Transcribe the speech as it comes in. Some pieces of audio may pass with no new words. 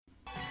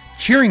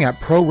Cheering at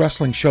pro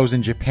wrestling shows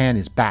in Japan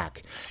is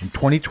back, and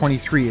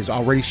 2023 is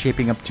already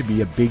shaping up to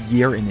be a big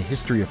year in the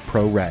history of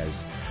pro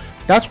res.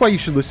 That's why you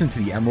should listen to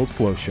the Emerald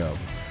Flow Show.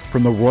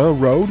 From the Royal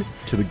Road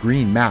to the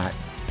Green Mat,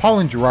 Paul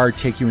and Gerard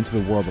take you into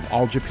the world of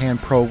All Japan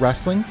Pro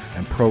Wrestling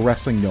and Pro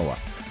Wrestling Noah.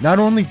 Not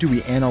only do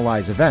we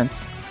analyze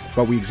events,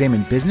 but we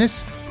examine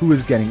business, who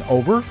is getting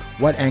over,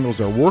 what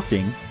angles are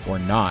working or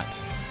not.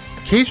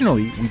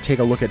 Occasionally, we take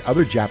a look at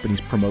other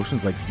Japanese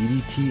promotions like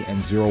DDT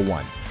and Zero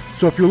One.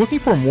 So if you're looking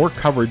for more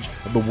coverage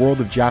of the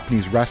world of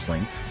Japanese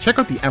wrestling, check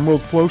out the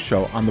Emerald Flow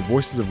Show on the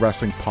Voices of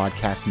Wrestling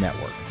Podcast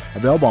Network,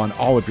 available on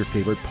all of your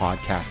favorite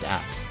podcast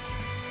apps.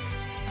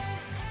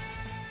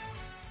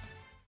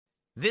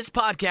 This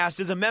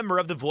podcast is a member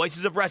of the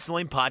Voices of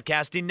Wrestling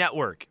Podcasting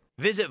Network.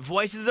 Visit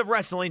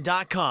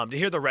voicesofwrestling.com to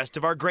hear the rest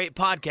of our great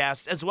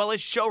podcasts, as well as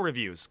show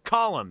reviews,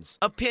 columns,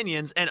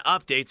 opinions, and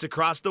updates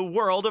across the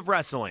world of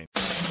wrestling.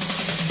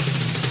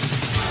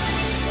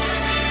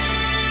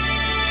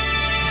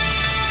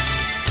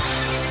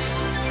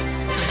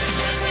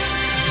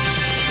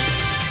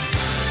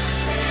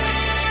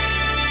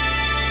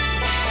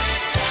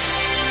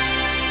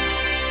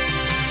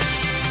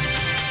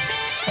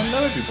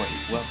 Hello everybody,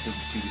 welcome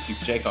to the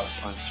Super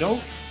J-Cast. I'm Joel,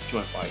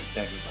 joined by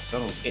Damien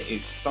McDonald. It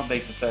is Sunday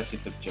the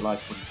 30th of July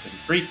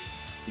 2023.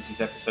 This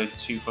is episode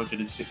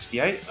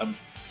 268, a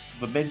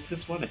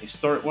momentous one, a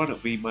historic one. It'll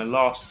be my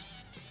last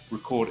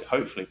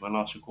hopefully my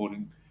last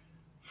recording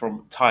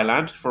from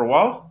Thailand for a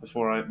while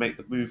before I make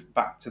the move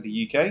back to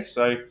the UK.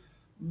 So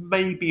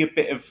maybe a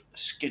bit of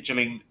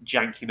scheduling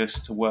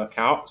jankiness to work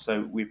out.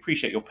 So we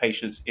appreciate your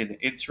patience in the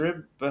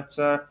interim, but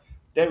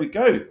there we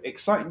go.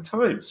 Exciting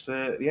times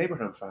for the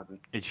Abraham family.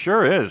 It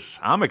sure is.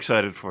 I'm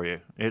excited for you.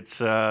 It's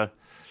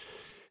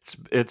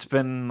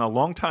been a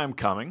long time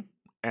coming,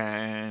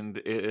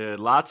 and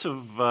lots of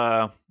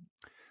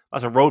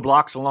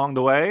roadblocks along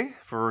the way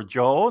for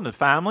Joel and the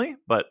family.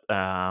 But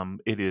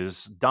it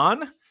is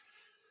done,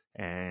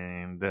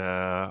 and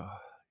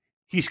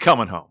he's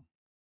coming home.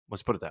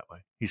 Let's put it that way.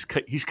 He's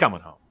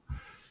coming home,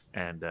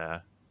 and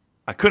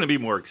I couldn't be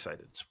more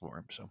excited for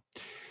him. So.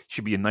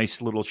 Should be a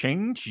nice little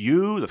change.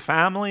 You, the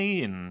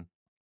family, and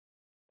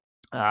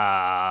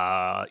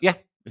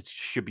it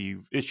should be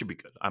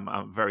good.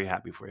 I'm very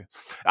happy for you.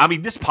 I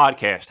mean, this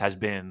podcast has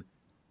been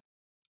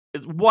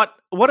what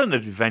an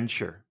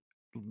adventure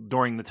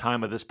during the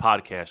time of this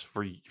podcast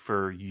for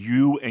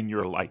you and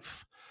your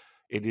life.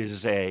 It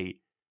is it's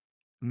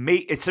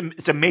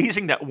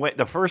amazing that when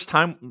the first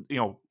time,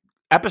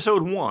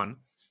 episode 1,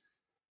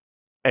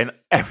 and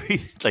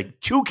like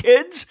 2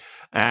 kids.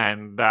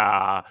 And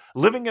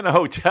living in a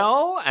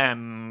hotel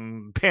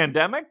and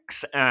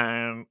pandemics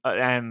and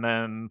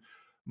then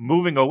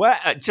moving away,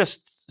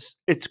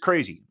 it's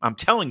crazy. I'm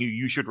telling you,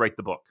 you should write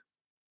the book.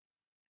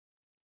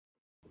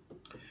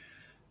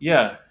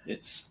 Yeah,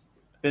 it's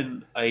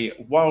been a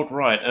wild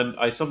ride, and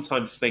I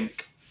sometimes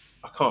think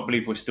I can't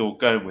believe we're still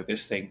going with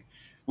this thing.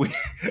 We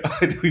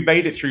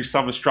made it through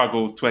Summer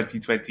Struggle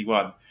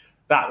 2021.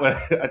 That was,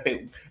 I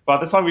think, by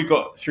the time we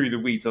got through the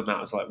weeds on that,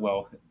 I was like,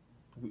 well,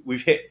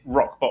 we've hit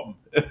rock bottom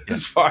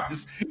as far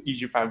as New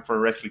Japan Pro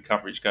Wrestling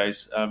coverage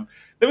goes.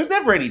 There was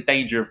never any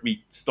danger of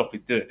me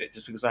stopping doing it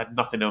just because I had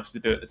nothing else to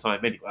do at the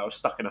time anyway. I was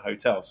stuck in a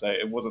hotel, so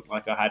it wasn't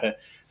like I had a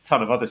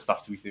ton of other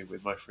stuff to be doing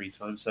with my free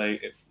time. So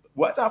it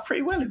worked out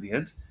pretty well in the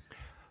end.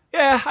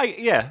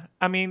 Yeah.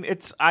 I mean,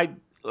 I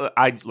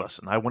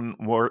listen. I wouldn't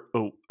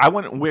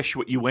wish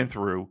what you went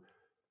through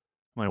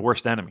my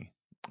worst enemy.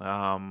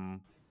 No,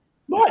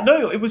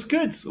 it was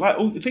good.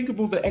 Like, think of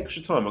all the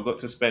extra time I got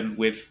to spend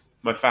with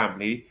my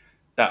family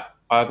that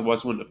I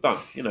otherwise wouldn't have done.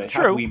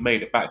 Had we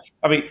made it back.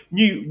 I mean,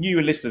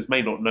 newer listeners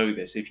may not know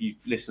this. If you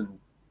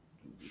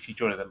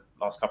joined the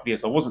last couple of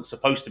years, I wasn't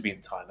supposed to be in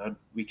Thailand.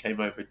 We came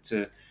over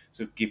to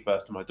give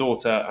birth to my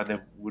daughter, and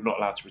then we were not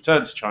allowed to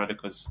return to China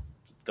because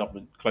the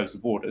government closed the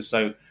borders.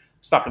 So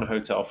stuck in a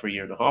hotel for a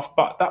year and a half.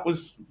 But that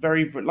was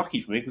very, very lucky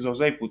for me because I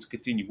was able to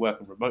continue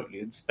working remotely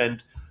and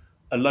spend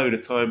a load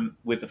of time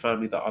with the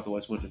family that I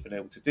otherwise wouldn't have been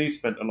able to do.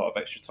 Spent a lot of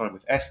extra time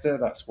with Esther.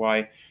 That's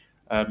why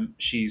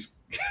she's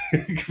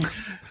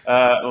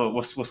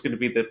what's going to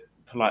be the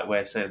polite way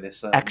of saying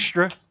this?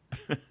 Extra.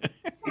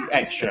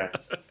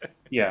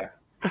 Yeah.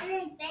 I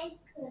like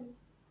bacon.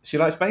 She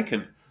likes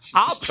bacon. She's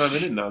just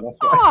chiming in now. That's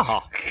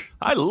what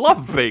I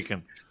love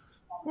bacon.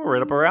 We're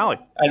right up her alley.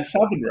 And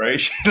salmon roe.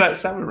 She likes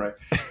salmon roe.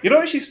 You know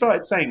what she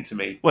started saying to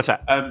me? What's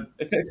that? A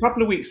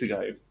couple of weeks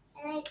ago.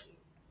 I like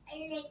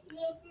lettuce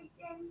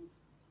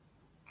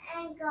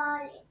and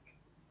garlic.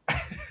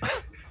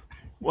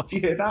 What? Did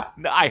you hear that?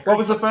 No, I heard. What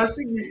was the first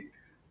thing?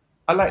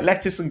 I like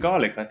lettuce and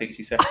garlic, I think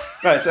she said.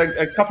 No, so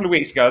a couple of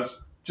weeks ago, I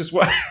was just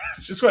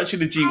watching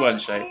the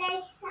G1 show. I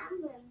like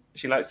salmon.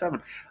 She likes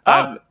salmon.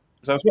 Oh.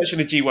 So I was watching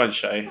the G1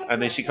 show,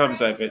 and then she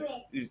comes over.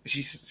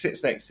 She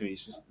sits next to me.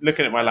 She's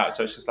looking at my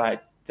laptop. She's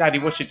like, "Daddy,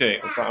 what you doing?"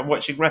 I was like, "I'm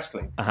watching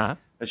wrestling." Uh-huh.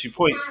 And she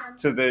points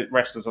to the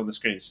wrestlers on the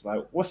screen. She's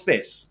like, "What's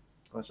this?"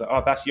 I was like,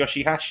 "Oh, that's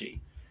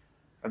Yoshihashi."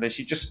 And then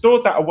she just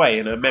stored that away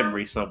in her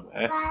memory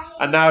somewhere.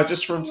 And now,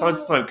 just from time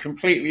to time,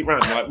 completely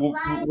random, like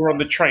we're on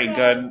the train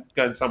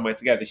going somewhere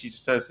together. She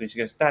just turns to me, she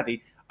goes,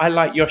 "Daddy, I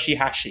like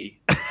Yoshihashi."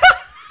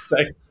 So,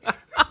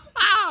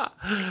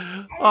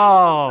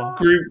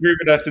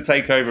 grooming her to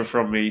take over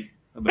from me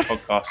on the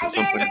podcast at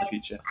some point in the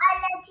future.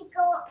 I like to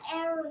go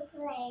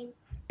aeroplane.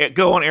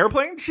 Go on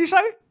airplane, did she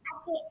say?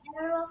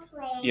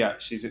 Aeroplane. Yeah,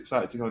 she's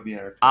excited to go on the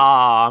aeroplane.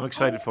 I'm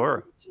excited for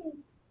her.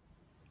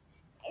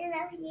 I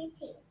love you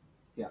too.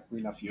 Yeah,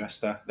 we love you,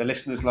 Esther. The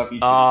listeners love you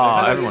too.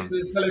 Hello, everyone.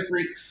 Listeners. Hello,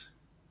 freaks.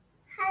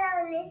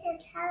 Hello,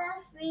 listeners.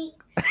 Hello,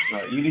 freaks.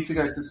 Right, you need to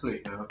go to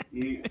sleep now.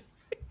 You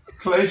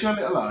close your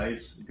little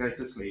eyes and go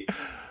to sleep.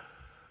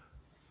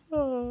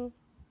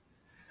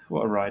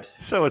 What a ride.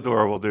 So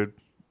adorable, dude.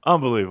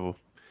 Unbelievable.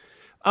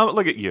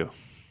 Look at you.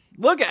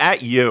 Look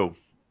at you.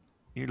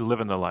 You're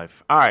living the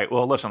life. All right,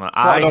 well, listen.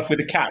 Started off with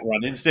the cat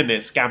running, didn't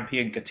it?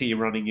 Scampy and Katia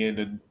running in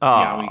and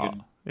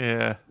meowing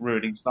and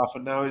ruining stuff,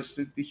 and now it's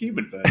the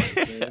human version.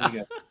 So there we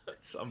go.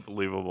 It's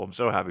unbelievable. I'm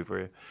so happy for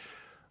you.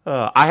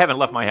 I haven't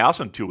left my house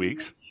in 2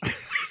 weeks.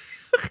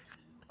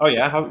 Oh,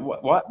 yeah?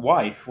 What?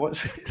 Why?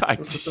 What's the story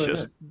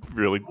just there?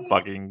 really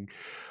fucking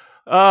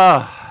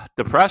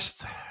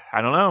depressed.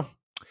 I don't know.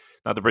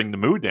 Not to bring the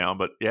mood down,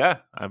 but yeah,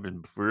 I've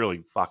been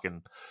really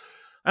fucking...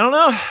 I don't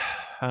know.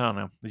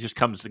 It just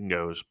comes and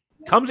goes.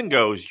 Comes and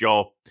goes,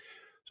 y'all.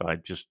 So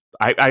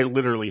I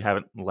literally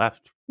haven't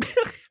left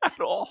at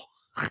all.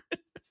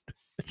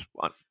 It's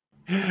fun.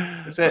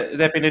 Has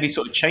there been any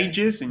sort of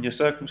changes in your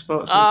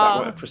circumstances that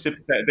might have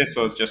precipitated this,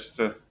 or just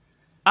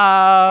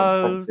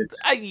I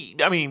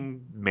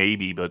mean,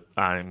 maybe, but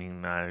I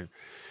mean, not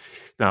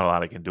a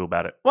lot I can do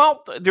about it.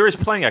 Well, there is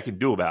plenty I can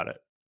do about it,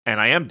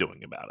 and I am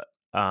doing about it.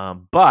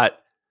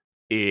 But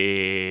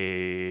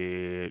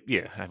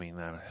yeah, I mean,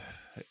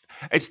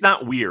 it's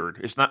not weird.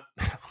 It's not.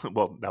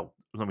 Well, no,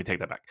 let me take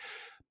that back.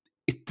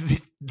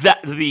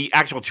 The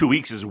actual 2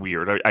 weeks is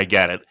weird. I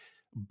get it,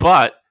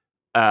 but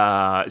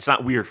it's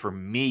not weird for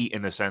me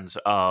in the sense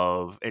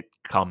of it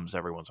comes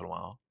every once in a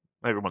while.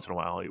 Every once in a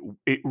while,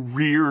 it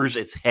rears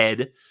its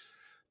head,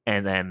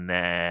 and then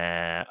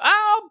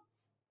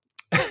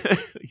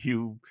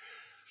you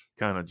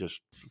kind of just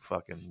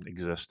fucking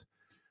exist.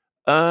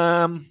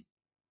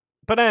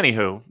 But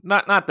anywho,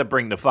 not to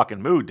bring the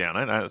fucking mood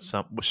down. That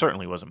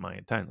certainly wasn't my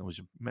intent. It was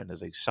meant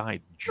as a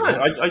side joke.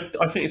 No,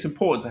 I think it's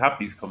important to have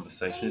these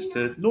conversations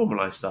to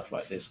normalise stuff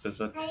like this,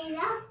 because I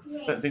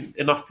don't think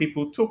enough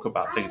people talk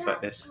about things like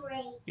this.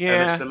 Yeah,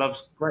 and Esther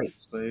loves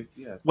grapes, so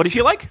yeah. What does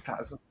she like?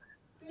 Blueberry.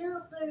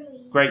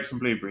 Grapes and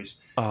blueberries.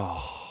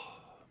 Oh,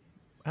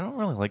 I don't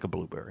really like a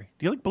blueberry.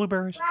 Do you like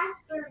blueberries?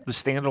 Raspberry. The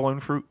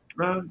standalone fruit?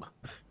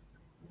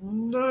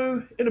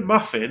 No, in a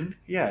muffin,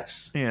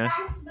 yes. Yeah.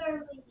 Raspberry.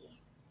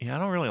 Yeah, I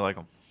don't really like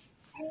them.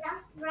 I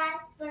love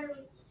raspberry.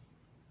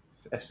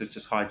 Esther's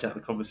just hijacked the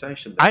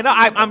conversation. I know.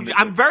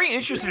 I'm very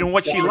interested in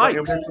what she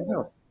likes.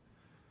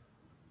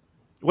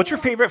 What's your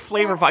favorite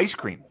flavor of ice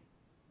cream?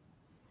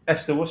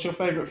 Esther, what's your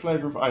favourite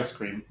flavour of ice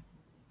cream?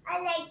 I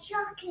like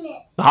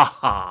chocolate.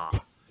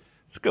 Ah,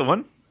 it's a good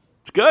one.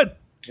 It's good.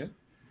 Yeah.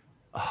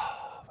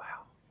 Oh,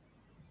 wow.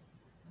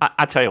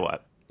 I tell you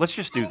what. Let's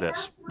just do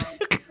this.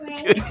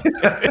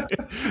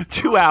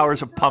 2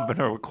 hours of pumping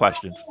her with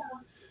questions.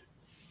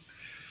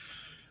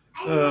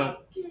 I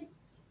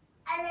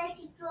like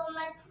to draw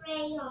my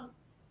crayon.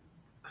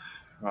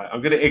 Right, I'm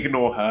going to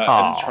ignore her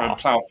and try and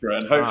plough through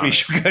it, and hopefully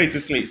she'll go to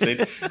sleep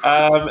soon.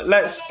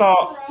 Let's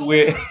start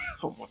with...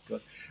 Oh, my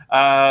God.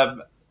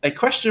 A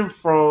question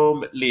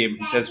from Liam.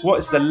 He says, what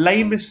is the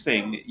lamest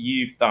thing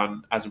you've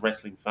done as a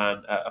wrestling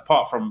fan,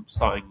 apart from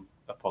starting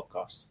a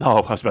podcast? Oh,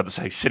 I was about to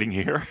say sitting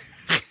here.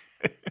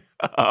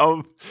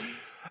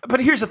 But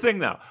here's the thing,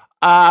 though.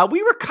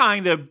 We were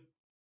kind of...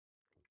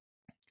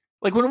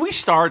 Like, when we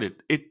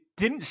started, it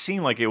didn't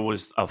seem like it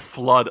was a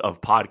flood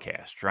of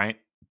podcasts, right?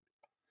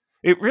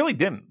 It really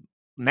didn't.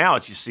 Now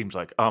it just seems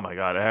like, oh my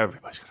God,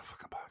 everybody's got a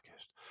fucking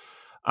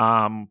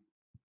podcast.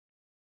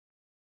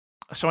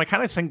 So I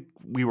kind of think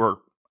we were,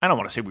 I don't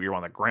want to say we were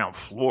on the ground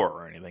floor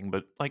or anything,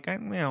 but like,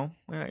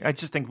 I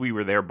just think we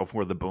were there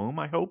before the boom,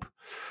 I hope.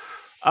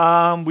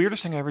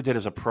 Weirdest thing I ever did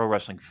as a pro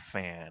wrestling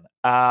fan.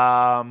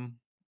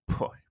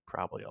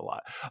 Probably a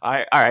lot.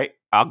 All right,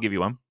 I'll give you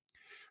one.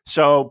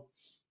 So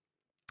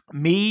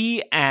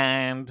me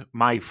and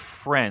my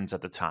friends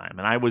at the time,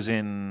 and I was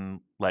in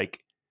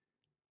like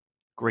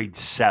grade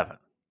 7.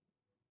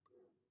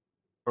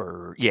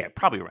 Or, yeah,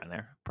 probably around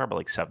there. Probably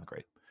like 7th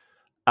grade.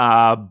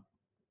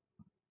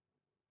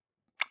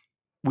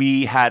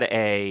 We had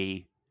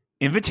a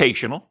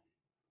invitational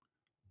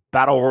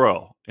battle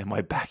royal in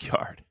my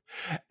backyard.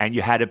 And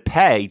you had to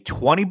pay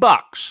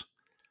 $20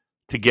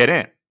 to get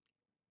in.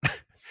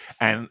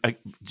 And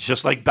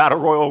just like battle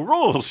royal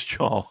rules,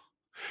 Joel,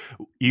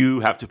 you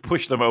have to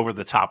push them over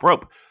the top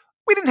rope.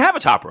 We didn't have a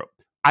top rope.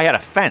 I had a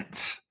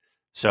fence.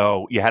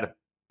 So you had to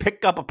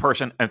pick up a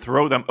person and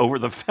throw them over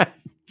the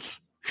fence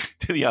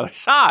to the other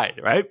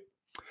side, right?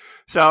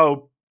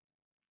 So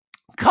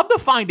come to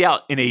find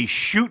out, in a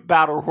shoot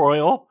battle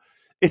royal,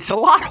 it's a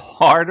lot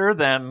harder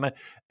than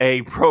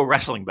a pro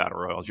wrestling battle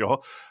royal,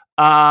 Joel.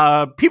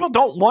 People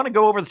don't want to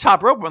go over the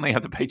top rope when they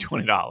have to pay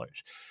 $20.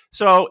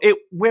 So it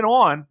went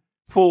on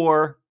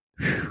for,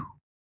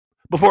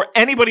 before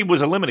anybody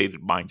was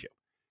eliminated, mind you,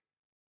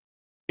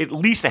 at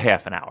least a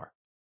half an hour.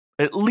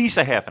 At least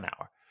a half an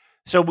hour.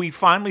 So we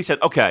finally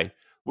said, okay,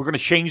 we're going to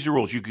change the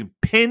rules. You can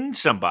pin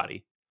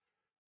somebody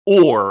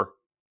or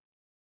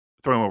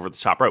throw him over the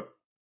top rope.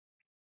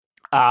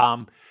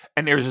 And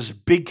there's this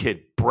big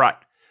kid,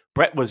 Brett.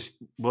 Brett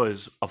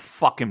was a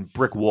fucking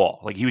brick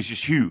wall. Like, he was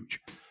just huge.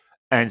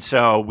 And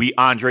so we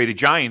Andre the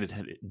Giant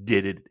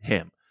did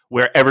him,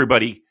 where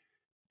everybody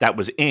that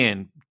was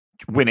in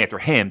went after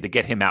him to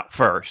get him out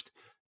first.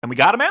 And we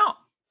got him out.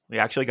 We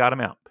actually got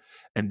him out.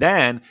 And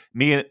then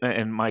me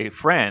and my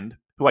friend,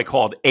 who I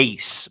called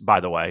Ace, by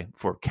the way,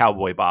 for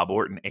Cowboy Bob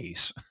Orton,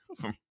 Ace.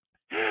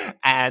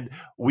 And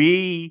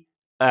we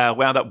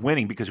wound up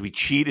winning because we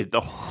cheated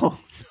the whole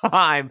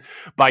time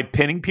by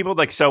pinning people.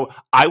 Like, so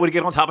I would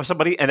get on top of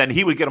somebody and then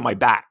he would get on my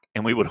back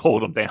and we would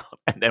hold him down,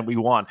 and then we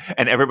won.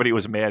 And everybody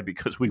was mad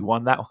because we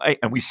won that way,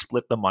 and we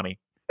split the money.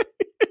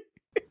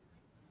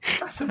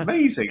 That's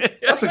amazing.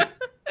 That's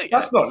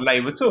not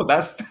lame at all.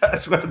 That's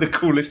one of the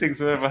coolest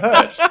things I've ever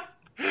heard.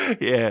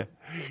 Yeah.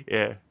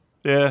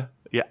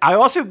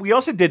 We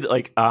also did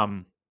like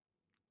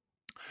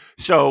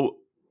so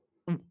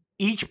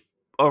each of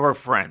our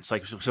friends,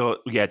 like, so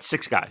we had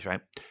 6 guys,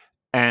 right?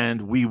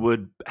 And we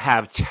would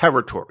have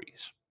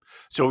territories.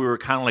 So we were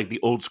kind of like the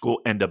old school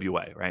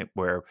NWA, right?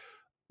 Where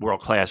World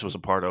Class was a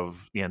part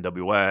of the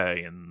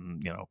NWA,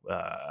 and, you know,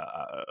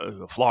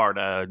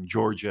 Florida and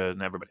Georgia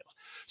and everybody else.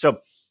 So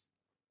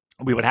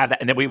we would have that,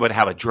 and then we would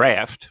have a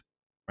draft,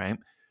 right?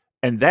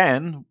 And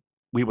then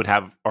we would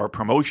have our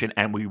promotion,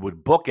 and we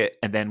would book it,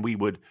 and then we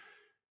would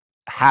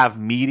have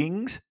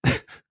meetings,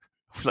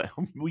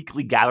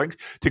 weekly gatherings,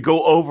 to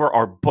go over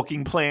our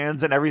booking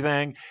plans and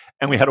everything.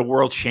 And we had a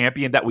world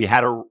champion that we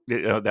had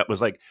that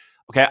was like,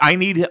 okay, I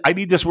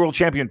need this world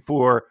champion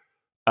for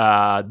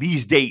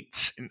these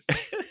dates.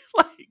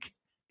 Like,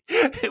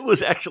 it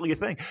was actually a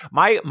thing.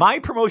 My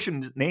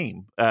promotion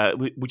name,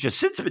 which has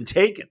since been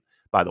taken,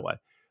 by the way,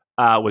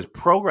 was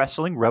Pro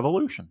Wrestling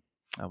Revolution.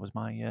 That was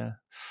my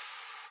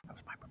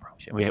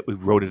promotion. We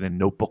wrote it in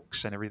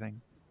notebooks and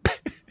everything.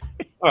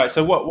 All right.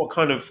 So what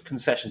kind of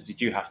concessions did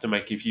you have to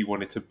make if you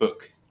wanted to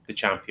book the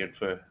champion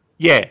for?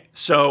 Yeah.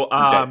 So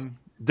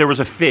there was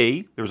a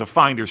fee. There was a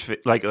finder's fee.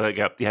 Like you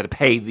had to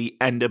pay the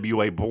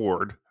NWA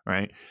board,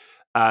 right?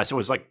 So it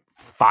was like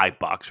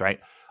 $5, right?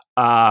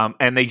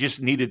 And they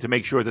just needed to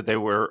make sure that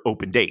there were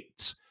open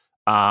dates.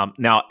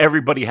 Now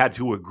everybody had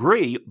to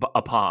agree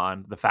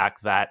upon the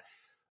fact that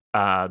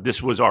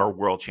this was our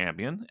world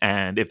champion,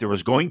 and if there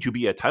was going to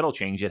be a title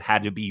change, it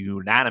had to be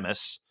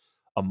unanimous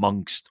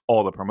amongst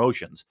all the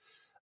promotions.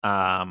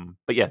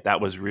 But yeah,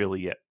 that was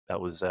really it. That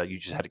was you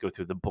just had to go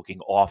through the booking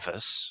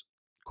office,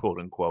 quote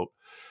unquote,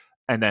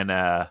 and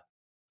then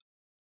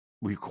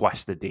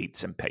request the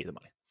dates and pay the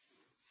money.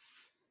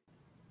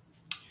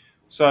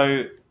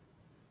 So,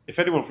 if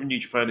anyone from New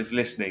Japan is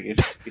listening,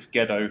 if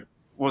Gedo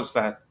wants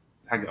to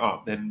hang it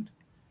up, then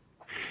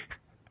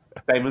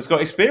Damon's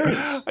got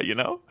experience. You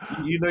know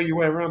your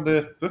way around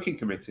the booking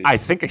committee. I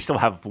think I still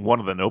have one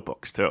of the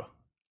notebooks too.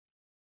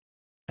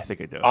 I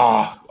think I do.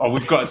 Oh,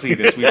 we've got to see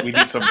this. We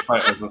need some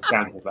photos or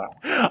scans of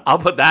that. I'll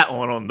put that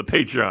one on the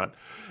Patreon.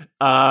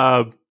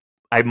 I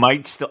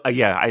might still.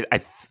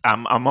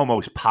 I'm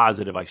almost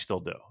positive I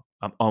still do.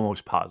 I'm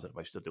almost positive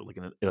I still do.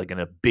 Like in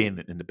a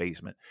bin in the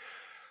basement.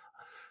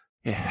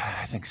 Yeah,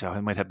 I think so. I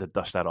might have to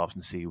dust that off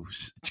and see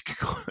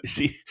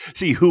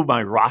who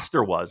my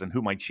roster was and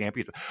who my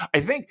champion was.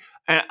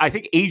 I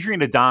think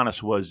Adrian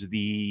Adonis was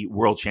the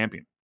world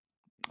champion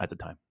at the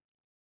time.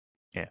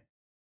 Yeah.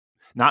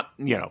 Not,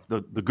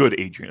 the good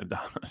Adrian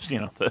Adonis,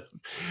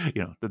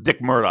 the Dick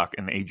Murdoch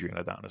and Adrian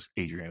Adonis.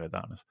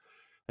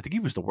 I think he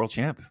was the world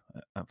champ,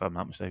 if I'm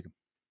not mistaken.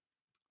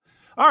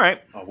 All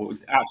right. Oh, well, we're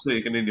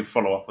absolutely going to need to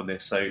follow up on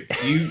this. So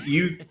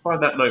you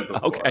find that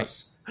notebook for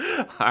us.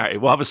 All right.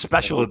 We'll have a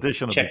special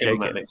edition of the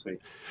JK next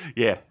week.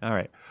 Yeah. All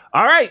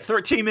right.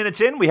 13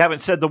 minutes in. We haven't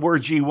said the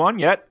word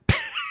G1 yet.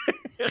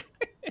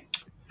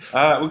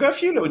 We've got a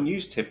few little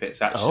news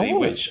tidbits, actually,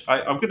 which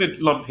I'm going to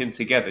lump in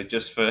together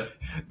just for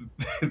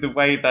the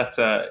way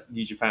that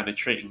New Japan are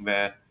treating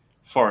their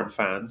foreign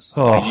fans,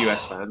 their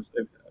US fans.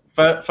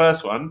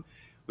 First one,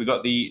 we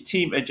got the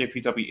Team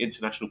NJPW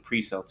International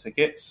pre-sale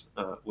tickets,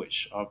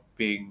 which are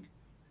being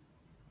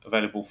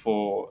available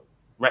for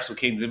Wrestle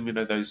Kingdom.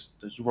 Those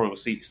royal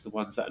seats, the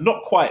ones that are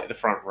not quite at the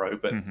front row,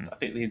 but I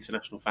think the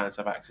international fans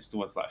have access to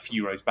ones like a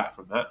few rows back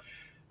from that.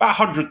 About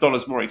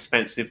 $100 more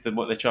expensive than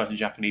what they're charging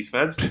Japanese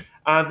fans.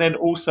 And then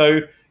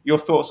also your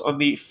thoughts on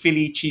the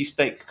Philly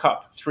Cheesesteak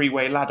Cup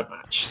 3-way ladder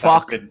match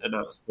that's been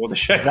announced for the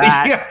show.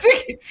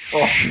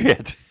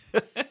 Shit.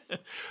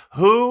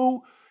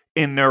 Who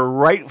in their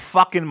right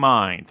fucking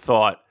mind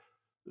thought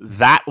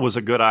that was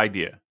a good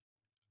idea?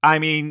 I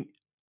mean,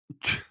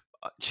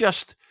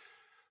 just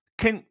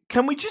can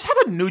we just have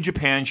a New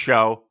Japan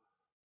show?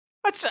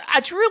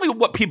 That's really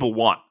what people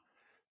want.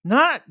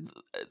 Not,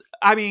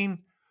 I mean,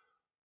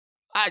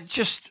 I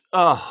just,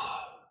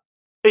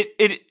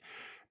 it,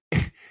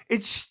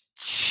 it's,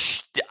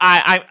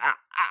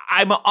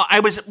 I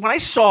was, when I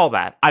saw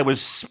that, I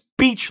was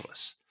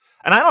speechless.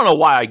 And I don't know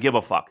why I give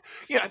a fuck.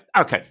 Yeah,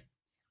 okay.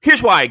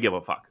 Here's why I give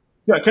a fuck.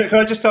 Yeah, can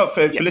I just start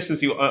for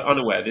listeners who are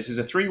unaware? This is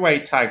a 3-way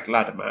tag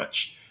ladder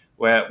match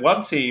where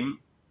one team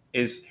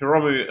is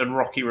Hiromu and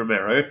Rocky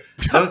Romero,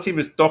 another team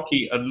is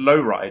Doki and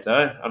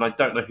Lowrider, and I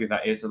don't know who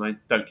that is, and I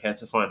don't care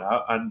to find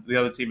out. And the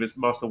other team is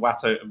Master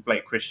Watto and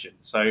Blake Christian.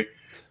 So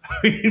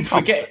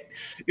forget,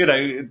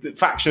 the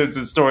factions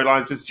and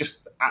storylines. It's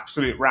just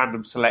absolute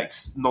random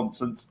selects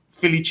nonsense.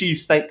 Philly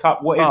cheesesteak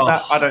cup. What is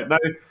that? I don't know.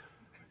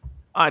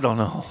 I don't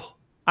know.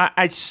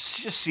 It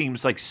just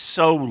seems like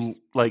so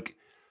like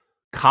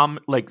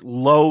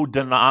low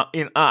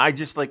I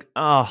just like,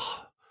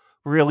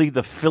 really,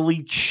 the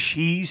Philly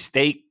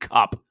cheesesteak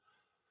cup.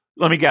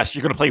 Let me guess,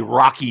 you're going to play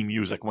Rocky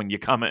music when you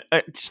come in.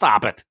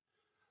 Stop it.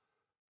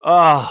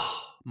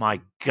 Oh, my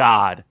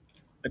God.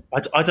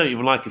 I don't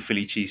even like a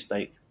Philly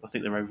cheesesteak. I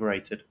think they're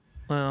overrated.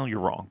 Well, you're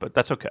wrong, but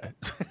that's okay.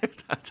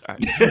 That's all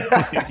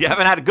right. You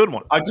haven't had a good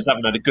one. I just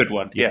haven't had a good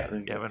one. Yeah.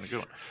 You haven't had a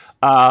good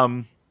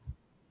one.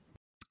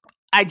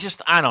 I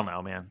don't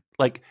know, man.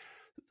 Like,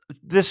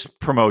 this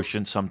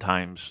promotion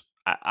sometimes,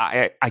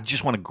 I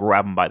just want to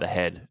grab him by the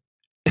head,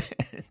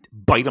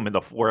 bite him in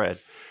the forehead.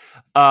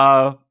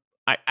 Because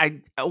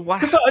a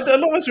lot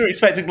of us were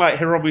expecting like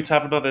Hiromu to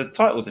have another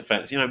title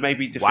defense.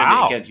 Maybe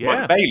defending against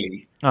Mike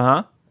Bailey,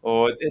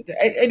 or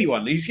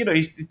anyone. He's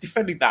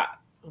defending that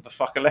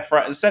motherfucker left,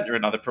 right, and center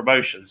in other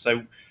promotions.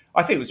 So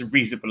I think it was a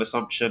reasonable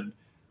assumption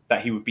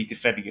that he would be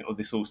defending it on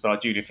this All Star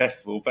Junior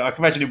Festival. But I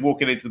can imagine him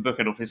walking into the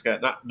booking office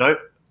going, "No, I've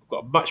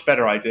got a much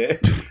better idea."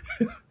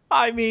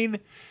 I mean,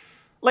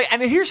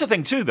 and here's the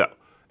thing too, though.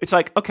 It's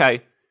like,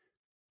 okay,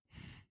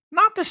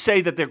 not to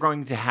say that they're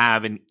going to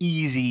have an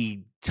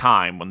easy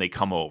time when they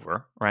come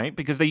over, right?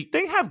 Because they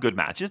have good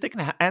matches. They can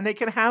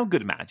have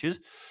good matches.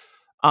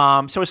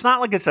 So it's not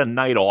like it's a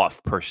night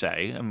off per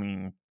se. I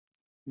mean,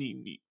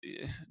 it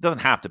doesn't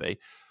have to be,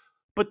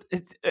 but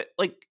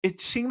it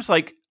seems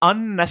like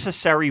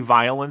unnecessary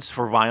violence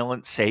for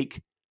violence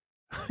sake.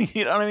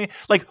 You know what I mean?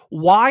 Like,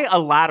 why a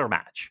ladder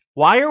match?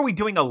 Why are we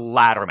doing a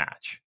ladder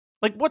match?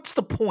 Like, what's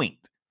the point?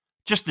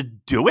 Just to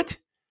do it?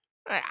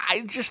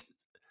 I just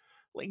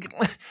and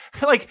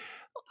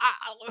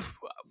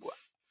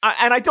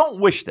I don't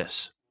wish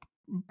this.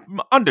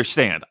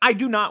 Understand? I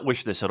do not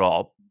wish this at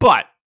all.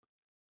 But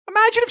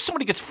imagine if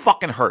somebody gets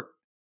fucking hurt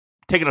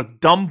taking a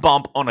dumb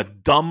bump on a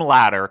dumb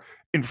ladder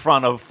in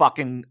front of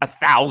fucking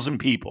 1,000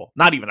 people.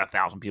 Not even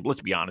 1,000 people.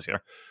 Let's be honest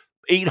here.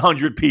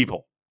 800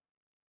 people.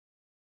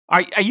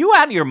 Are you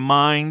out of your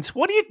minds?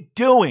 What are you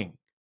doing?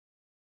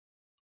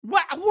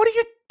 What are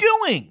you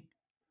doing?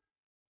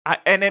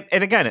 And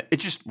again,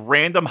 it's just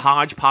random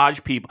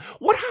hodgepodge people.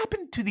 What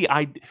happened to the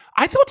idea?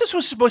 I thought this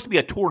was supposed to be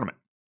a tournament.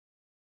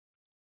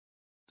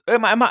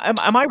 Am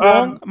I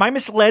wrong? Am I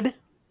misled?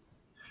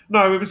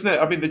 No, it was.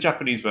 I mean, the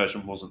Japanese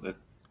version wasn't the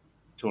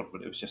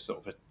tournament. It was just sort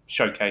of a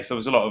showcase. There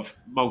was a lot of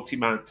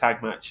multi-man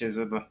tag matches,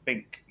 and I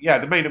think,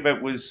 the main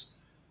event was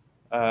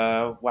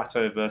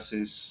Watto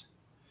versus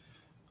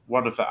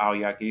one of the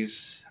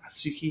Aoyagis.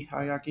 Atsuki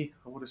Aoyagi,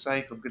 I want to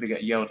say. I'm going to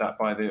get yelled at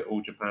by the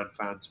All Japan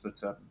fans,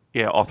 but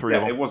all three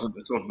of them. It wasn't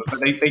the tournament, but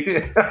they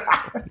did.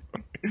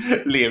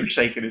 Liam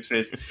shaking his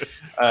fist.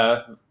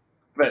 But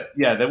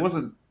there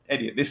wasn't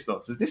any of this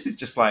nonsense. This is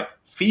just like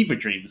fever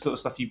dream, the sort of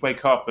stuff you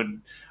wake up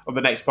and on the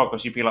next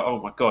podcast you'd be like,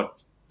 oh my God,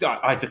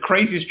 I had the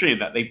craziest dream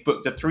that they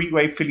booked a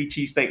 3-way Philly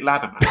cheesesteak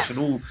ladder match and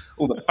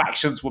all the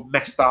factions were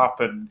messed up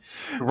and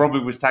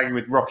Robin was tagging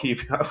with Rocky.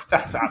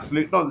 That's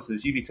absolute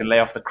nonsense. You need to lay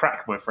off the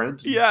crack, my friend.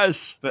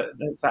 Yes. But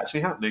it's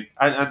actually happening.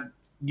 And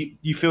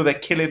you feel they're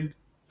killing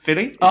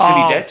Philly? Is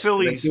Philly dead?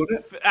 Philly's,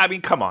 I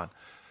mean, come on.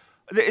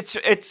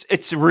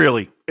 It's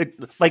really,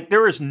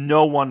 there is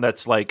no one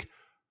that's like,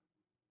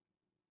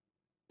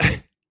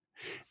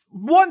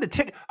 one, the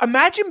ticket.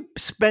 Imagine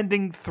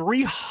spending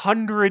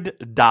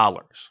 $300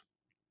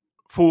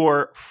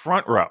 for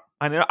front row.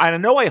 I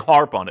know I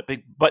harp on it,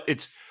 but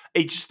it's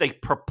just a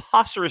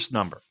preposterous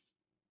number.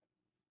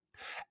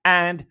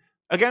 And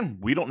again,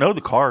 we don't know the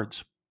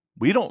cards.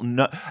 We don't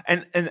know,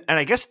 and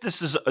I guess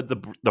this is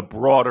the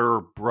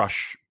broader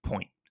brush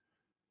point.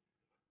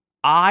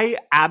 I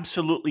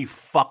absolutely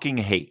fucking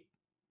hate,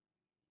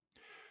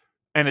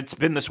 and it's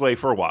been this way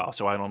for a while,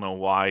 so I don't know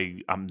why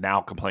I'm now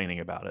complaining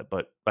about it,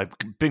 but I've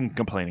been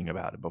complaining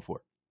about it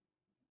before.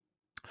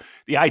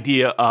 The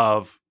idea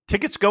of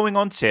tickets going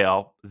on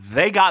sale,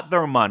 they got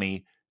their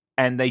money,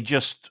 and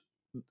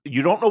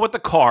you don't know what the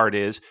card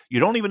is, you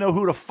don't even know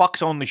who the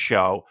fuck's on the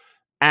show,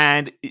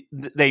 and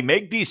they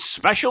make these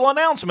special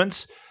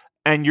announcements,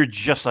 and you're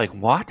just like,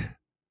 what?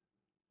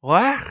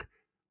 What?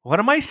 What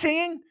am I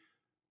seeing?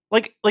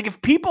 Like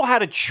if people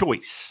had a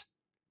choice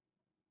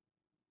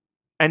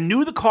and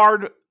knew the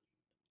card,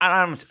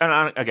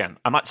 again,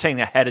 I'm not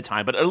saying ahead of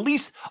time, but at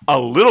least a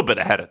little bit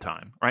ahead of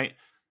time, right?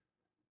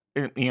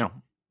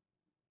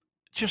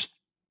 Just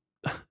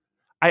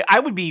I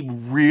would be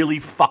really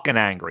fucking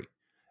angry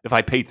if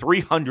I paid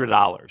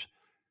 $300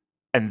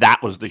 and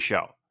that was the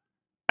show.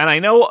 And I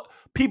know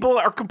people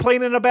are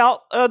complaining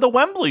about the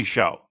Wembley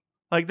show.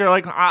 Like, they're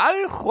like,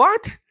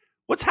 what?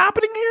 What's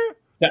happening here?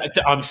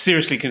 I'm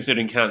seriously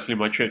considering cancelling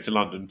my trip to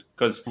London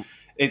because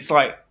it's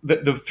like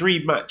the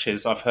 3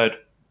 matches I've heard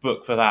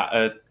booked for that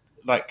are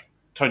like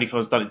Tony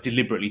Khan's done it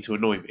deliberately to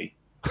annoy me.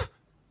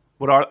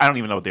 I don't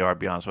even know what they are, to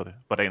be honest with you,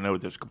 but I know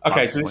there's...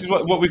 Okay, so this is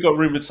what we've got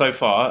rumoured so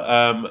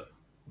far.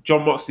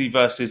 John Moxley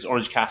versus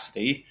Orange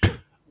Cassidy,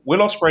 Will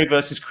Ospreay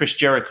versus Chris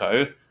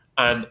Jericho,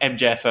 and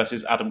MJF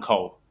versus Adam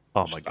Cole.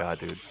 Oh my God,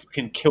 dude.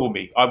 Can kill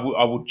me. I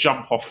will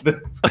jump off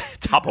the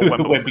top of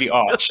the Wembley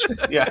Arch.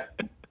 Yeah.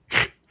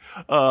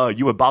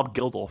 You and Bob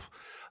Geldof.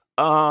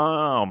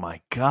 Oh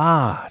my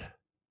God.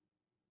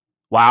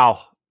 Wow.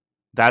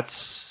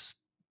 That's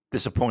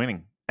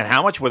disappointing. And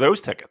how much were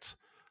those tickets?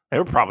 They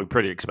were probably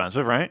pretty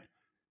expensive, right?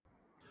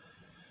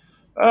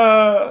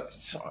 I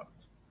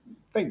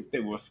think they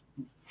were,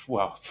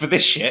 well, for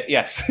this shit,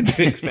 yes,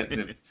 too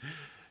expensive.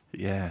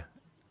 Yeah.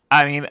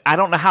 I mean, I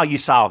don't know how you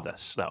solve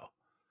this, though.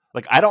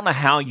 Like, I don't know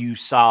how you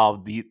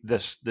solve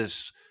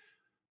this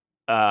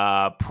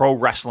pro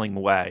wrestling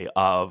way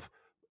of,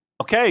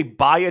 okay,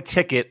 buy a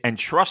ticket and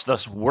trust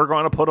us, we're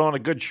going to put on a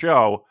good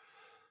show,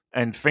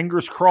 and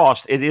fingers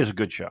crossed it is a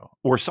good show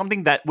or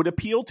something that would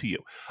appeal to you.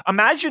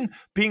 Imagine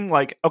being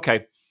like,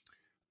 okay,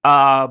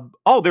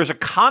 there's a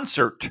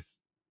concert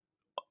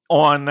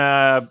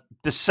on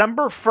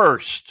December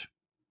 1st,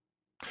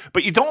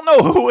 but you don't know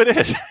who it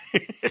is,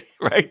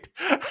 right?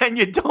 And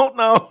you don't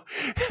know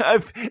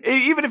if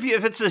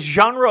it's a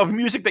genre of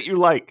music that you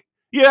like.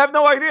 You have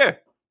no idea.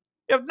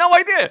 You have no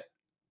idea.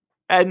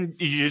 And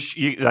you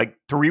like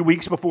 3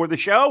 weeks before the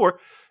show, or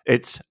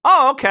it's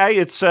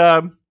it's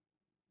I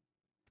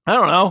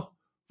don't know,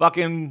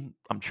 fucking.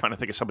 I'm trying to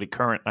think of somebody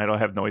current. I don't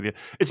have no idea.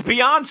 It's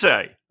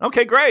Beyonce.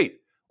 Okay, great.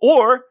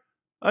 Or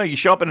you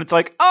show up and it's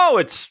like,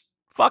 it's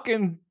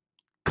fucking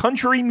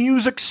Country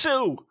Music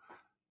Sue.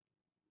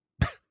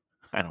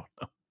 I don't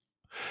know.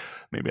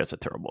 Maybe that's a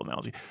terrible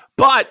analogy,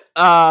 but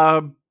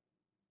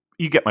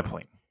you get my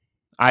point.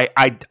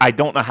 I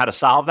don't know how to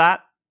solve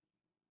that,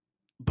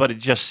 but it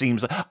just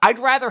seems I'd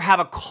rather have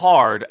a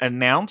card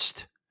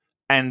announced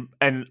and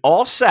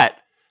all set,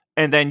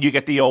 and then you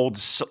get the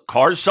old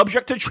card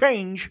subject to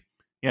change,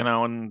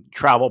 and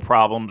travel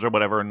problems or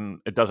whatever, and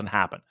it doesn't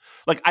happen.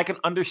 Like, I can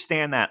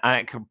understand that.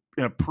 I can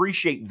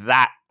appreciate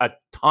that a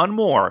ton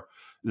more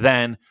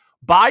than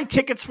buy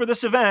tickets for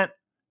this event.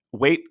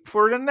 Wait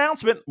for an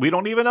announcement. We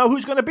don't even know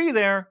who's going to be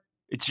there.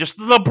 It's just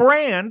the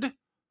brand.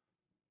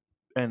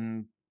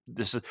 And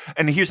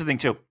here's the thing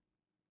too.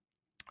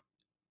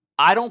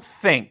 I don't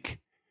think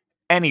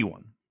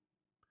anyone,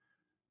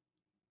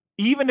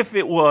 even if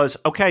it was,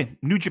 okay,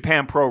 New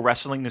Japan Pro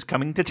Wrestling is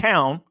coming to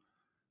town,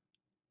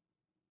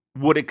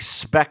 would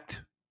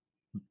expect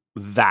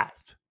that.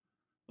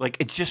 Like,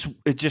 it just,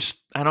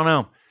 I don't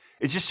know.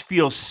 It just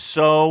feels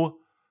so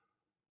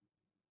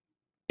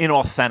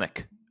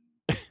inauthentic.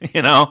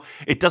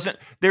 It doesn't,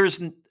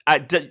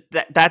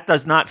 that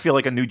does not feel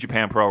like a New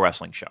Japan Pro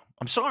Wrestling show.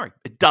 I'm sorry.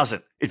 It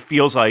doesn't. It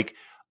feels like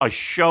a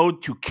show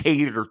to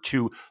cater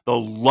to the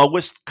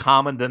lowest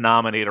common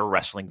denominator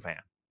wrestling fan.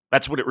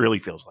 That's what it really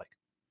feels like.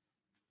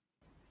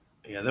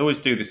 Yeah, they always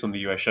do this on the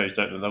US shows,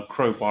 don't they? They'll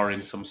crowbar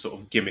in some sort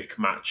of gimmick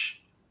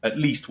match, at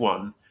least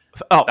one.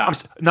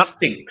 That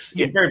stinks.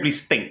 Yeah. Invariably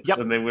stinks. Yep.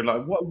 And then we're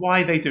like,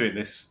 why are they doing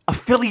this? A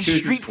Philly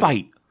street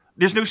fight.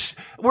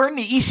 We're in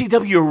the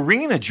ECW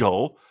arena,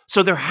 Joel,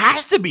 so there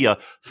has to be a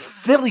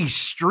Philly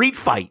street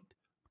fight.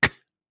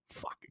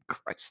 Fucking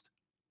Christ.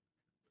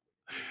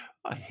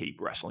 I hate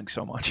wrestling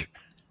so much.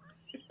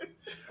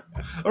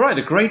 All right,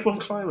 the grade 1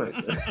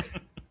 climax.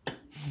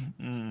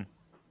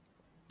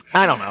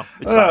 I don't know.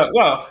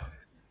 Well,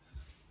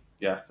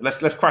 yeah,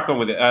 let's crack on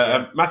with it.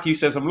 Matthew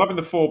says, I'm loving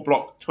the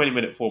 4-block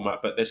 20-minute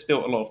format, but there's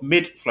still a lot of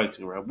mid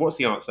floating around. What's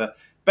the answer?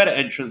 Better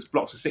entrance,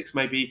 blocks of 6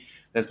 maybe.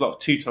 There's a lot of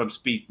 2-time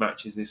speed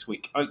matches this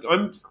week.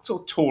 I'm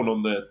sort of torn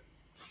on the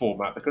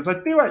format because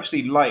I do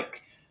actually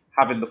like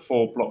having the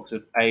 4 blocks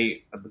of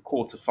 8 and the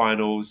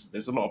quarterfinals.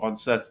 There's a lot of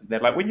uncertainty there.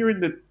 Like when you're in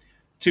the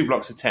 2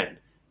 blocks of 10,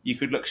 you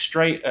could look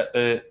straight at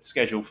the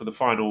schedule for the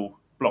final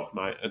block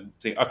night and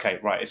think, okay,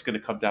 right, it's going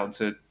to come down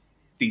to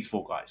these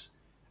 4 guys.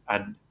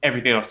 And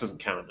everything else doesn't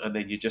count. And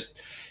then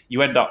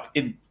you end up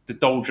in the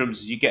doldrums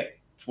as you get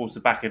towards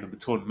the back end of the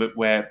tournament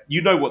where you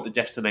know what the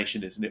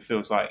destination is and it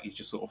feels like you're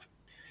just sort of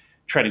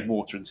treading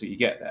water until you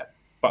get there.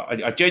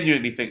 But I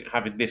genuinely think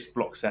having this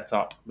block set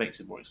up makes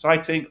it more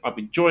exciting. I'm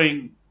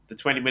enjoying the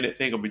 20-minute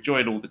thing. I'm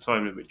enjoying all the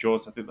time limit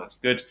draws. I think that's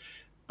good.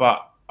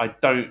 But I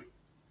don't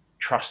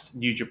trust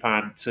New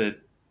Japan to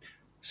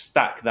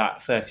stack that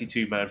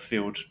 32-man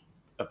field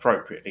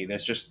appropriately.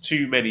 There's just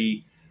too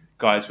many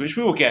guys, which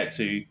we will get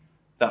to,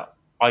 that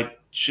I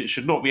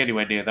should not be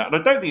anywhere near that. And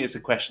I don't think it's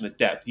a question of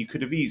depth. You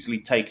could have easily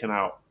taken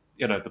out,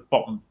 the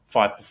bottom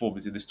 5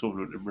 performers in this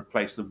tournament and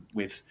replaced them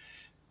with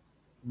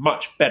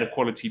much better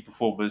quality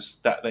performers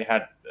that they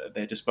had at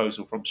their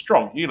disposal from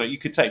Strong. You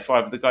could take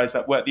 5 of the guys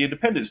that work the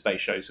Independence Day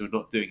shows who are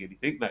not doing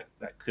anything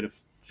that could have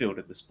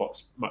fielded the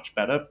spots much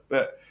better.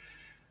 But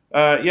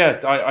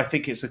I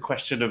think it's a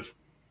question of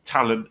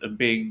talent and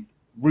being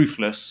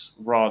ruthless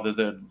rather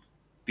than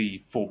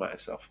the format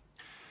itself.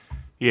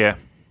 Yeah,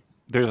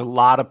 there's a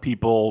lot of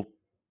people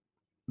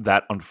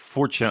that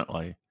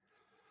unfortunately,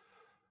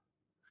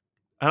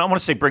 I don't want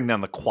to say bring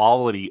down the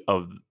quality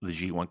of the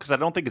G1 because I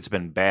don't think it's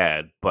been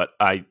bad, but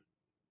I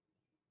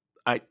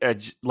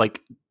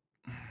like,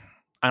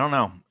 I don't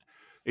know.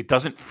 It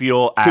doesn't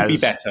feel Should be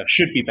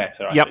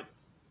better. Yep. I think.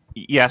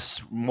 Yes,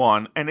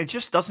 one. And it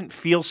just doesn't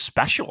feel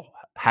special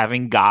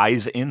having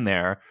guys in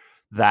there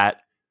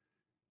that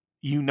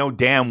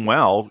damn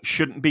well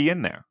shouldn't be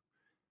in there.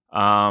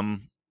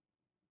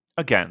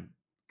 Again,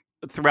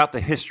 throughout the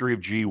history of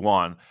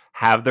G1,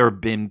 have there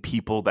been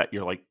people that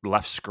you're like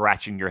left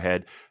scratching your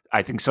head?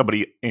 I think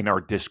somebody in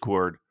our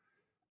Discord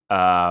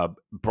brought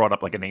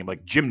up like a name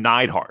like Jim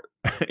Neidhart.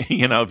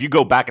 If you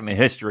go back in the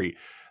history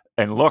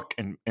and look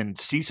and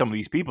see some of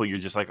these people, you're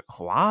just like,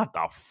 what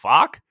the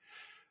fuck?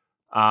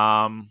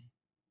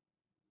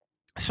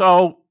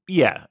 So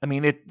yeah, I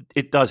mean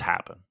it does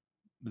happen.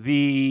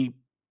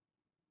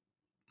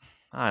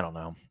 I don't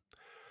know.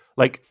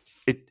 Like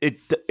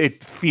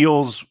it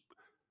feels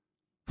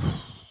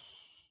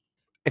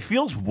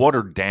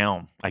watered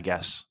down, I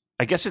guess.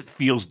 I guess it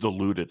feels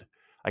diluted.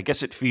 I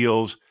guess it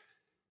feels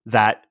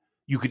that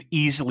you could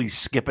easily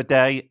skip a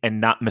day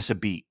and not miss a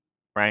beat,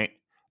 right?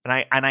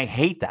 And I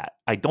hate that.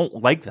 I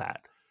don't like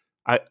that.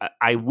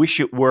 I wish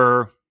it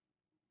were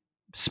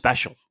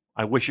special.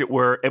 I wish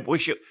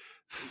it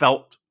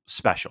felt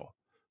special.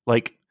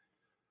 Like,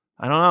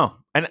 I don't know.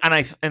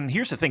 And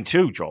here's the thing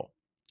too, Joel.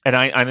 And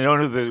I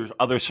know there's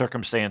other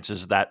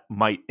circumstances that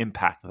might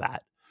impact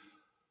that.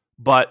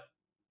 But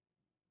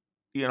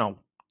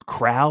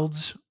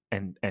crowds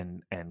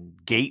and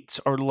gates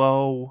are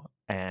low,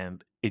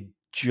 and it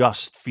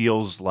just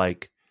feels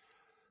like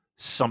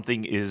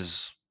something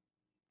is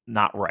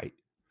not right.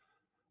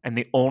 And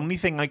the only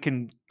thing I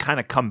can kind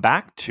of come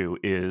back to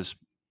is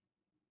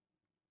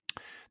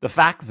the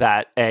fact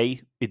that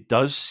A, it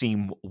does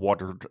seem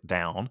watered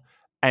down,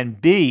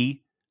 and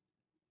B,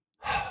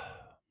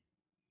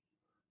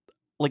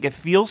 like it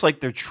feels like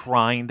they're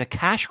trying to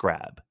cash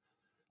grab.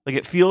 Like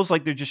it feels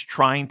like they're just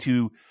trying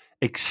to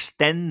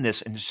extend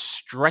this and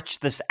stretch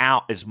this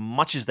out as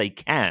much as they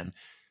can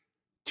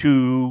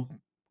to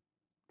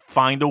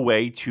find a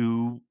way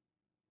to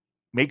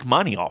make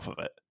money off of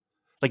it.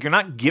 Like you're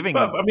not giving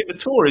Well, I mean, the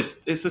tour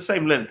it's the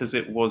same length as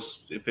it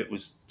was if it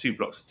was 2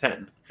 blocks of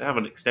 10. They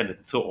haven't extended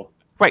the tour.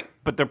 Right,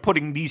 but they're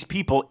putting these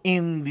people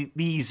in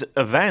these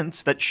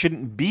events that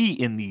shouldn't be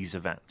in these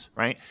events,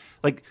 right?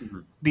 Like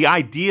the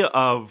idea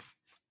of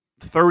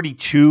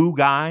 32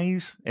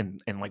 guys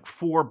and like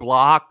 4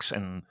 blocks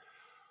and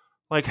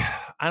like,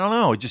 I don't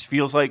know. It just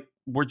feels like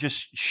we're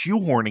just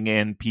shoehorning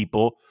in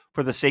people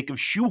for the sake of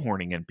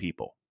shoehorning in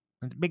people.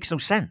 It makes no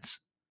sense.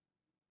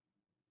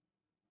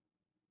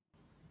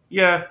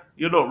 Yeah,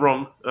 you're not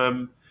wrong.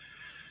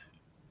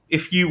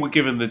 If you were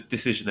given the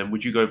decision, then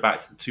would you go back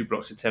to the 2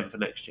 blocks of 10 for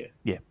next year?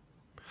 Yeah,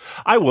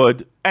 I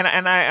would, and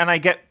I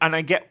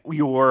get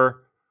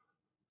your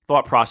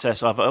thought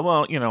process of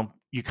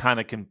you kind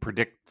of can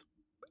predict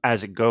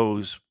as it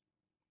goes.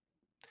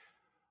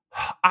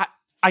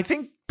 I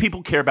think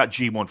people care about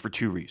G1 for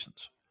 2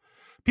 reasons.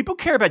 People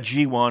care about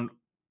G1,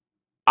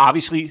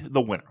 obviously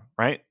the winner,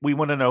 right? We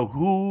want to know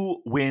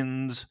who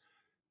wins.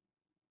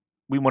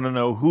 We want to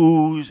know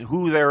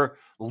who they're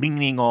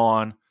leaning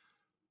on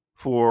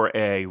for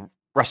a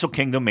Wrestle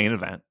Kingdom main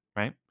event,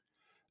 right?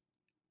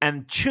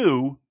 And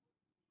 2,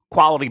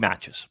 quality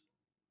matches,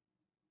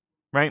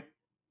 right?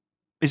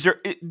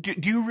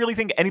 Do you really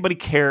think anybody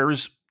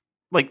cares,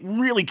 like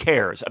really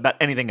cares about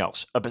anything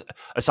else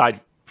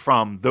aside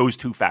from those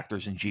 2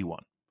 factors in G1?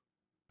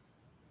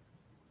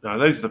 No,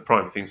 those are the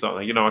prime things,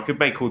 aren't they? I could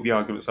make all the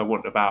arguments I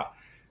want about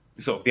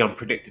the sort of the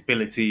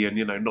unpredictability and,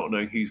 not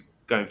knowing who's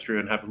going through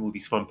and having all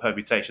these fun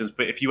permutations.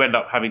 But if you end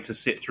up having to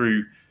sit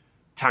through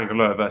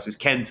Tangaloa versus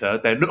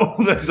Kenta, then all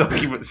those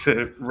arguments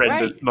are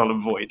rendered null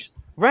and void.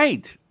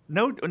 Right.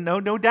 No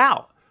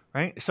doubt.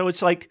 Right. So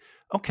it's like,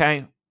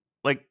 okay,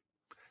 like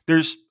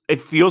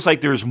it feels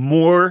like there's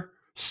more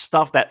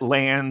stuff that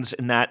lands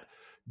in that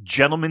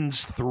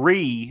Gentleman's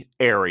 3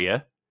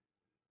 area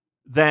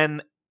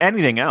than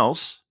anything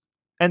else.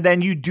 And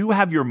then you do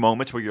have your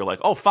moments where you're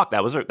like, oh fuck,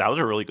 that was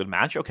a really good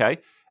match. Okay.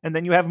 And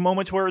then you have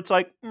moments where it's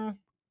like,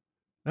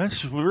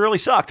 this really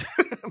sucked.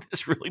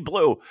 This really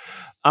blew.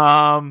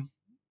 And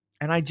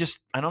I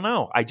don't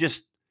know.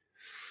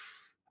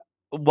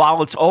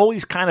 While it's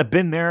always kind of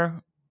been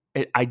there,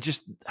 I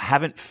just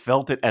haven't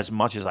felt it as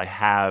much as I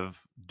have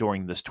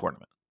during this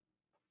tournament.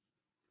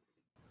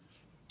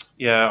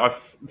 Yeah, I'm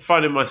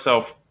finding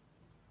myself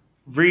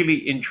really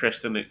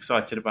interested and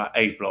excited about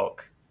A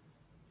block,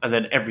 and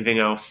then everything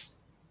else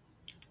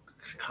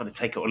kind of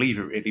take it or leave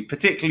it, really.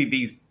 Particularly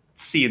these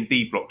C and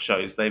D block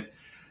shows. They've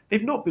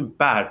not been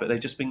bad, but they've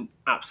just been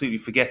absolutely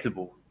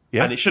forgettable.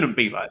 Yeah. And it shouldn't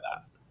be like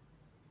that.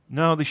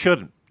 No, they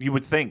shouldn't. You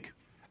would think.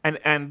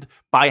 And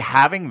by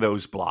having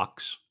those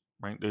blocks,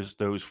 right? There's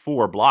those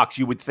 4 blocks.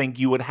 You would think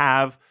you would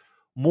have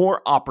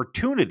more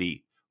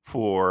opportunity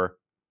for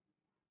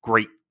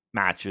great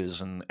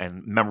matches and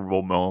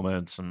memorable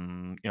moments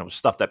and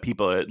stuff that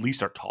people at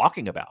least are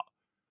talking about.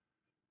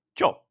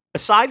 Joe,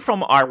 aside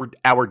from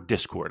our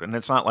Discord, and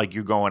it's not like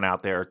you're going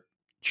out there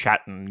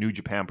chatting New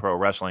Japan Pro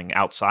Wrestling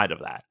outside of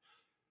that,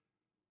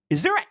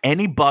 is there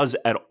any buzz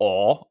at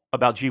all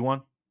about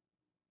G1?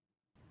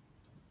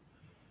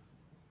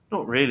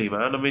 Not really,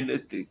 man. I mean,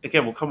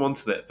 again, we'll come on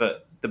to that,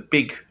 but the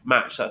big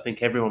match that I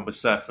think everyone was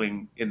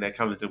circling in their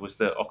calendar was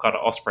the Okada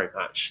Ospreay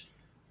match,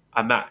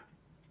 and that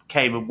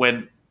came and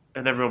went,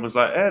 and everyone was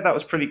like, that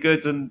was pretty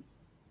good, and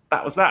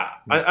that was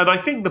that. And I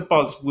think the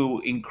buzz will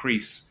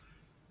increase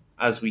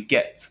as we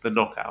get to the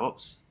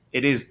knockouts.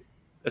 It is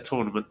a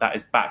tournament that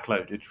is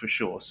backloaded for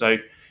sure. So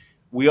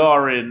we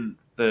are in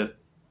the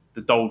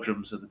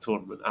doldrums of the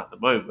tournament at the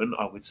moment,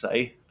 I would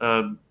say.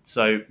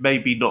 So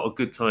maybe not a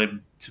good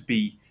time to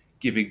be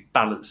giving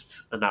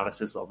balanced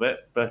analysis of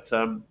it, but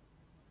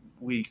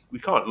we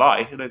can't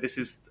lie. This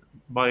is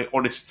my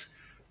honest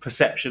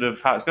perception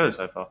of how it's going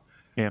so far.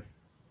 Yeah,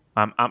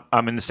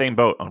 I'm in the same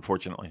boat.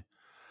 Unfortunately,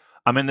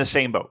 I'm in the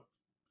same boat.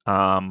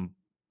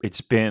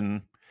 It's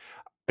been,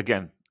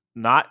 again,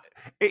 not.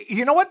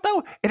 You know what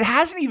though? It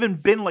hasn't even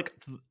been like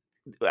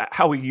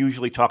how we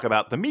usually talk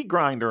about the meat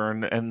grinder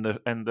and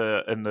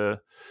the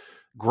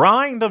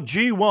grind of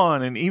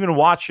G1, and even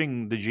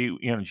watching the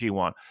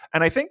G1.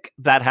 And I think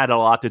that had a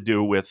lot to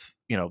do with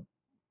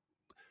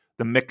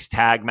the mixed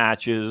tag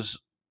matches,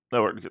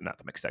 or not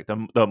the mixed tag,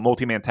 the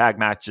multi-man tag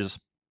matches,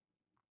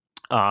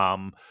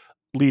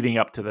 leading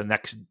up to the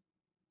next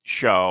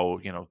show,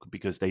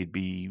 because they'd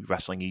be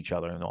wrestling each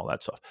other and all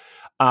that stuff.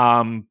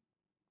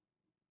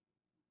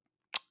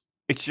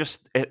 It's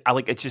just,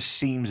 it just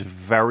seems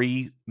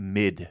very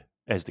mid,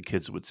 as the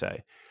kids would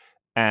say.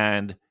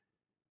 And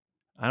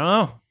I don't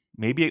know,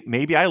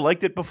 maybe I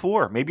liked it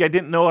before. Maybe I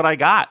didn't know what I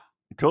got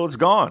until it's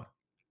gone.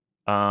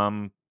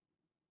 I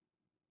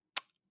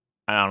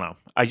don't know.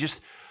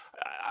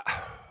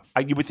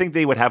 You would think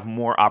they would have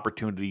more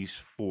opportunities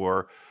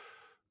for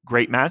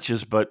great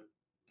matches, but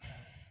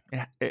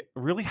it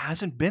really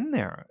hasn't been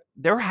there.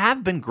 There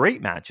have been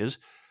great matches,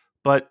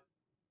 but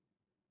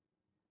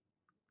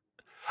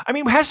I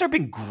mean, has there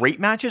been great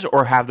matches,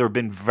 or have there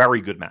been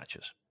very good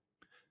matches?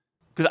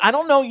 Because I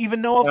don't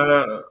even know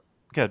if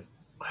good.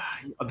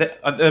 There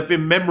have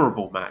been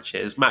memorable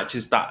matches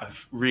that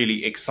have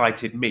really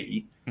excited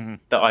me,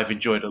 that I've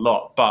enjoyed a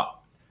lot. But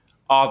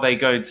are they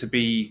going to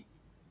be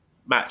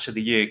match of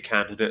the year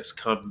candidates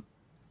come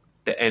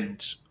the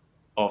end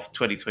of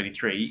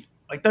 2023?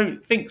 I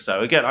don't think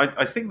so. Again,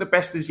 I think the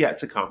best is yet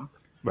to come.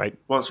 Right.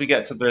 Once we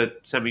get to the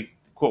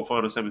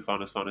quarterfinals,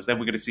 semi-finals, finals, then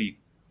we're going to see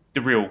the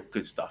real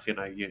good stuff,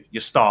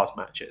 your stars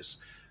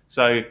matches.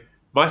 So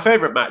my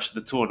favourite match of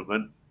the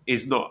tournament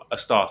is not a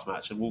stars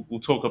match, and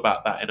we'll talk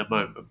about that in a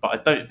moment. But I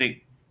don't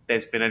think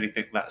there's been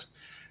anything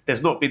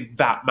there's not been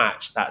that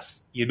match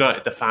that's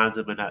united the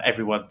fandom and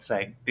everyone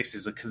saying this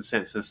is a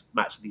consensus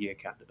match of the year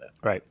candidate.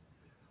 Right.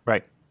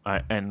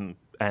 And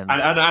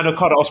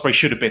Okada Ospreay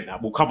should have been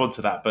that. We'll come on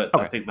to that, but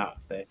okay. I think that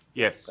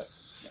yeah.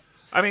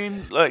 I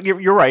mean,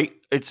 you're right.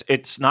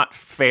 It's not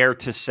fair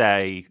to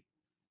say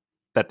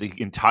that the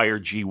entire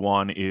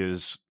G1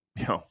 is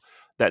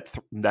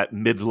that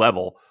mid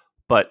level,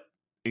 but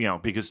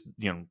because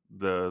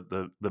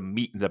the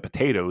meat and the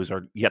potatoes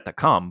are yet to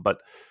come.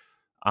 But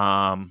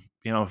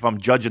if I'm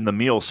judging the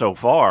meal so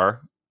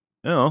far,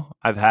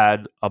 I've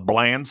had a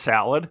bland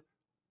salad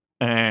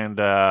and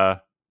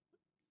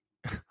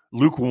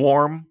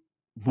lukewarm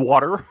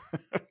water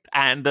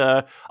and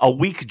a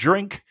weak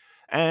drink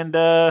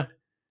and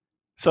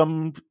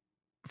some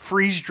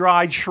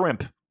freeze-dried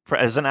shrimp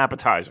as an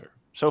appetizer.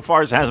 So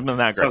far, it hasn't been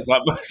that great.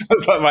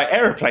 Sounds like my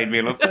airplane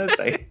meal on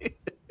Thursday.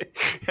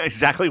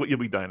 Exactly what you'll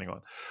be dining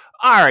on.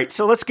 All right,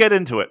 so let's get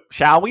into it,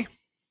 shall we?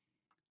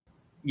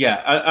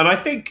 Yeah, and I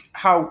think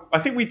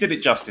we did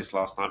it justice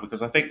last time,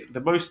 because I think the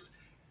most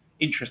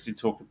interesting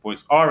talking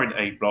points are in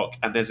A block,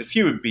 and there's a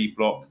few in B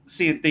block.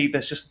 C and D,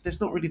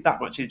 there's not really that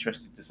much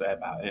interesting to say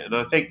about it, and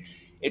I think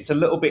it's a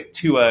little bit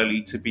too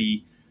early to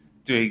be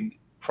doing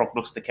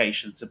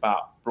prognostications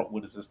about block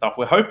winners and stuff.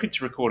 We're hoping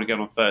to record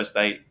again on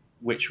Thursday,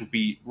 which will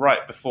be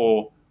right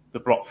before the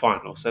block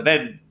final. So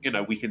then,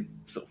 we can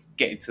sort of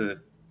get into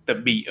the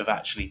meat of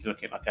actually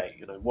looking,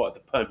 okay, what are the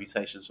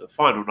permutations for the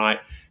final night?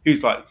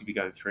 Who's likely to be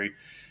going through?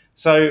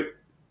 So,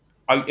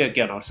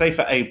 I'll say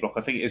for A block,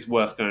 I think it is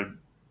worth going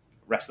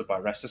wrestler by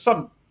wrestler.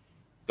 Some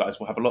guys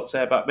will have a lot to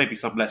say about, maybe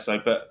some less so.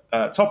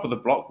 But top of the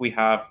block, we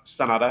have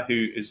Sanada,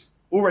 who is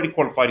already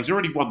qualified. He's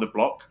already won the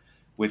block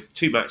with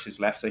 2 matches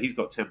left, so he's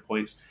got 10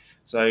 points.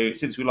 So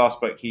since we last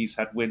spoke, he's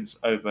had wins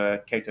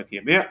over Kaito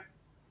Kiyomiya.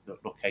 No,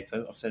 not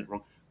Kaito, I've said it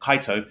wrong.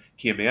 Kaito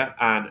Kiyomiya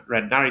and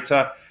Ren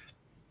Narita.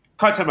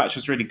 Kaito match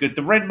was really good.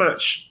 The Ren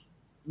match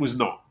was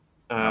not.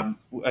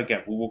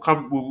 Again,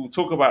 we'll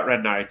talk about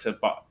Ren Narita,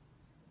 but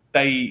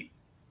they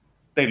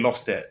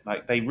lost it.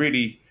 Like, they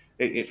really,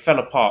 it fell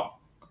apart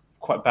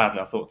quite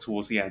badly, I thought,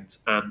 towards the end.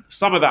 And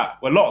some of that,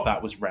 well, a lot of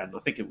that was Ren. I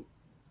think it was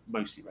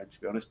mostly Ren, to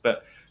be honest.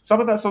 But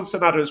some of that's on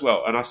Sanada as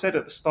well. And I said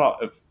at the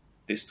start of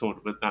this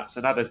tournament that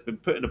Sanada's been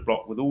put in a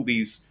block with all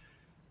these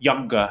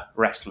younger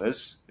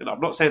wrestlers. And I'm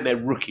not saying they're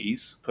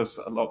rookies, because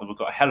a lot of them have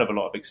got a hell of a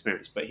lot of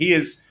experience. But he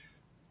is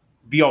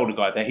the older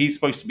guy there. He's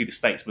supposed to be the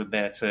statesman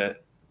there to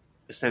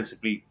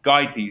ostensibly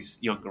guide these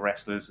younger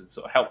wrestlers and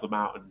sort of help them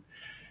out and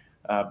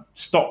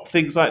stop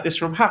things like this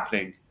from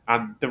happening.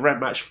 And the Ren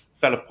match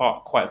fell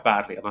apart quite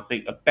badly. And I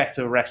think a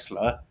better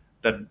wrestler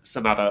than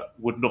Sanada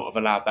would not have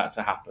allowed that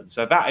to happen.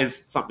 So that is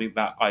something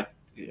that I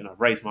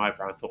raised my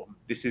eyebrow and thought,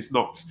 this is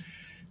not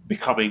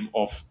becoming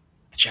of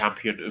the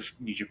champion of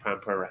New Japan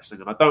Pro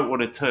Wrestling. And I don't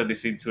want to turn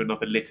this into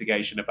another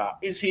litigation about,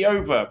 is he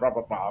over? Blah,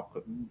 blah, blah.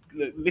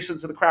 Listen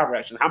to the crowd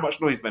reaction, how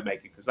much noise they're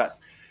making, because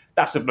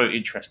that's of no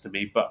interest to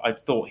me. But I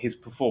thought his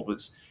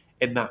performance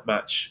in that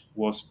match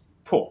was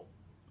poor.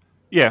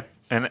 Yeah,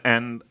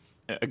 and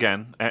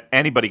again,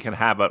 anybody can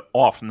have an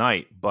off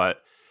night, but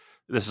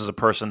this is a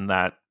person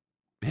that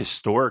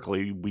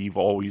historically we've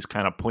always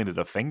kind of pointed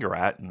a finger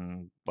at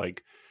and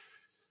like,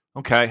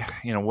 okay,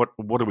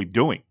 what are we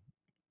doing?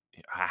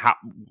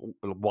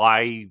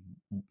 Why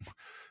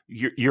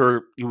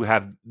you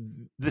have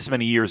this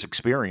many years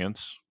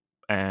experience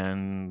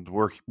and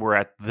we're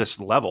at this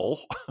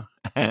level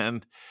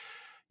and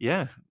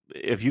yeah,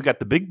 if you got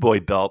the big boy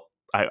belt,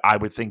 I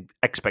would think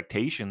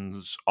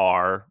expectations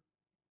are,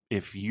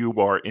 if you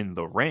are in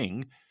the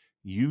ring,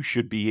 you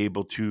should be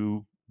able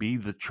to be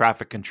the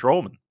traffic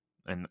controlman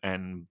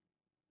and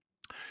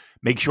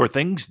make sure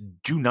things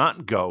do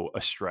not go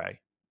astray,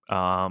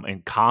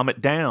 and calm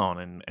it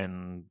down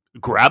and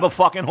grab a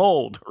fucking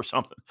hold or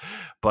something.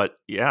 But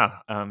yeah,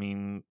 I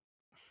mean,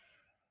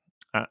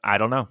 I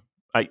don't know.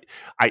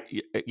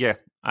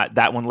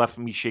 That one left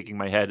me shaking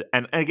my head.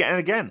 And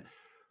again,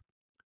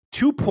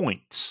 2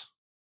 points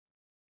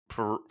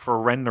for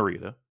Ren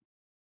Narita.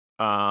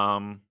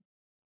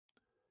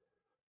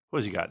 What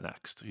does he got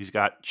next? He's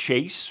got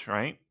Chase,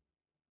 right?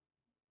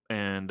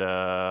 And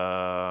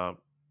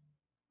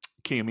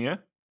Kiyomiya.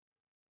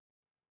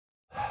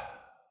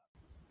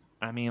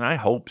 I mean, I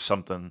hope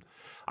something.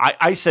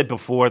 I said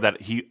before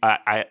that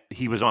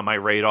he was on my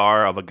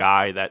radar of a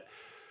guy that,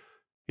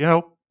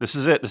 this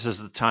is it. This is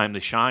the time to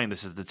shine.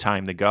 This is the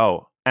time to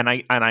go. And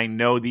I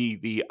know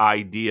the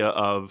idea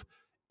of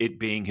it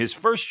being his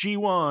first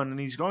G1 and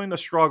he's going to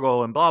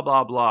struggle and blah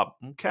blah blah.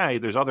 Okay,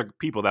 there's other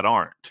people that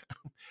aren't,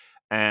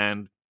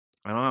 and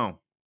I don't know.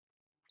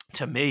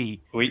 To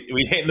me, are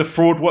we hitting the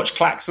fraud watch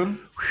klaxon?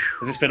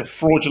 Has this been a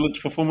fraudulent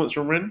performance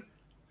from Rin?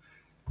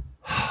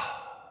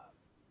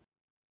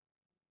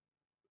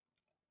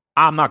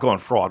 I'm not going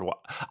fraud.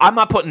 I'm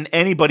not putting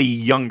anybody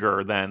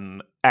younger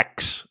than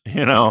X,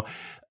 in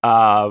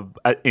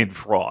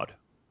fraud,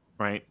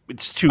 right?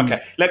 It's too...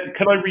 Okay,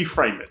 can I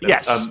reframe it then?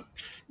 Yes.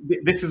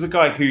 This is a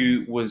guy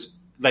who was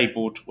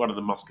labelled one of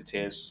the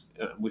Musketeers.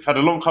 We've had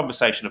a long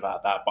conversation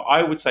about that, but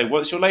I would say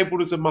once you're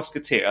labelled as a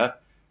Musketeer,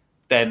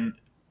 then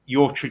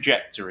your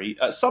trajectory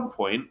at some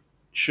point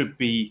should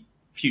be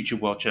future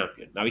world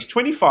champion. Now, he's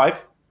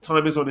 25,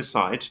 time is on his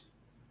side.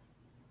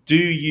 Do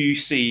you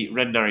see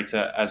Ren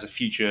Narita as a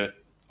future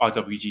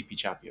IWGP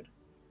champion?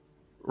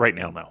 Right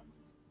now, no.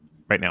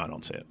 Right now, I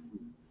don't see it.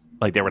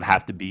 Like, there would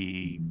have to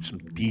be some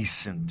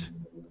decent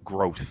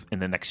growth in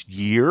the next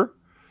year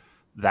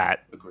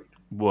that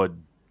would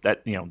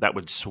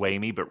sway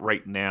me. But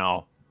right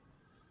now,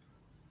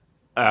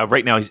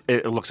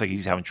 it looks like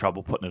he's having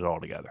trouble putting it all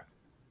together.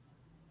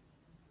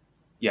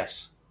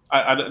 Yes.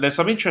 There's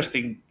some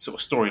interesting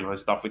sort of storyline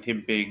stuff with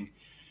him being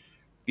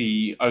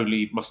the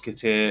only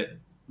Musketeer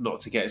not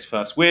to get his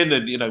first win,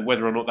 and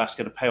whether or not that's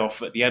going to pay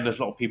off at the end. There's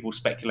a lot of people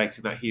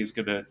speculating that he is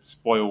going to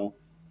spoil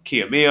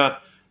Kiyomiya.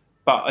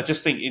 But I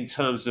just think in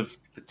terms of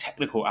the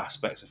technical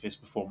aspects of his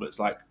performance,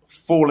 like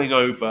falling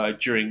over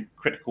during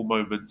critical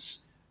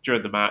moments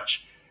during the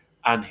match,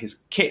 and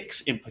his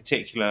kicks in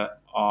particular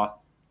are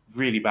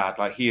really bad.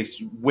 Like, he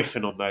is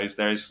whiffing on those.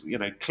 There is,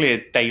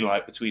 clear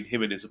daylight between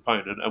him and his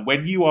opponent. And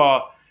when you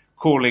are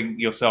calling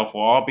yourself,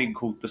 or are being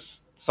called, the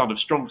son of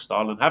strong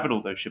style and having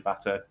all those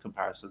Shibata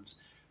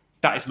comparisons,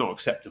 that is not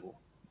acceptable.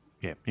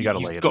 Yeah, you got to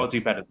lay it. You've got to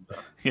do better than that.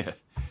 Yeah,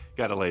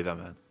 got to lay them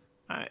in.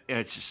 And I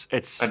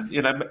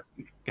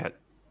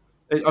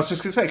was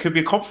just going to say, it could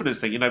be a confidence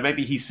thing.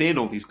 Maybe he's seeing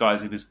all these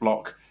guys in his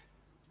block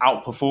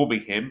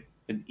outperforming him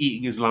and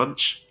eating his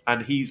lunch,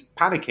 and he's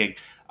panicking.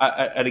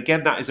 And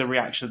again, that is a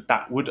reaction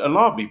that would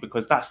alarm me,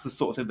 because that's the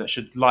sort of thing that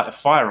should light a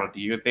fire under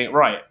you and think,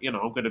 right, I'm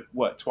going to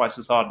work twice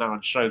as hard now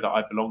and show that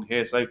I belong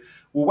here. So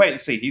we'll wait and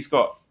see. He's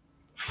got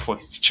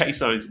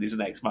Chase Owens in his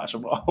next match.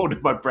 I'm not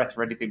holding my breath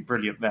for anything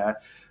brilliant there.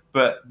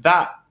 But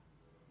that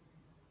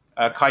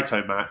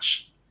Kaito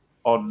match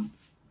on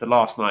the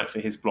last night for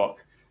his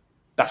block,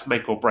 that's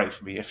make or break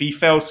for me. If he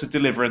fails to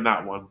deliver in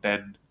that one,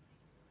 then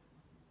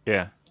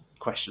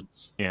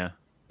questions. Yeah.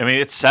 I mean,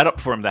 it's set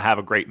up for him to have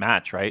a great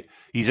match, right?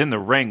 He's in the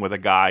ring with a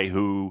guy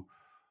who,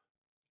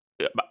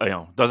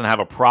 doesn't have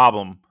a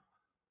problem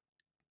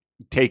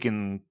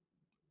taking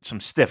some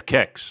stiff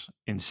kicks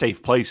in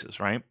safe places,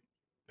 right?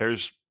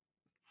 There's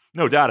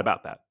No doubt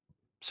about that.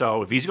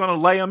 So if he's going to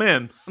lay him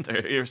in,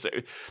 there's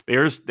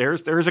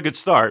a good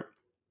start.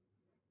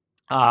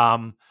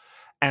 And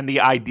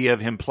the idea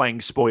of him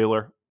playing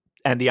spoiler,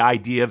 and the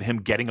idea of him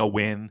getting a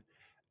win,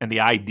 and the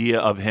idea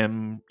of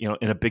him,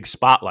 in a big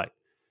spotlight.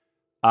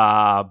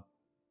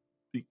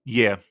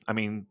 Yeah, I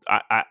mean,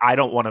 I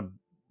don't want to.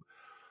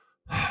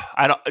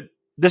 I don't.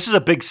 This is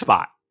a big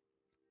spot.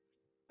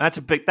 That's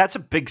a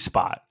big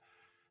spot.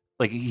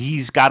 Like,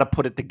 he's got to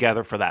put it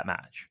together for that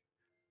match,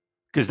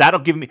 because that'll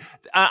give me,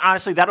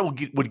 honestly,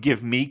 would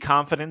give me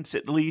confidence,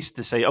 at least,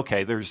 to say,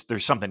 okay, there's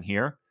something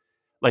here.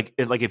 Like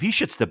if he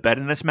shits the bed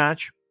in this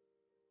match,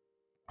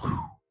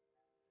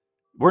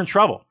 we're in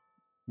trouble.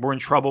 We're in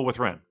trouble with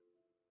Ren,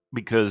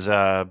 because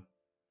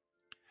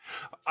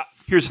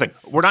here's the thing: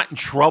 we're not in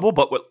trouble,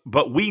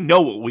 but we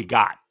know what we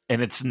got,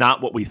 and it's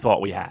not what we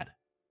thought we had.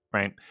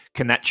 Right?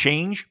 Can that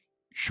change?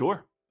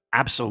 Sure,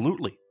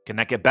 absolutely. Can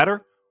that get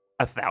better?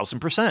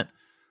 1,000%.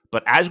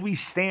 But as we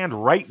stand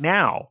right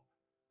now,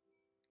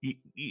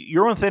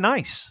 you're on thin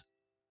ice.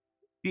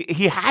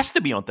 He has to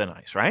be on thin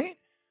ice, right?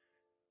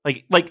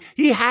 Like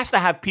he has to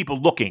have people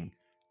looking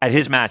at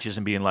his matches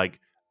and being like,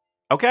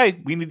 okay,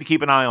 we need to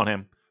keep an eye on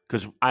him,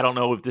 because I don't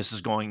know if this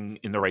is going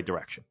in the right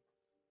direction.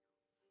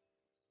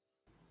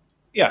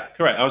 Yeah,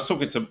 correct. I was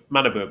talking to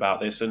Manabu about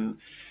this, and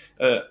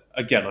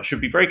again, I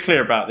should be very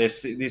clear about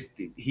this.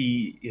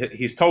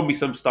 He's told me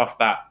some stuff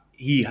that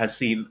he has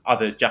seen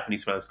other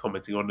Japanese fans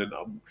commenting on,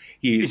 and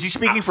is he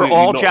speaking for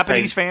all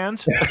Japanese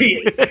fans?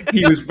 He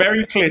was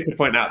very clear to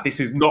point out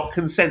this is not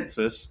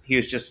consensus. He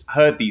has just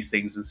heard these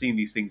things and seen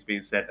these things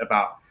being said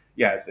about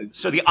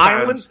so the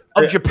island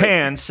of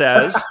Japan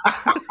says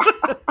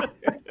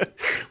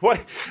what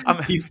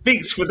he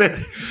speaks for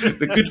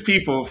the good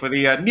people, for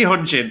the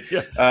Nihonjin.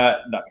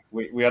 Yeah. No,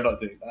 we are not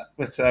doing that.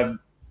 But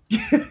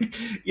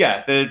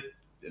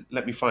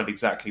let me find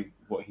exactly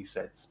what he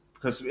says,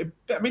 because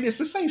it's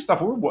the same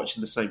stuff. We're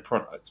watching the same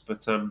product,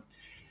 but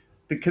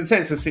the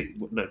consensus.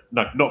 No,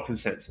 not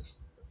consensus.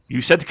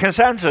 You said the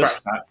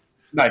consensus.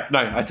 No,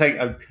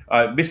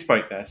 I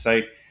misspoke there.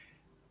 So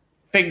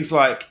things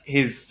like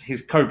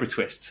his Cobra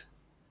twist,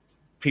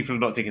 people are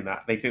not digging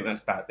that. They think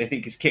that's bad. They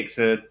think his kicks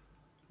are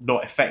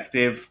not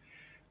effective.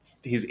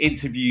 His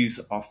interviews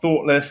are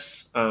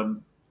thoughtless.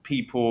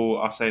 People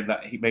are saying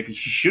that maybe he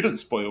shouldn't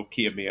spoil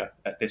Kiyomiya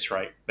at this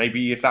rate.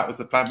 Maybe if that was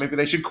the plan, maybe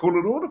they should call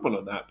an audible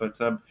on that. But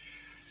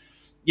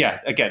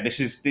again,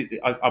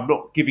 I'm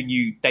not giving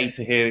you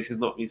data here. This is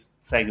not me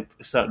saying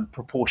a certain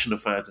proportion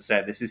of fans are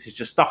saying this. This is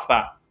just stuff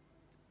that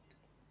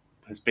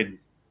has been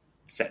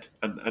said.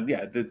 And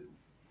the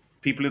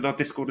people in our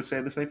Discord are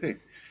saying the same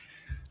thing.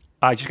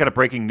 I just got a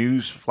breaking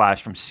news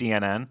flash from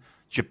CNN.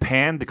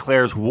 Japan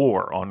declares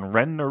war on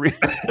Ren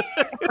Narita.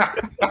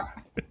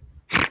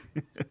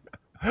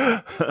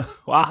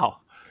 Wow.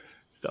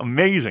 It's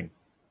amazing.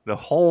 The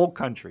whole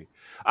country.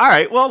 All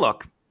right. Well,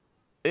 look,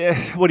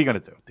 what are you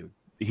going to do, dude?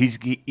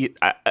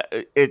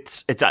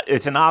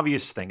 It's an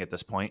obvious thing at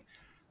this point,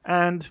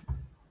 and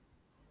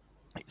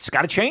it's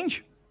got to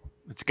change.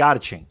 It's got to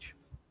change.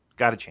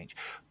 Got to change.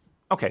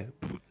 Okay.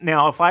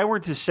 Now, if I were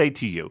to say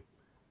to you,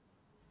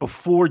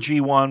 before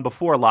G1,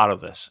 before a lot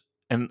of this,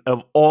 and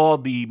of all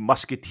the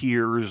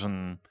Musketeers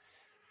and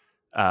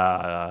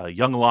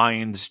Young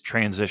Lions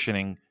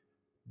transitioning,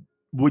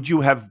 would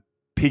you have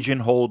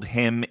pigeonholed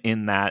him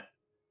in that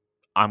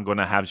I'm going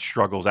to have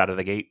struggles out of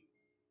the gate?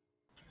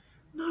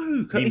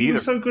 No, he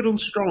was so good on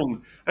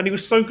Strong, and he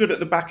was so good at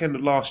the back end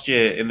of last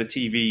year in the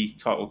TV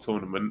title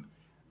tournament.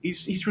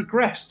 He's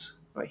regressed.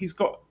 Like, he's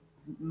got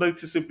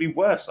noticeably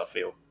worse, I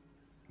feel.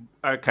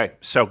 Okay,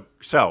 so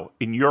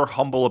in your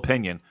humble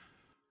opinion,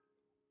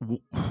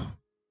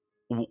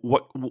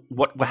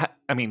 what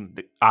I mean,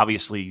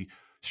 obviously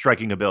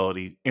striking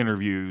ability,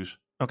 interviews.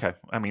 Okay,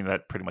 I mean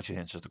that pretty much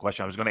answers the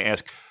question. I was going to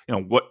ask,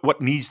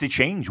 what needs to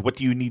change? What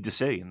do you need to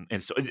see? And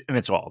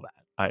it's all that.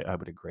 I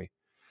would agree.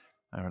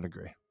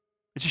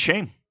 It's a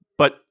shame,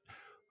 but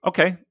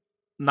okay,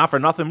 not for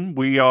nothing.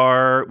 We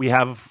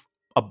have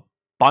a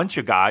bunch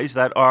of guys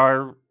that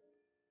are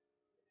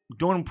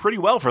doing pretty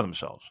well for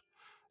themselves,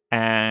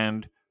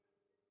 and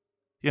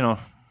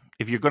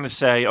if you're going to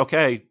say,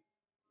 okay,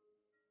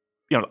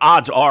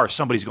 odds are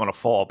somebody's going to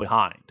fall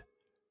behind,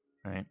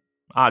 right?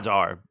 Odds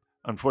are,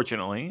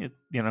 unfortunately,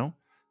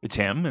 it's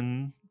him,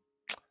 and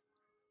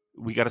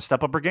we got to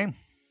step up our game.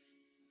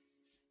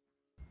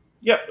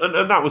 Yeah,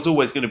 and that was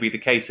always going to be the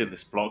case in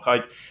this block.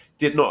 I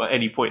did not at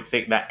any point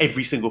think that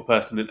every single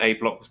person in A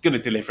block was going to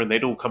deliver and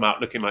they'd all come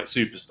out looking like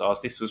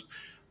superstars. This was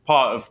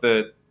part of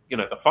the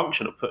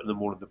function of putting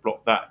them all in the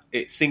block, that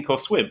it's sink or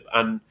swim.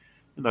 And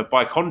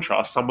by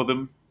contrast, some of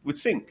them would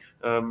sink.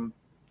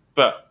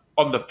 But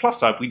on the plus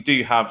side, we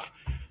do have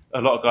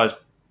a lot of guys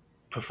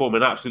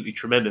performing absolutely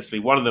tremendously.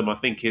 One of them, I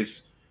think,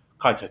 is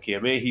Kaito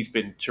Kiyomiya. He's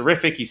been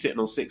terrific. He's sitting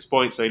on 6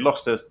 points. So he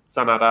lost to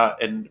Sanada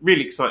in a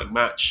really exciting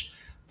match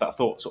that I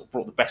thought sort of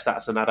brought the best out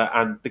of Sanada.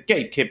 And the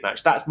Gabe Kidd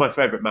match, that's my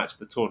favourite match of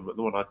the tournament,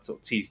 the one I sort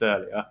of teased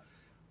earlier.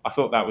 I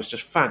thought that was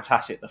just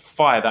fantastic, the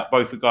fire that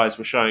both the guys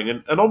were showing.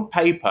 And on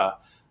paper,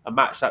 a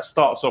match that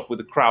starts off with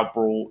a crowd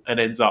brawl and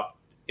ends up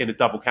in a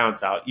double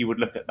count out, you would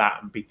look at that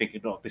and be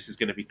thinking, oh, this is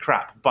going to be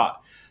crap. But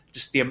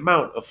just the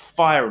amount of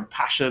fire and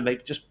passion, they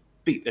just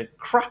beat the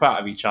crap out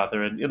of each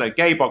other. And,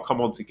 Gabe, I'll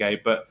come on to Gabe,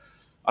 but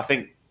I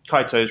think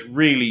Kaito is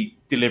really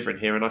delivering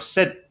here. And I've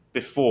said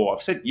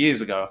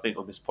years ago, I think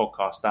on this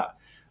podcast, that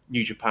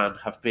New Japan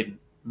have been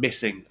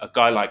missing a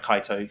guy like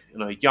Kaito,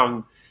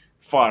 young,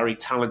 fiery,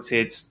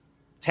 talented,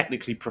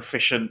 technically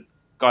proficient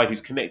guy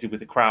who's connected with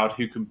the crowd,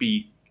 who can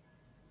be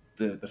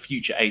the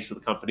future ace of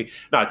the company.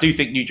 Now, I do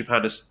think New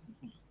Japan has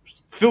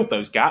filled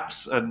those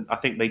gaps, and I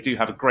think they do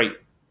have a great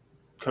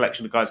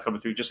collection of guys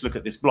coming through. Just look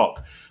at this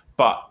block.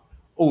 But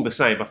all the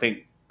same, I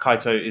think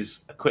Kaito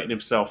is acquitting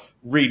himself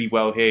really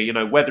well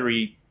here. Whether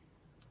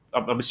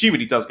I'm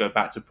assuming he does go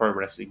back to pro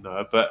wrestling,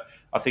 Noah, but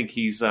I think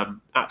he's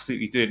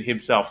absolutely doing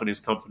himself and his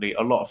company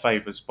a lot of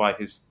favours by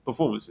his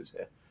performances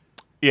here.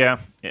 Yeah,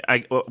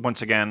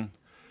 once again,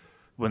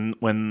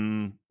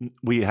 when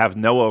we have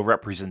Noah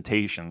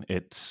representation,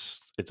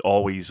 it's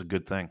always a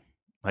good thing.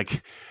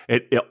 Like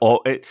it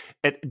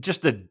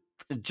just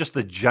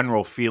the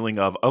general feeling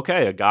of,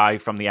 okay, a guy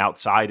from the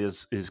outside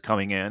is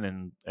coming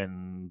in,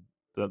 and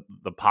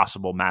the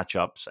possible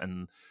matchups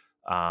and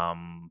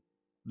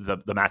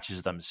the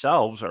matches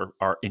themselves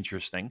are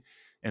interesting,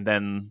 and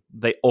then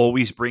they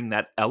always bring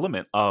that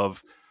element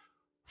of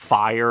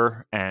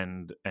fire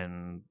and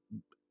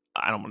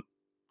I don't want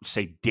to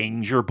say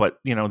danger, but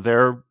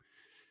they're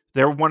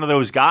one of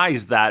those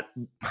guys that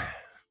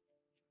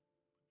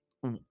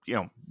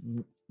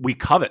we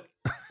covet.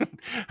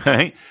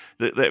 Right?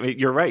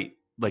 You're right.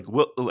 Like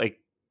Will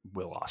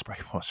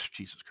Ospreay. Oh,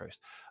 Jesus Christ.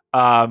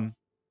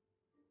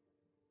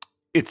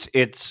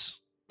 It's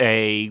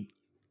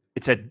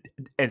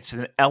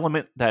an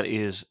element that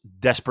is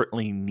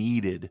desperately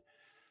needed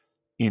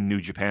in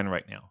New Japan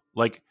right now.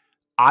 Like,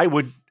 I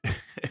would,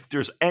 if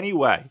there's any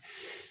way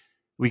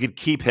we could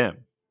keep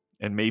him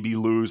and maybe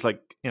lose,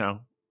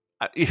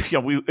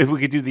 if we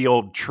could do the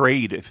old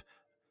trade, if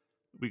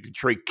we could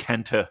trade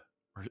Kenta,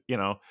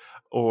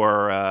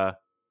 or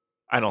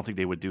I don't think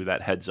they would do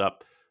that, heads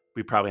up.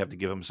 We probably have to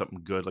give him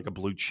something good, like a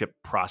blue chip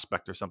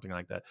prospect or something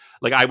like that.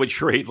 Like, I would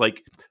trade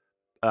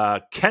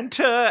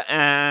Kenta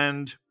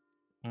and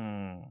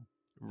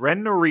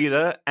Ren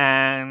Narita,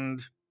 and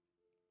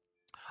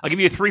I'll give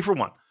you a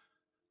 3-for-1.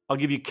 I'll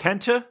give you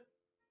Kenta,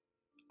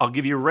 I'll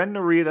give you Ren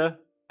Narita,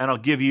 and I'll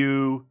give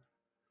you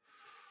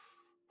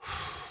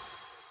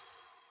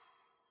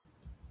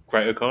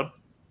Great-O-Khan.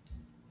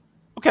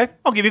 Okay,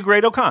 I'll give you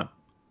Great-O-Khan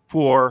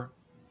for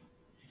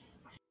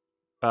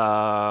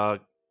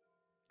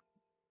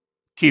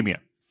Kimia.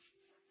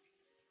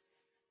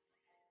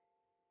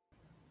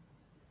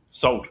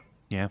 Sold.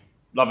 Yeah.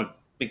 Love him.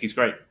 Think he's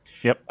great.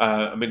 Yep.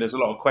 There's a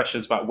lot of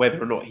questions about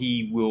whether or not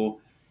he will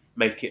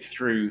make it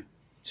through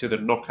to the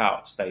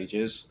knockout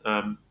stages.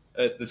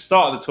 At the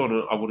start of the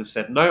tournament, I would have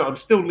said no. I'm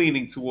still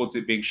leaning towards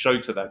it being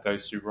Shota that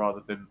goes through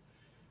rather than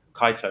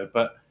Kaito.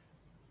 But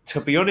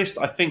to be honest,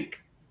 I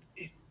think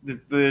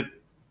the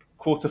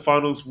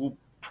quarterfinals will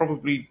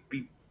probably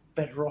be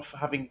better off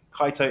having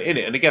Kaito in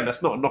it. And again,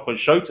 that's not a knock on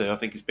Shota. I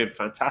think it's been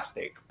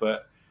fantastic.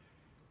 But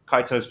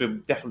Kaito's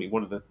been definitely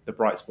one of the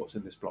bright spots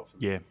in this block for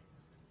me. Yeah.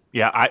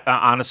 Yeah, I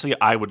honestly,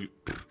 I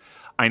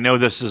know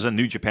this is a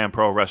New Japan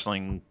Pro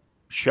Wrestling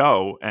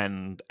show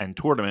and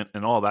tournament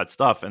and all that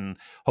stuff, and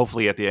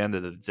hopefully at the end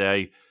of the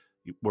day,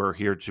 we're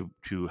here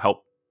to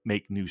help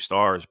make new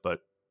stars.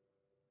 But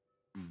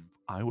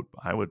I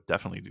would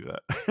definitely do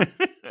that.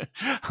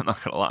 I'm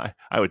not gonna lie,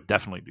 I would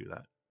definitely do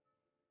that.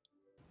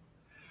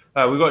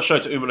 We've got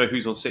Shota Umino,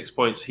 who's on 6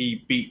 points.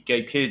 He beat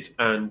Gabe Kidd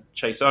and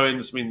Chase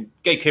Owens.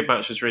 Gabe Kidd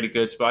match was really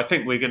good, but I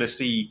think we're going to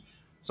see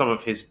some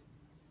of his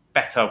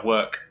better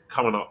work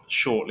coming up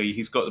shortly.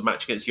 He's got the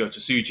match against Yota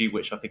Tsuji,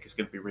 which I think is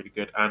going to be really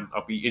good, and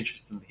I'll be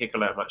interested in the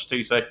Hikuleo match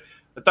too. So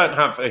I don't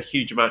have a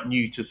huge amount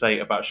new to say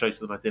about Shota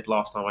than I did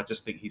last time. I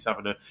just think he's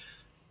having a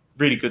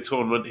really good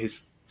tournament.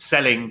 His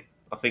selling,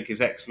 I think,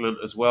 is excellent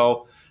as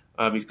well.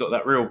 He's got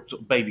that real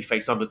sort of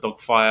babyface underdog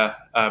fire.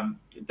 And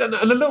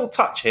a little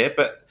touch here,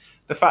 but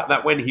the fact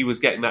that when he was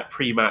getting that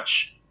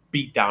pre-match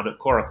beat down at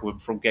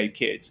Korakuen from Gabe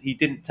Kidd, he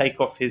didn't take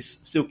off his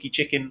silky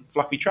chicken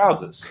fluffy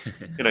trousers.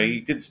 He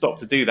didn't stop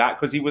to do that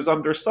because he was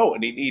under assault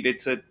and he needed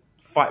to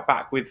fight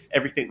back with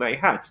everything that he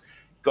had.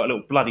 Got a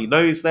little bloody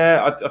nose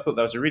there. I thought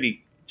that was a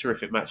really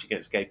terrific match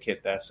against Gabe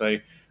Kidd there. So,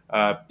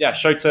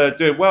 Shota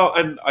doing well.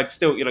 And I'd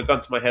still, gun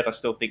to my head, I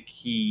still think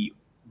he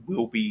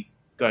will be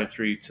going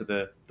through to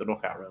the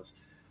knockout rounds.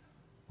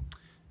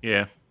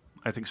 Yeah,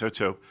 I think so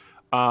too.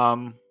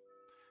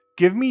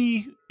 Give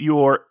me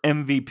your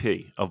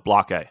MVP of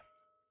Block A.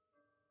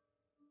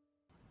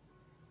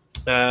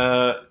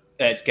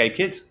 It's Gabe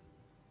Kidd.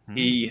 Mm-hmm.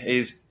 He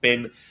has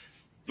been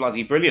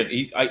bloody brilliant.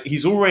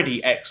 He's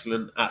already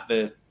excellent at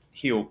the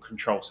heel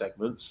control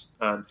segments.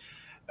 And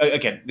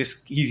again,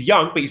 he's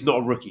young, but he's not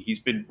a rookie. He's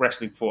been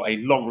wrestling for a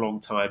long,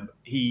 long time.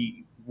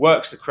 He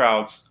works the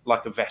crowds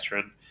like a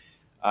veteran.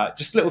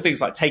 Just little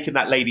things like taking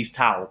that lady's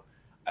towel,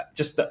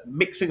 just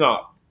mixing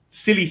up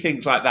silly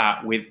things like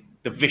that with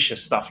the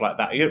vicious stuff like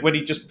that. When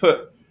he just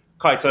put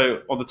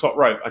Kaito on the top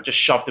rope and just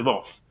shoved him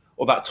off,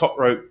 or that top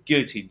rope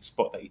guillotine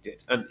spot that he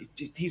did. And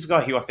he's a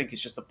guy who I think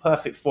is just a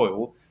perfect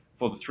foil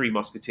for the Three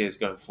Musketeers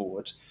going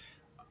forward.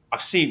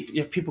 I've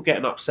seen people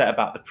getting upset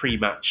about the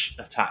pre-match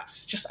attacks.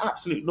 It's just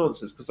absolute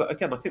nonsense because,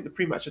 again, I think the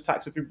pre-match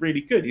attacks have been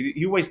really good.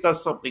 He always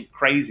does something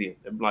crazy in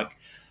them, like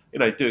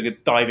doing a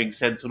diving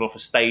senton off a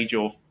stage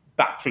or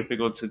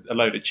backflipping onto a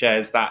load of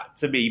chairs. That,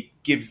 to me,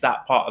 gives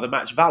that part of the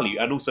match value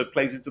and also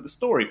plays into the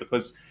story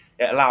because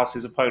it allows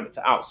his opponent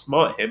to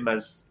outsmart him,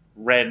 as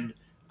Ren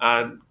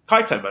and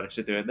Kaito managed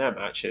to do in their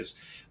matches.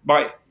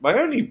 My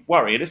only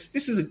worry, and this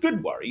is a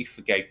good worry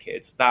for Gabe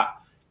Kidd, that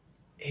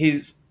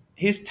his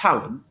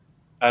talent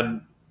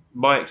and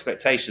my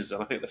expectations,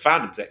 and I think the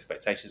fandom's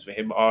expectations for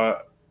him,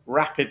 are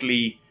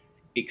rapidly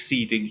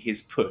exceeding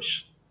his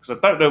push. Because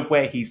I don't know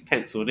where he's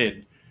penciled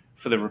in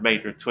for the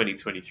remainder of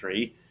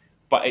 2023,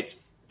 but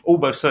it's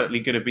almost certainly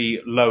going to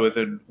be lower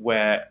than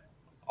where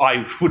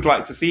I would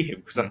like to see him,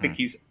 because I think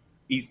he's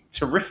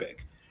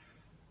terrific.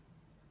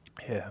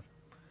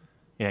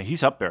 Yeah,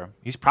 he's up there.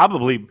 He's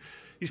probably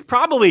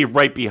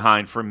right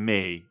behind for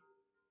me.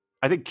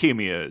 I think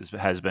Kiyomiya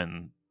has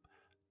been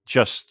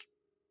just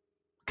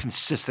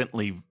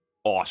consistently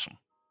awesome.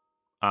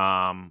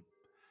 Like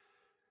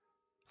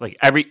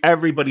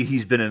everybody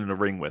he's been in the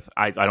ring with,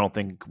 I don't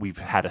think we've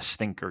had a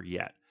stinker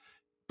yet.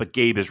 But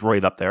Gabe is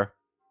right up there.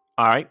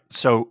 All right.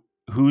 So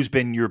who's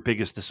been your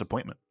biggest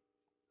disappointment?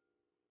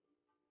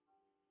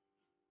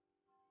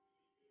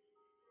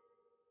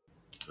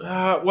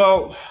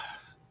 Well,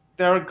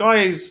 there are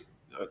guys.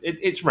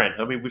 It's Ren.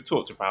 I mean, we've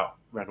talked about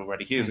Ren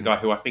already. He is a guy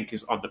who I think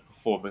is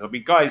underperforming. I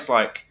mean, guys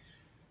like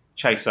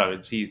Chase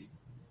Owens,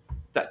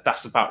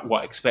 that's about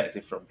what I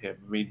expected from him.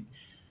 I mean,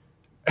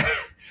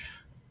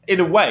 in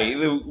a way,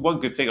 the one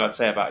good thing I'd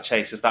say about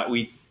Chase is that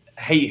we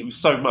hate him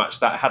so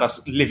much that had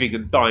us living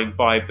and dying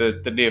by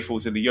the near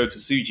falls in the Yota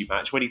Tsuji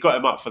match when he got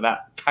him up for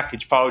that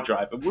package pile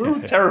drive, and we were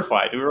all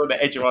terrified. We were on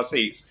the edge of our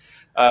seats.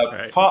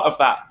 Right. Part of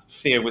that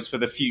fear was for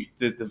the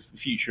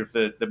future of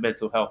the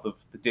mental health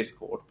of the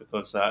Discord,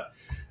 because and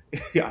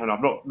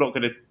I'm not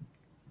going to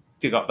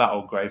dig up that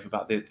old grave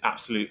about the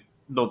absolute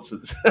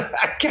nonsense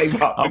that came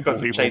up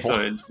because of Chase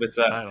Owens. But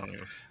I don't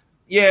know.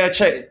 Yeah,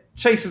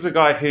 Chase is a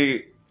guy who,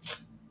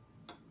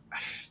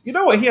 you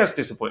know what, he has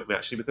disappointed me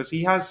actually, because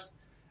he has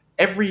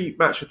every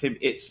match with him.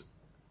 It's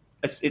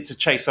a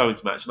Chase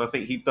Owens match, and I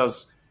think he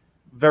does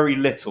very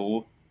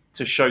little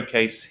to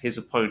showcase his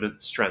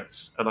opponent's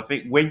strengths. And I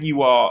think when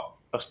you are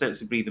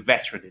ostensibly the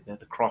veteran in there,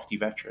 the crafty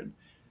veteran,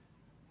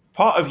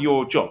 part of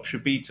your job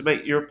should be to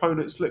make your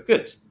opponents look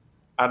good.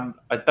 And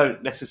I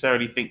don't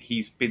necessarily think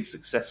he's been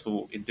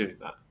successful in doing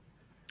that.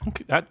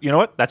 Okay, you know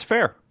what? That's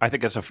fair. I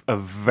think that's a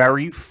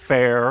very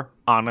fair,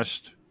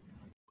 honest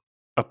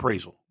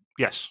appraisal.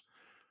 Yes,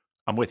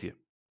 I'm with you.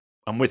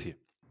 And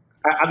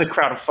the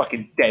crowd are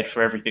fucking dead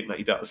for everything that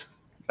he does.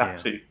 That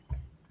too.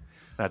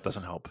 That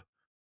doesn't help.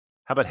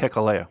 How about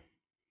Hikuleo?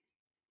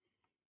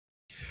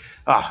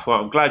 Well,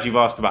 I'm glad you've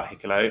asked about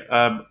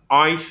Hikuleo.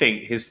 I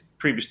think his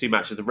previous two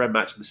matches, the Ren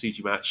match and the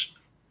Tsuji match,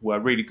 were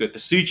really good. The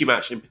Tsuji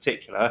match in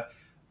particular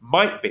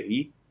might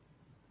be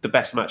the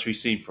best match we've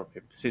seen from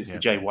him since the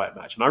Jay White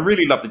match. And I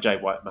really love the Jay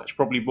White match,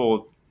 probably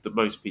more than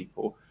most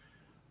people.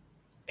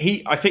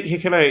 I think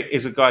Hikuleo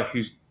is a guy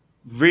who's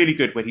really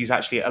good when he's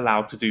actually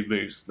allowed to do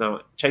moves.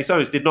 Now, Chase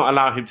Owens did not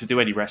allow him to do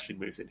any wrestling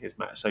moves in his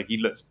match, so he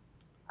looks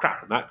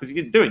crap on that because he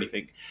didn't do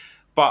anything.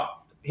 But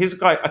here's a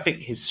guy, I think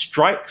his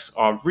strikes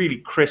are really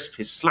crisp,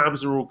 his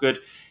slams are all good.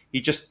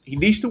 He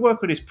needs to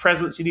work on his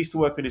presence, he needs to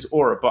work on his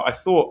aura. But I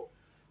thought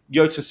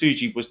Yota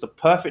Tsuji was the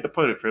perfect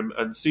opponent for him,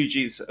 and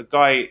Tsuji's a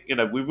guy,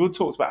 we've all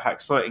talked about how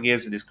exciting he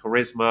is and his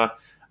charisma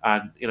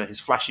and his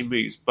flashy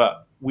moves,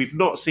 but we've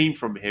not seen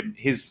from him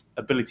his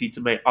ability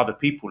to make other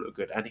people look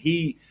good. And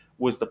he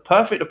was the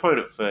perfect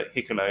opponent for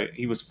Hikuleo.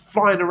 He was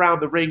flying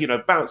around the ring,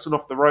 bouncing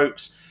off the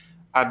ropes,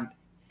 and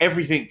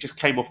everything just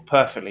came off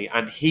perfectly.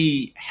 And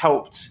he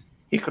helped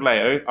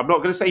Hikuleo. I'm not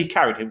going to say he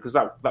carried him because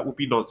that would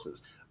be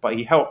nonsense, but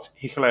he helped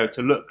Hikuleo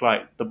to look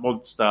like the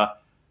monster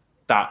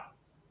that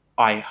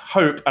I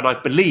hope and I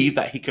believe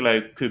that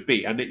Hikuleo could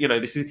be. And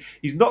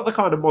he's not the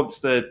kind of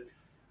monster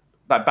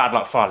that Bad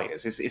Luck Fale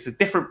is. It's a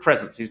different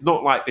presence. He's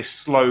not like this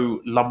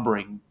slow,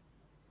 lumbering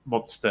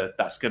monster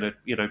that's going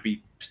to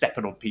be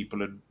stepping on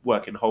people and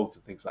working holds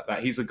and things like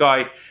that. He's a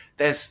guy.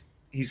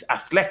 He's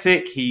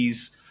athletic.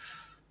 He's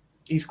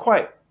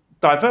quite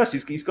diverse.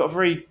 He's got a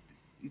very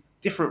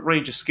different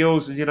range of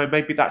skills, and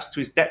maybe that's to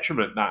his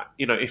detriment. That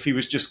if he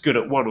was just good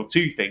at one or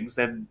two things,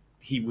 then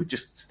he would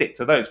just stick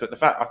to those. But the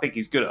fact I think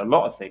he's good at a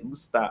lot of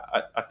things that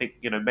I think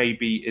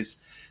maybe is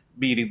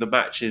meaning the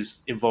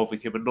matches involving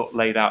him are not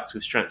laid out to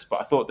his strengths.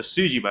 But I thought the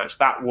Tsuji match,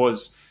 that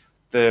was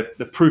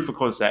the proof of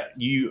concept.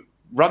 You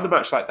run the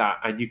match like that,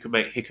 and you can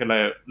make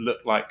Hikuleo look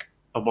like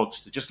a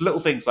monster. Just little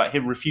things like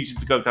him refusing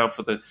to go down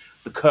for the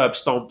curb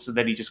stomps, and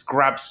then he just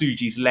grabs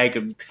Tsuji's leg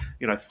and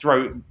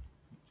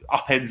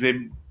upends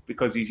him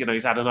because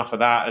he's had enough of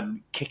that,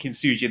 and kicking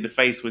Tsuji in the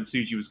face when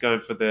Tsuji was going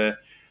for the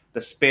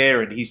the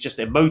spear, and he's just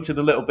emoting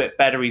a little bit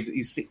better.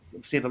 He's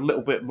seen a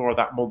little bit more of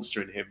that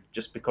monster in him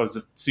just because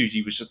of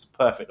Tsuji was just a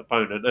perfect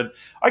opponent. And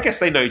I guess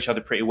they know each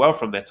other pretty well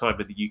from their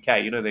time in the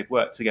UK. They've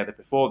worked together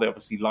before. They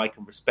obviously like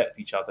and respect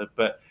each other.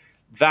 But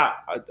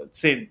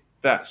seeing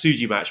that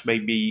Tsuji match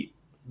made me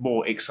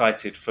more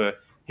excited for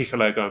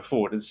Hikuleo going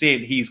forward. And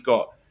seeing he's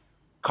got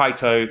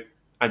Kaito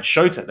and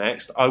Shota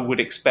next, I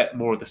would expect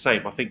more of the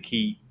same. I think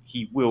he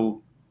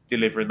will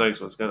deliver in those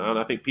ones. And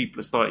I think people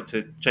are starting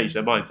to change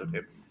their minds on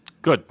him.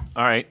 Good.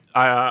 All right.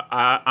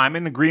 I'm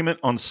in agreement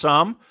on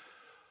some.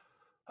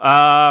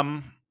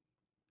 In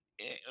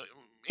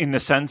the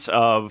sense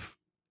of,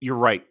 you're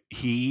right.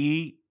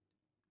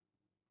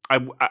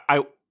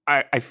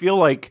 I feel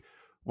like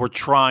we're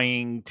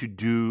trying to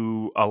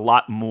do a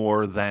lot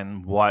more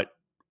than what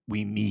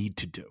we need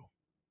to do.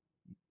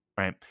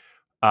 Right.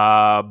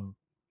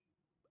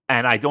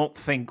 And I don't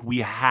think we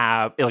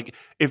have, like,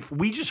 if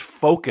we just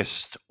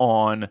focused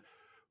on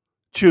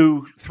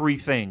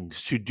 2-3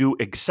 things to do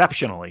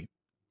exceptionally,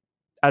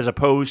 as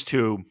opposed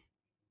to,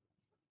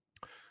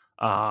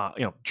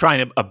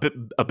 trying a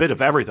bit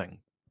of everything.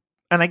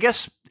 And I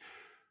guess,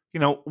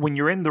 when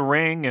you're in the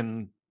ring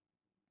and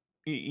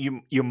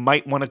you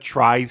might want to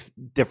try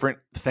different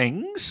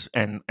things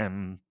and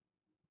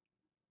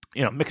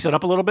mix it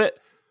up a little bit.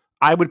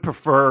 I would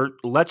prefer,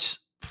 let's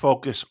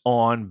focus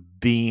on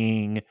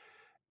being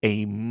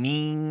a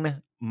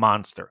mean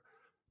monster.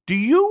 Do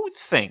you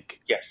think,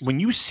 yes, when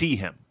you see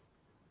him,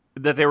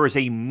 that there is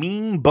a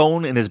mean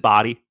bone in his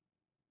body?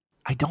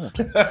 I don't.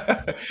 You know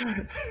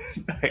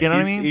what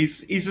I mean?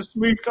 He's a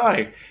smooth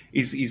guy.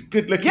 He's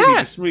good looking. Yeah.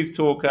 He's a smooth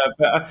talker.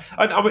 But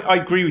I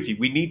agree with you.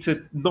 We need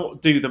to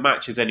not do the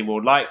matches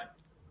anymore, like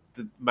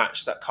the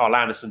match that Carl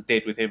Anderson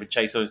did with him and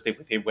Chase Owens did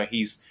with him, where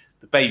he's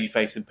the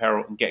babyface in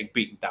peril and getting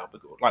beaten down.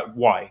 Like,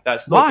 why?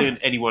 That's not doing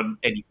anyone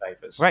any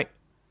favors. Right.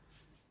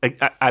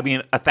 I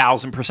mean,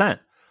 1,000%. Like,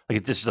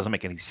 it just doesn't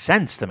make any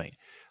sense to me.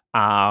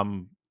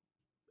 And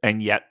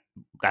yet,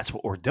 that's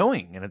what we're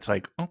doing. And it's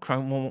like, okay,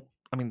 well,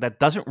 I mean, that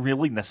doesn't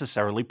really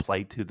necessarily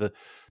play to the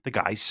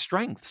guy's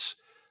strengths.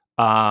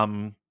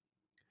 And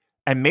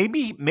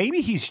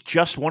maybe he's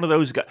just one of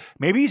those guys.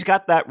 Maybe he's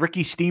got that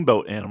Ricky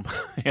Steamboat in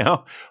him,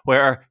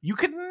 where you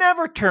could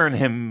never turn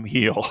him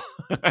heel.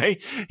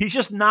 Right? He's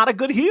just not a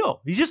good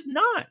heel. He's just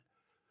not.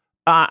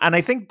 And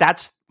I think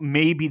that's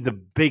maybe the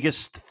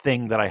biggest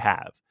thing that I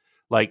have.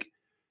 Like,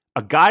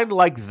 a guy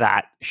like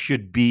that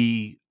should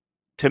be,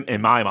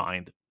 in my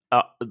mind,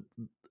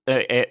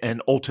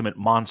 an ultimate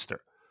monster.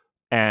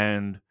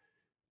 And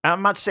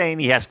I'm not saying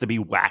he has to be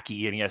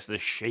wacky and he has to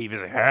shave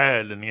his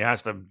head and he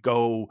has to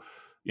go,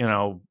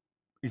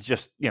 he's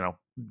just,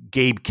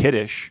 Gabe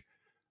Kiddish.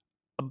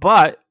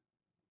 But,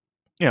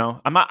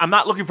 I'm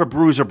not looking for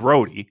Bruiser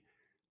Brody.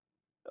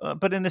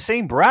 But in the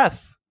same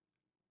breath,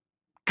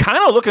 kind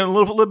of looking a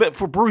little bit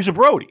for Bruiser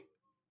Brody.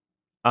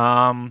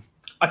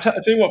 I tell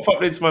you what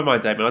popped into my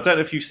mind, Damon. I don't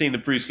know if you've seen the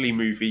Bruce Lee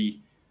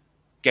movie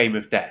Game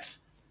of Death.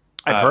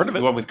 I've heard of it.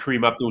 The one with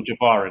Kareem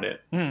Abdul-Jabbar in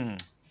it.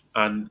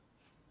 And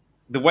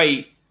the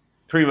way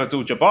Kareem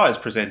Abdul-Jabbar is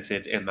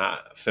presented in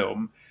that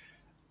film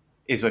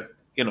is a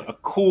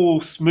cool,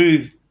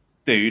 smooth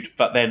dude,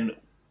 but then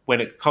when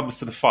it comes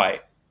to the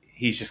fight,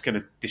 he's just going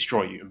to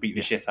destroy you and beat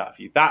the shit out of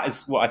you. That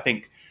is what I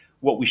think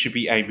what we should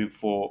be aiming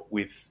for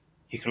with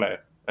Hikuleo.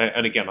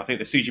 And again, I think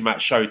the Tsuji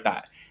match showed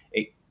that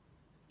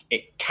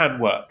it can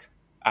work,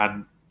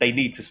 and they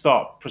need to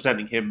start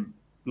presenting him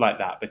like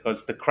that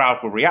because the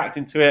crowd were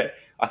reacting to it.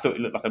 I thought it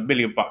looked like $1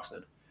 million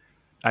then.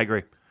 I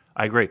agree.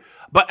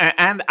 But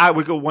and I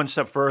would go one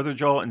step further,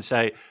 Joel, and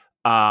say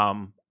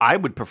I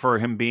would prefer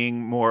him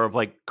being more of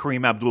like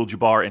Kareem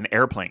Abdul-Jabbar in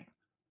Airplane,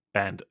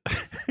 and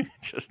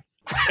just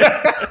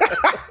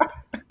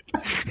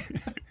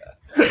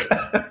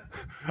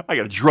I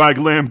got to drag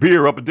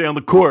Lambeer up and down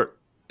the court.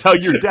 Tell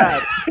your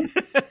dad.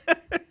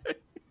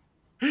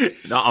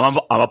 No,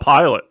 I'm a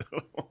pilot.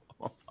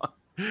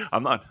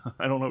 I'm not.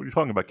 I don't know what you're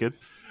talking about, kid.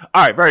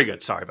 All right, very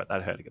good. Sorry about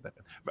that. I had to get that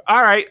in.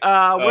 All right,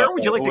 where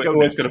would you like to go?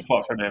 Always going to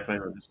plot for an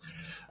Airplane on this.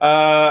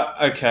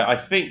 Okay, I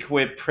think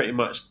we're pretty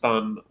much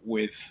done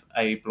with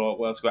A block.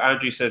 Well, so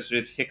Andrew says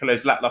with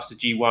Hikuleo's lackluster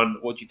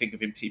G1, what do you think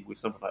of him teaming with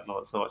someone like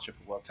Lance Archer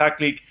for World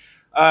Tag League?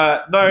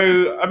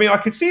 No, I mean I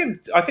could see him.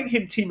 I think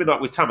him teaming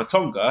up with Tama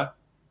Tonga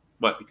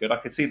might be good. I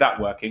could see that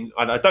working.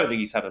 And I don't think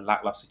he's had a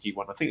lackluster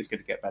G1. I think it's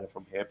going to get better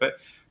from here. But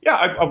yeah,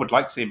 I would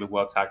like to see him in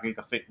World Tag League.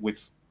 I think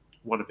with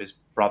one of his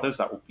brothers,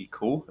 that would be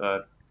cool.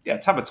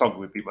 Tama Tonga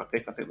would be my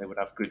pick. I think they would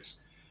have good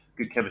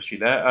chemistry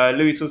there.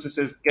 Louis also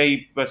says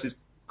Gabe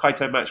versus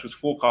Kaito match was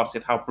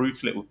forecasted how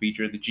brutal it would be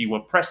during the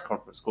G1 press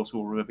conference. Of course,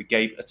 we'll remember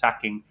Gabe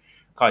attacking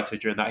Kaito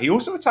during that. He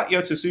also attacked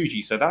Yota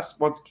Tsuji, so that's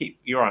one to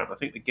keep your eye on. I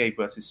think the Gabe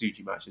versus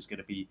Tsuji match is going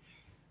to be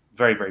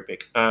very, very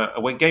big.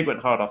 When Gabe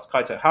went hard after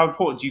Kaito, how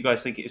important do you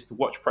guys think it is to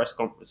watch press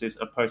conferences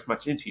and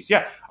post-match interviews?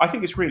 Yeah, I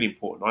think it's really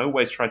important. I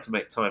always try to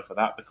make time for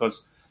that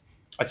because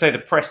I'd say the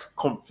press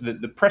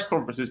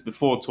conferences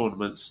before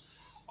tournaments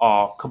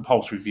are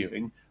compulsory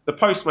viewing. The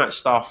post-match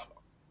stuff,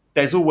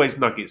 there's always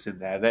nuggets in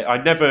there.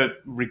 I never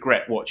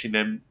regret watching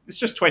them. It's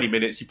just 20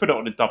 minutes. You put it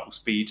on a double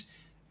speed,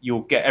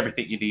 you'll get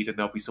everything you need, and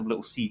there'll be some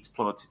little seeds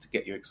planted to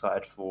get you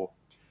excited for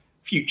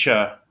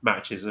future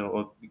matches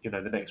or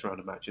the next round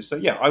of matches. So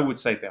yeah, I would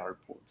say they are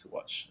important to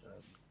watch.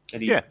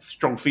 Any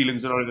strong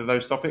feelings on either of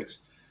those topics?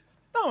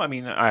 No, I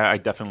mean, I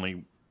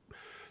definitely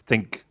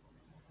think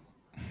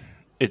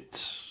it's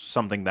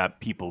something that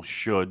people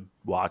should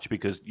watch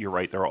because you're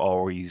right. There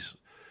always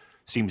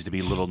seems to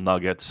be little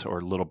nuggets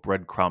or little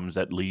breadcrumbs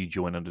that lead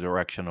you in a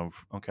direction of,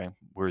 okay,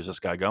 where's this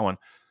guy going?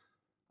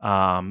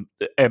 Am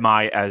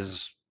I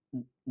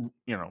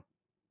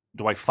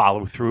do I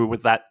follow through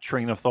with that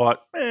train of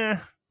thought?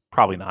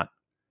 Probably not.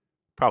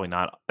 Probably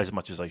not as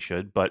much as I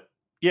should. But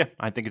yeah,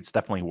 I think it's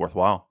definitely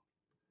worthwhile.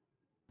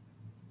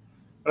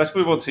 Let's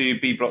move on to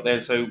B block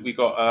then. So we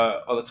got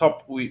on the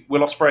top, Will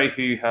Ospreay,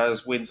 who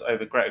has wins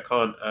over Great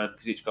Khan and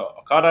Kazuchika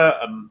Okada.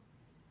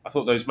 I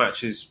thought those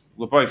matches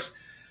were both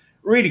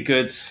really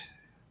good.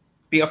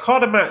 The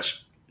Okada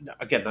match,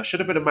 again, that should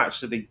have been a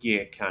match of the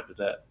year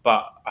candidate,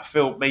 but I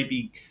feel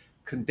maybe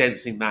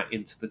condensing that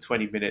into the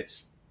 20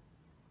 minutes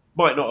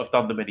might not have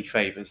done them any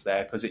favours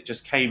there because it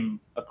just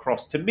came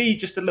across to me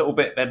just a little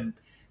bit them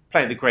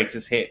playing the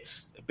greatest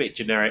hits, a bit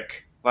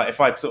generic. Like if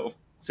I'd sort of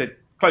said,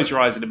 close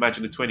your eyes and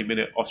imagine a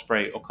 20-minute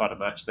Ospreay-Okada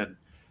match, then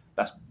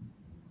that's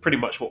pretty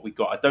much what we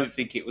got. I don't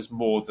think it was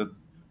more than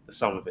the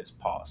sum of its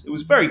parts. It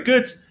was very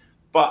good,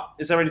 but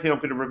is there anything I'm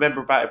going to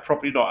remember about it?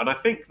 Probably not. And I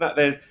think that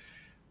there's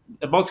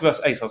a Multiverse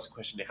Ace asked a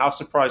question here. How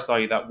surprised are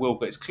you that Will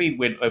got his clean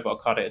win over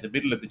Okada in the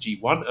middle of the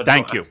G1 and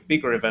Thank not you. at a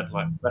bigger event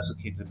like Wrestle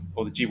Kingdom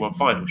or the G1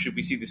 final? Should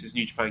we see this as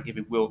New Japan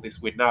giving Will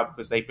this win now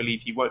because they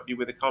believe he won't be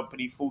with the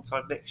company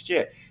full-time next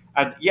year?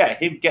 And yeah,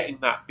 him getting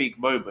that big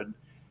moment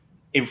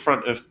in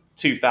front of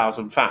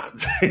 2,000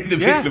 fans in the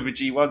middle of a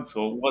G1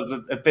 tour was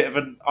a bit of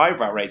an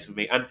eyebrow raise for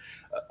me. And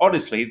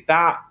honestly,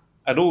 that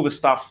and all the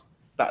stuff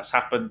that's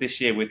happened this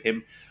year with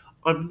him,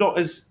 I'm not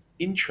as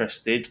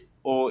interested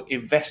or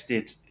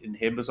invested in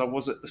him as I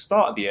was at the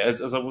start of the year,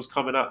 as I was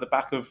coming out the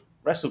back of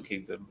Wrestle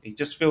Kingdom. He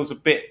just feels a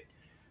bit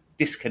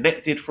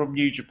disconnected from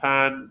New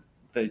Japan.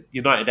 The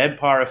United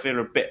Empire, I feel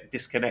a bit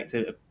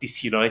disconnected,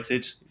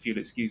 disunited, if you'll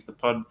excuse the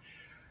pun.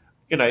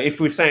 If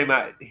we're saying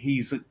that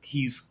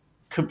he's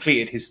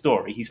completed his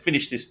story, he's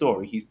finished his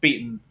story, he's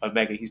beaten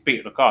Omega, he's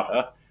beaten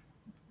Okada,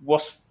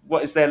 what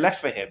is there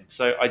left for him?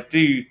 So I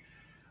don't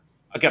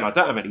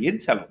have any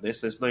intel on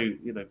this. There's no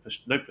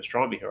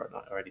pastrami here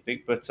or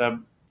anything, but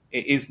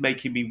it is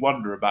making me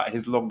wonder about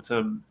his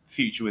long-term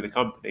future with the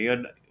company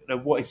and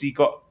what has he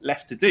got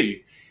left to do.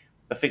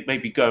 I think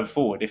maybe going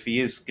forward, if he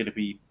is going to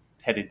be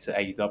heading to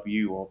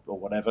AEW or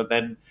whatever,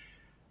 then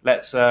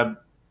let's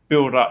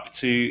build up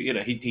to,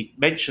 he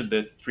mentioned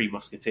the Three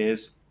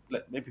Musketeers.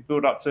 Maybe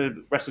build up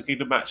to Wrestle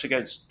Kingdom match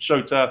against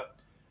Shota,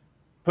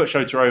 put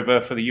Shota over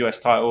for the US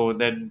title,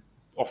 and then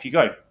off you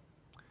go.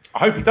 I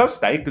hope he does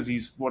stay because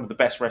he's one of the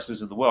best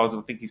wrestlers in the world, and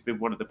I think he's been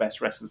one of the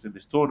best wrestlers in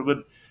this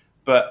tournament.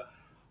 But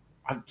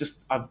I'm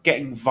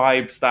getting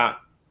vibes that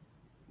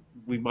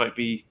we might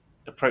be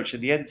approaching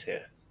the end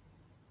here.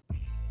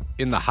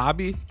 In the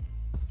hobby,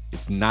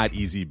 it's not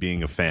easy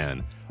being a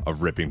fan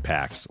of ripping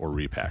packs or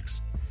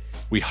repacks.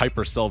 We hype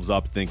ourselves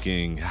up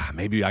thinking,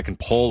 maybe I can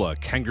pull a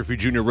Ken Griffey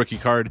Jr. rookie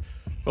card,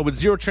 but with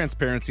zero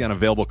transparency on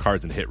available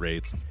cards and hit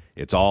rates,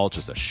 it's all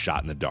just a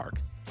shot in the dark.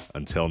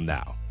 Until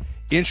now.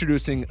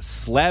 Introducing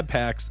slab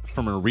packs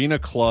from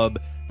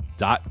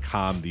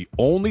arenaclub.com, the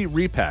only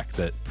repack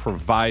that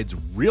provides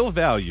real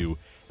value,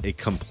 a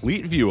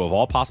complete view of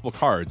all possible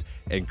cards,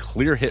 and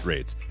clear hit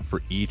rates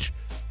for each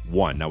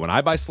one. Now, when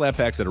I buy slab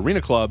packs at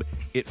Arena Club,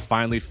 it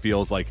finally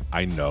feels like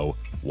I know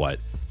what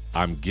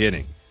I'm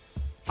getting.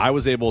 I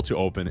was able to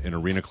open an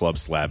Arena Club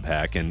slab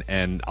pack,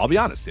 and I'll be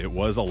honest, it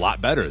was a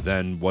lot better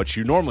than what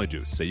you normally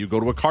do. Say you go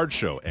to a card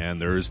show,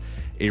 and there's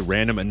a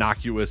random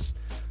innocuous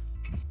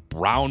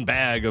brown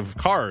bag of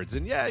cards,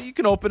 and yeah, you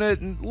can open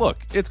it, and look,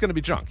 it's going to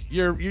be junk.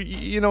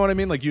 You know what I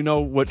mean? Like, you know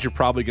what you're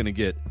probably going to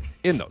get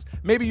in those.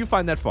 Maybe you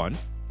find that fun,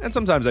 and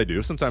sometimes I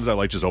do. Sometimes I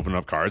like just opening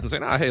up cards and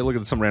saying, hey, look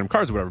at some random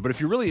cards or whatever. But if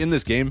you're really in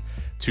this game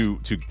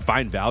to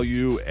find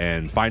value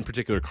and find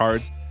particular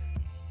cards,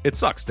 it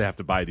sucks to have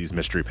to buy these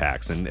mystery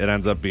packs, and it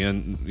ends up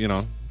being,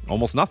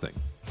 almost nothing.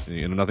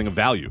 Nothing of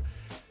value.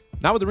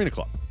 Not with Arena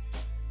Club.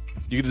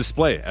 You can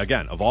display,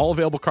 again, of all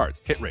available cards,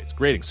 hit rates,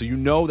 grading, so you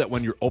know that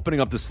when you're opening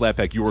up this slab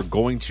pack, you are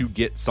going to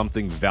get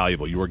something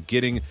valuable. You are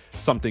getting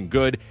something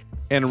good.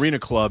 And Arena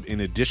Club,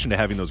 in addition to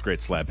having those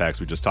great slab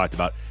packs we just talked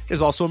about,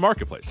 is also a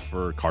marketplace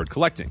for card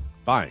collecting,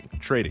 buying,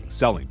 trading,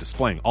 selling,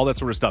 displaying, all that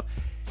sort of stuff.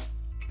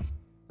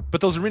 But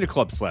those Arena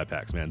Club slab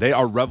packs, man, they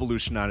are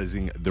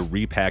revolutionizing the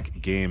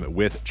repack game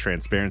with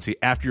transparency.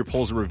 After your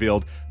pulls are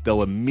revealed,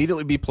 they'll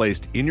immediately be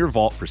placed in your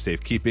vault for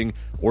safekeeping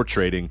or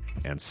trading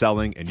and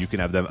selling, and you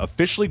can have them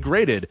officially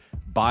graded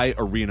by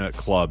Arena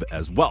Club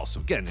as well.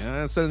 So again,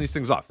 sending these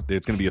things off,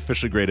 it's going to be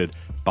officially graded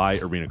by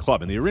Arena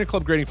Club. And the Arena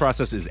Club grading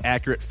process is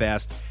accurate,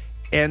 fast,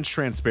 and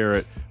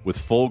transparent, with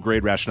full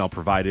grade rationale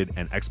provided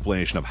and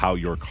explanation of how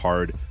your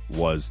card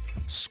was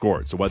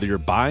scored. So whether you're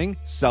buying,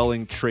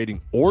 selling,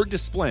 trading, or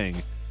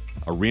displaying,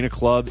 Arena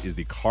Club is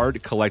the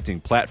card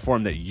collecting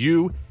platform that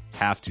you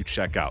have to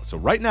check out. So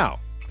right now,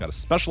 I've got a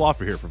special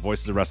offer here for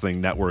Voices of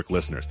Wrestling Network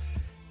listeners.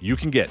 You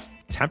can get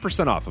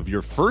 10% off of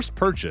your first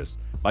purchase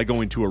by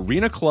going to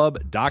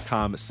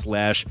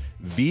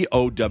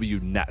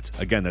arenaclub.com/VOWnet.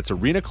 Again, that's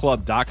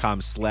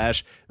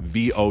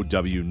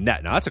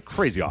arenaclub.com/VOWnet. Now, that's a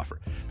crazy offer.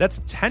 That's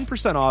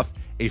 10% off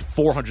a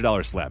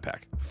 $400 slab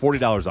pack.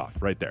 $40 off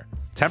right there.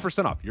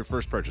 10% off your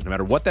first purchase. No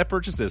matter what that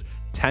purchase is,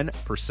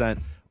 10%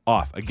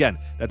 off. Again,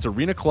 that's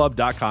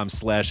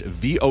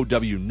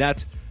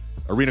arenaclub.com/VOWnet.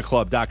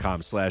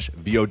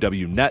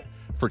 arenaclub.com/VOWnet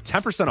for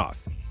 10%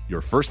 off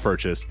your first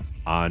purchase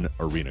on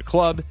Arena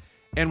Club.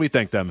 And we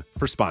thank them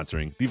for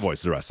sponsoring the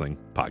Voices of Wrestling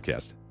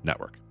Podcast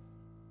Network.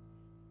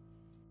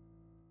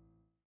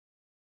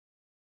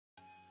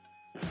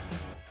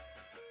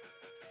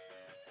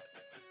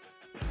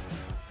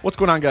 What's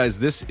going on, guys?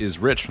 This is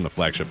Rich from the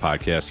Flagship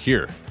Podcast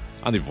here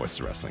on the Voices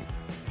of Wrestling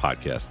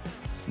Podcast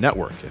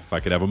Network. If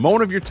I could have a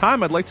moment of your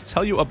time, I'd like to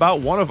tell you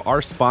about one of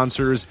our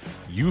sponsors,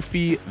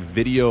 Eufy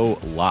Video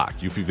Lock.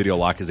 Eufy Video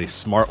Lock is a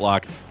smart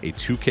lock, a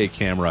 2K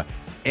camera,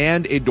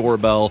 and a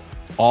doorbell,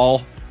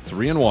 all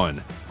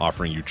 3-in-1,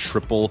 offering you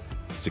triple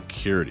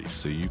security.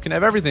 So you can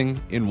have everything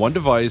in one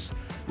device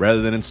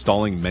rather than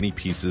installing many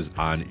pieces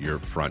on your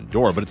front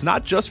door. But it's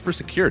not just for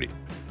security.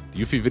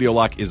 The Eufy Video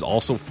Lock is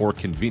also for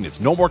convenience.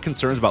 No more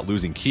concerns about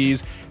losing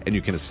keys, and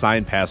you can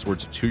assign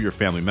passwords to your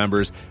family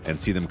members and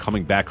see them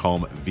coming back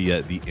home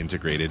via the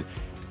integrated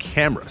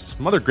cameras.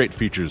 Some other great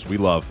features we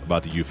love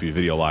about the Eufy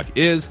Video Lock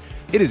is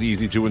it is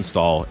easy to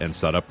install and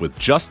set up with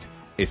just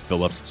a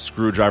Phillips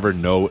screwdriver,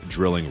 no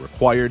drilling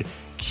required.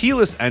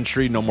 Keyless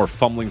entry, no more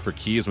fumbling for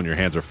keys when your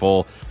hands are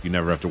full. You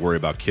never have to worry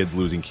about kids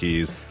losing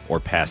keys or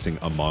passing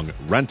among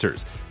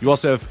renters. You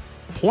also have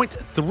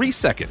 0.3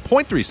 second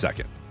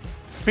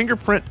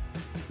fingerprint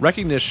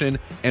recognition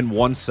and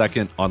 1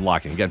 second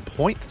unlocking. Again,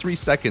 0.3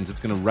 seconds, it's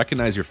going to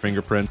recognize your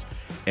fingerprints,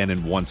 and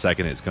in 1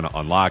 second, it's going to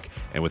unlock.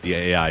 And with the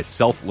AI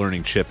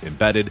self-learning chip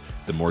embedded,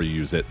 the more you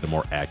use it, the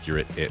more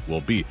accurate it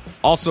will be.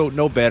 Also,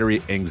 no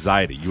battery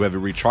anxiety. You have a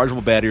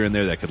rechargeable battery in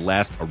there that could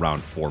last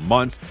around 4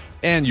 months,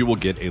 and you will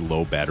get a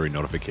low battery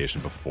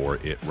notification before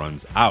it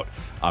runs out.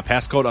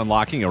 Passcode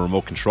unlocking, a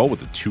remote control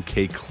with a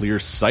 2K clear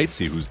sight,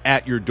 see who's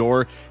at your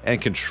door,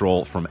 and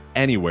control from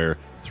anywhere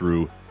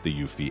through the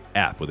Eufy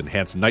app. With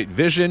enhanced night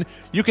vision,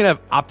 you can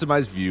have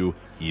optimized view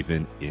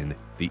even in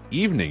the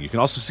evening. You can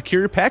also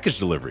secure your package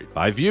delivery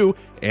by view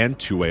and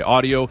two-way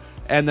audio.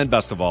 And then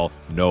best of all,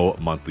 no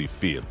monthly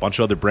fee. A bunch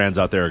of other brands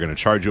out there are going to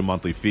charge you a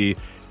monthly fee.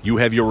 You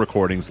have your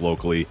recordings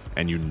locally,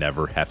 and you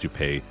never have to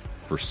pay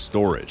for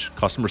storage.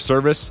 Customer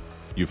service,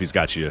 Eufy's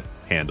got you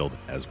handled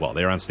as well.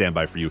 They're on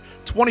standby for you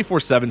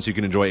 24/7, so you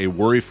can enjoy a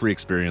worry-free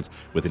experience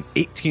with an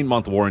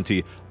 18-month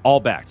warranty,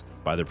 all backed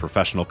by their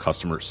professional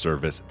customer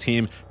service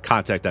team.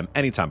 Contact them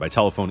anytime by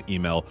telephone,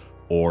 email,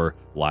 or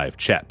live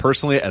chat.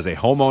 Personally, as a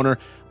homeowner,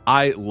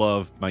 I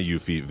love my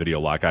Eufy Video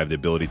Lock. I have the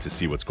ability to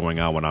see what's going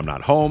on when I'm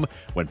not home,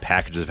 when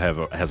packages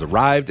has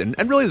arrived, and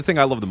really the thing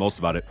I love the most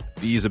about it,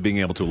 the ease of being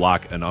able to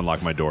lock and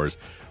unlock my doors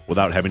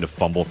without having to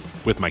fumble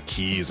with my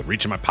keys and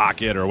reach in my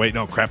pocket or wait,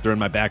 no, crap, they're in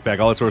my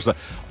backpack, all that sort of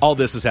stuff. All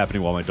this is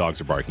happening while my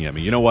dogs are barking at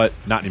me. You know what?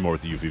 Not anymore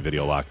with the Eufy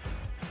Video Lock.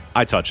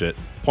 I touch it,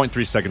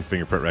 0.3 second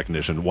fingerprint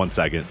recognition, 1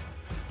 second,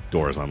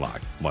 door is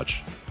unlocked.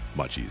 Much,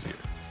 much easier.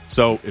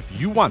 So if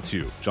you want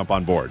to jump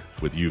on board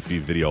with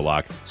Eufy Video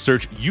Lock,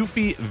 search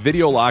Eufy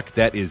Video Lock.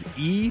 That is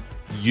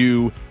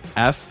EUFY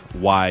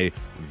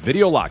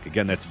Video Lock.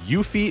 Again, that's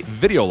Eufy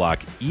Video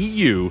Lock,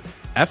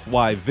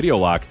 EUFY Video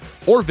Lock,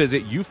 or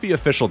visit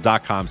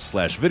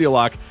eufyofficial.com/video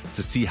lock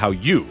to see how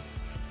you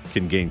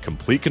can gain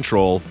complete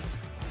control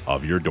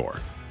of your door.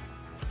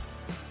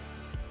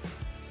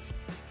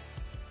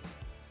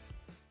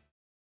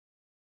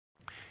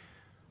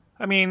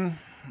 I mean,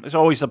 there's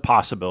always a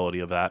possibility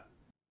of that.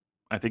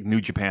 I think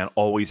New Japan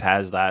always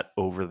has that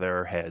over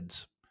their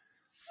heads.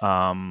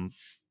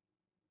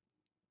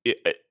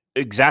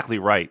 Exactly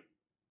right.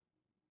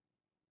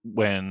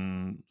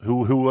 When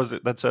who was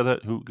it that said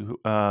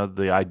that?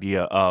 The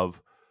idea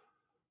of,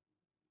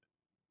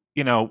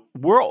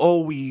 we're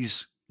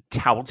always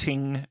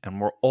touting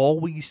and we're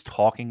always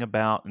talking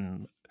about,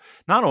 and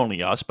not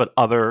only us but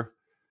other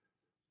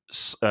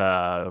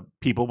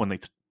people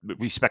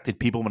respected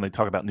people when they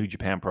talk about New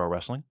Japan Pro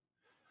Wrestling,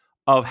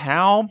 of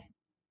how,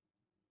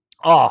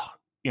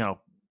 and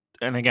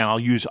again, I'll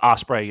use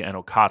Ospreay and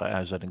Okada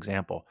as an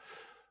example.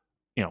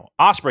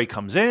 Ospreay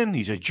comes in,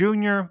 he's a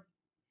junior.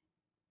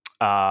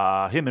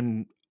 Him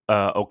and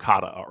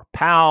Okada are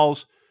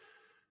pals.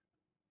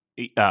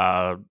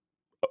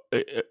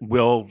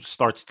 Will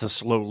starts to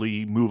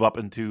slowly move up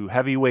into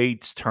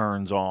heavyweights,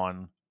 turns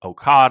on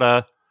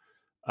Okada.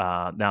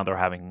 Now they're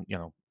having,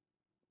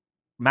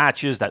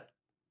 matches that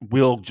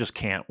Will just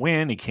can't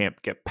win. He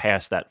can't get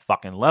past that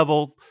fucking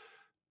level.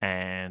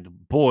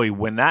 And boy,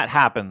 when that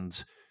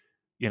happens,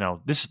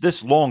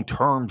 this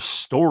long-term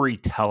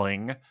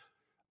storytelling is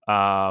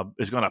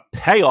going to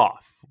pay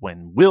off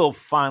when Will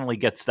finally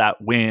gets that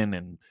win.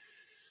 And,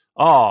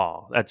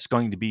 that's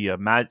going to be a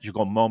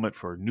magical moment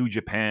for New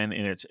Japan.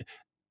 And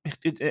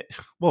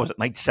what was it,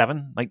 night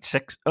 7, night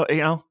 6?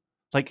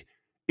 Like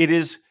it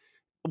is.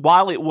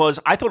 While it was,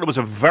 I thought it was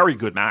a very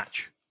good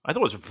match. I thought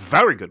it was a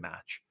very good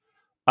match.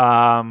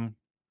 I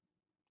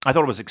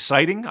thought it was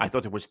exciting. I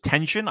thought there was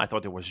tension. I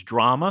thought there was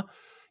drama.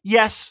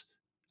 Yes.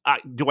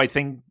 Do I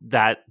think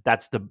that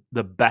that's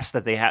the best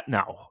that they had?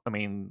 No. I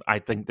mean, I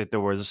think that there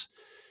was,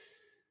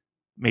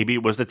 maybe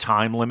it was the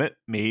time limit.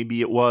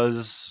 Maybe it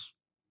was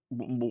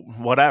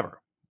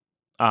whatever.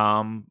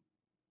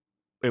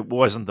 It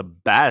wasn't the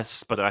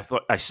best, but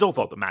I still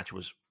thought the match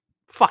was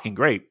fucking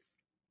great.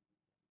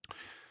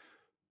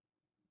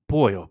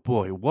 Boy, oh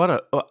boy, what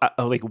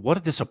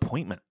a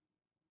disappointment.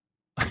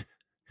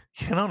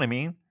 You know what I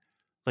mean?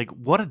 Like,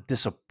 what a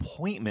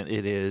disappointment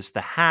it is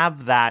to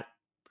have that.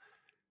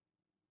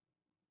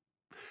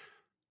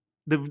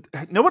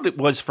 Know what it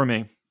was for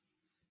me?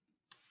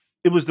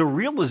 It was the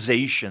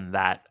realization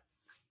that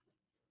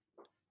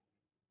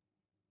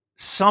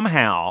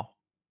somehow,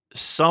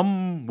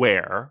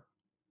 somewhere,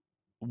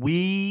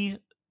 we,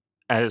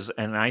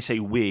 and I say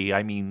we,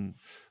 I mean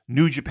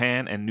New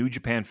Japan and New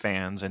Japan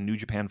fans and New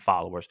Japan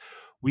followers,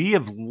 we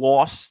have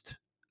lost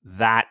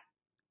that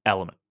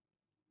element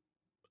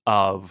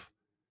of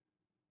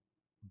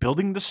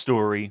building the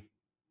story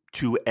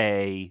to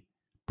a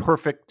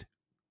perfect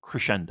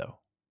crescendo,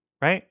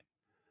 right?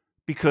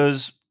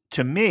 Because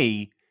to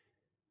me,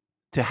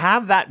 to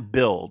have that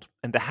build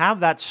and to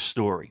have that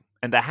story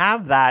and to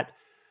have that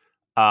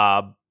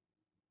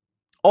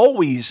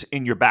always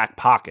in your back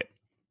pocket,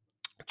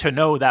 to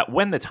know that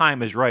when the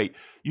time is right,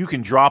 you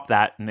can drop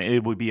that and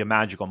it would be a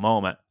magical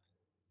moment.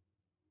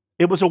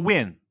 It was a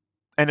win.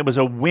 And it was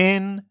a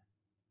win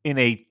in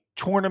a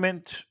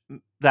tournament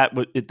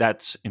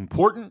that's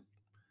important,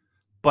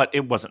 but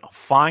it wasn't a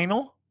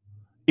final.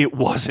 It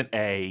wasn't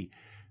a...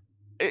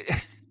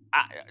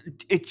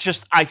 It's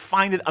just, I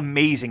find it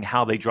amazing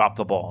how they dropped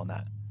the ball on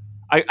that.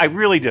 I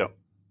really do.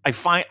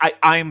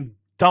 I'm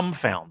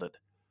dumbfounded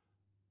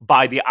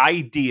by the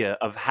idea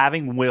of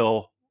having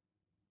Will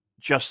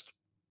just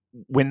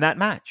win that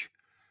match.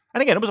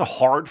 And again, it was a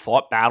hard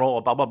fought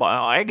battle, blah, blah,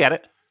 blah. I get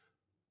it.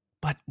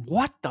 But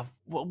what the,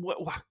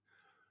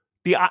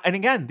 and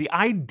again, the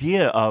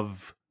idea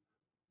of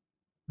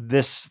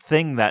this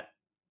thing that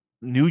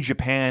New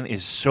Japan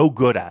is so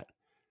good at,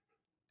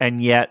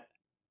 and yet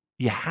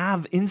you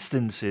have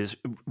instances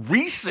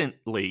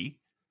recently,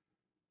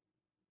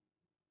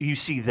 you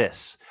see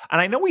this. And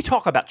I know we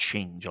talk about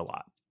change a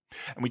lot.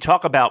 And we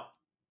talk about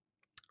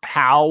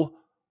how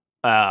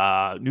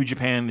New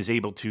Japan is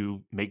able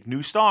to make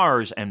new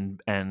stars,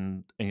 and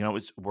you know,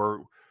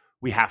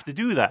 we have to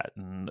do that,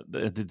 and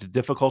the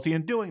difficulty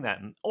in doing that,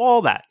 and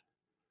all that.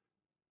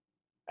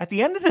 At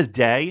the end of the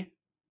day,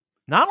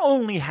 not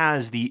only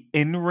has the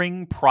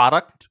in-ring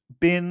product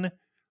been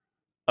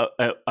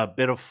a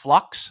bit of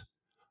flux,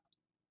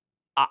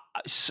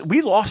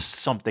 we lost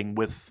something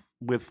with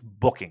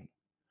booking.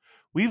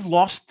 We've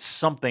lost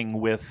something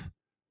with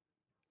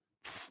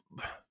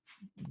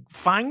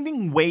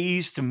finding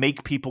ways to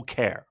make people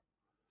care.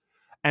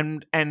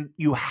 And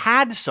you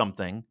had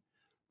something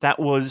that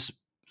was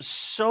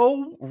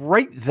so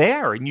right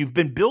there, and you've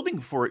been building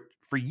for it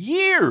for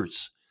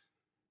years,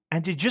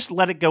 and to just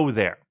let it go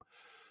there,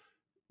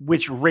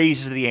 which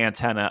raises the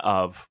antenna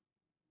of,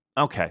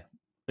 okay,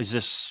 is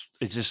this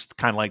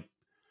kind of like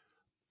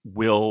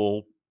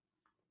Will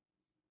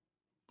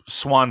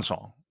Swan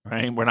Song,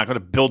 right? We're not going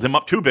to build him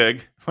up too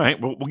big,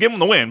 right? We'll give him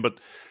the win, but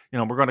you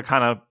know, we're going to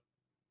kind of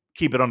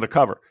keep it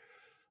undercover.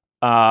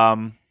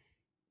 And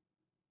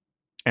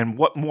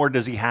what more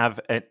does he have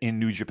in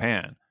New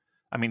Japan?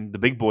 I mean, the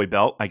big boy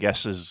belt, I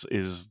guess, is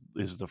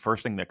the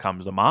first thing that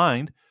comes to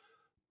mind.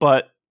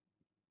 But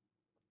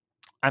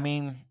I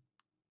mean,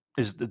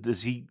 is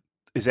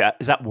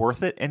that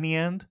worth it in the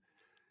end?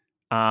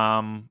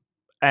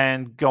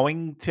 And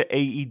going to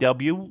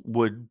AEW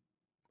would,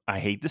 I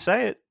hate to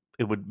say it,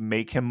 it would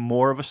make him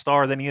more of a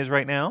star than he is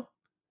right now.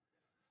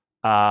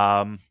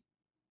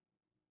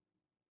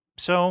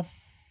 So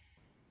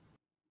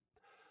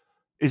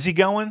is he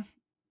going?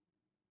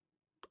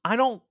 I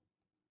don't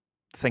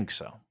think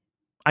so.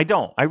 I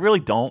don't. I really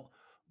don't.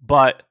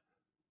 But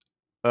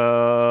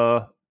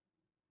I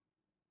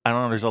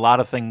don't know. There's a lot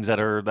of things that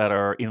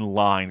are in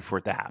line for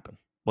it to happen.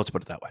 Let's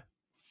put it that way.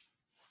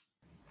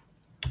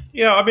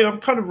 Yeah, I mean, I'm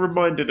kind of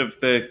reminded of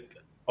the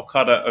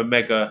Okada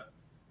Omega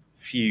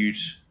feud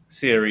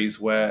series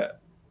where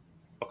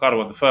Okada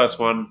won the first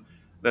one,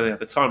 then they had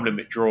the time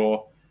limit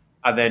draw,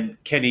 and then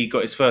Kenny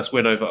got his first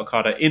win over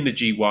Okada in the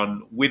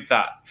G1 with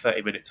that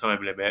 30-minute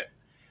time limit,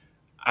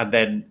 and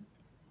then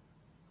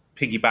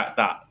piggyback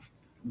that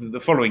the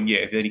following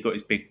year. Then he got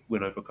his big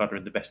win over Okada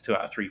in the best 2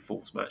 out of 3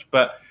 falls match.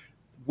 But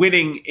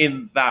winning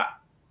in that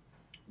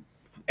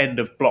end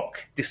of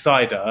block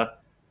decider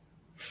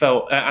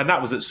felt, and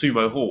that was at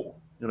Sumo Hall.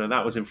 You know,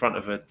 that was in front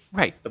of a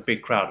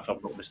big crowd, if I'm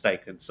not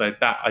mistaken. So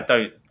that, I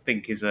don't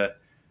think, is a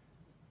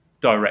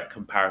direct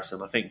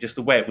comparison. I think just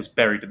the way it was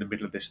buried in the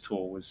middle of this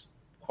tour was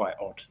quite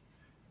odd.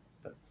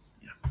 But,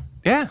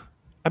 yeah.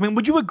 I mean,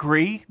 would you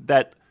agree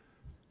that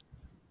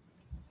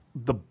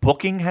the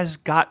booking has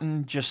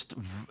gotten just,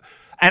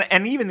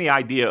 and even the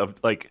idea of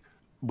like,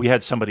 we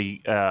had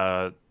somebody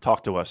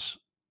talk to us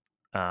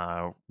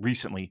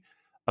recently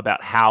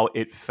about how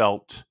it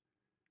felt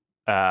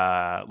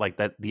like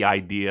that the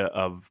idea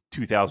of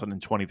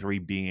 2023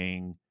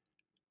 being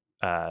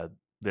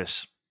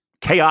this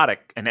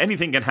chaotic and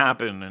anything can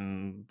happen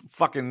and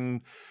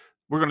fucking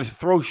we're going to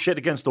throw shit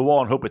against the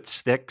wall and hope it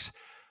sticks.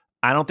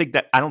 I don't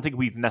think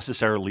we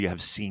necessarily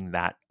have seen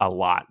that a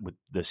lot with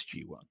this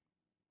G1.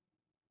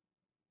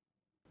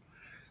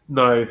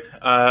 No,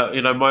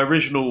 my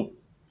original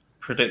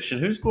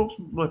prediction. What was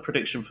my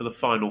prediction for the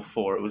final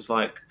four? It was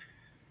like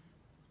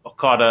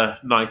Okada,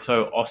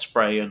 Naito,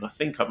 Osprey, and I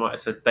think I might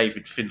have said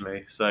David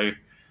Finlay. So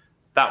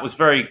that was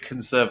very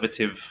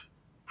conservative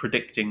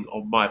predicting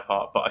on my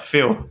part. But I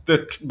feel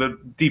the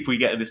deeper we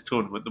get in this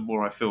tournament, the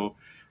more I feel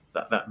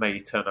that may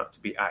turn out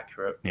to be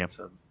accurate. Yeah.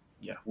 But,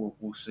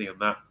 we'll see on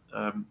that.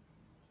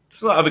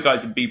 So other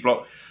guys in B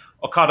block,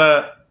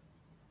 Okada,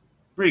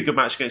 really good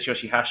match against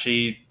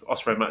Yoshihashi.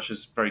 Osprey match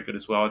was very good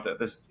as well.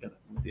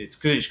 It's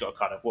good he's got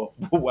Okada.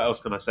 What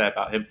else can I say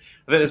about him?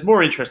 I think there's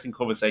more interesting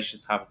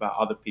conversations to have about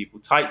other people.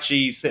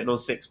 Taichi sitting on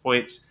 6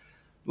 points,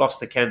 lost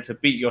to Kenta,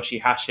 beat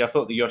Yoshihashi. I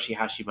thought the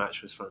Yoshihashi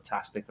match was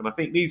fantastic. And I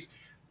think these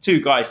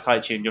two guys,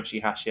 Taichi and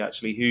Yoshihashi,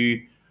 actually, who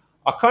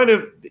are kind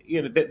of,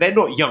 they're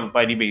not young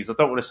by any means. I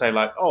don't want to say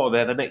like, oh,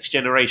 they're the next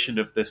generation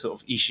of the sort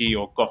of Ishii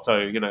or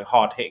Goto,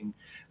 hard hitting.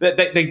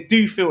 They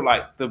do feel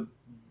like the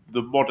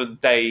modern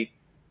day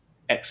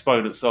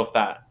exponents of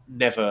that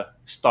never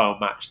style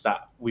match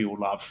that we all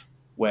love,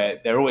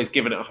 where they're always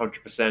giving it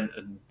 100%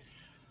 and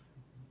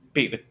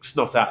beat the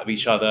snot out of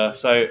each other.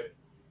 So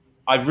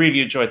I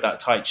really enjoyed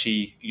that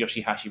Taichi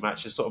Yoshihashi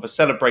match as sort of a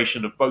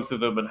celebration of both of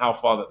them and how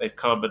far that they've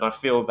come. And I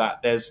feel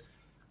that there's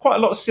quite a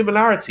lot of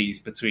similarities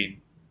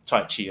between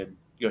Taichi and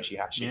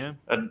Yoshihashi. Yeah.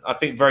 And I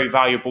think very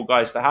valuable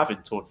guys to have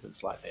in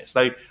tournaments like this.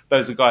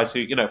 Those are guys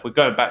who, if we're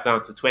going back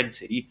down to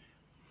 20,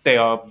 they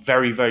are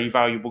very, very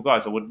valuable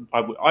guys. I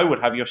would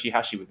have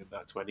Yoshihashi within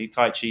that 20.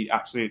 Taichi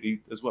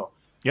absolutely as well.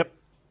 Yep,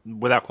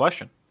 without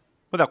question.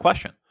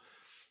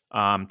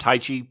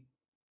 Taichi,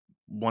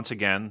 once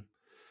again.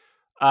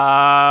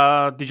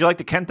 Did you like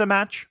the Kenta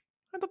match?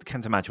 I thought the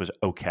Kenta match was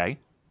okay.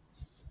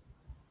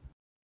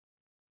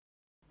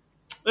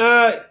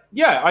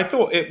 Yeah, I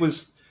thought it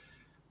was.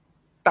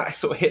 That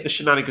sort of hit the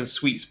shenanigans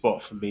sweet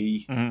spot for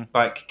me. Mm-hmm.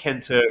 Like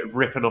Kenta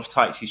ripping off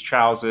Taichi's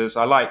trousers.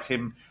 I liked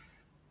him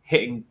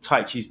hitting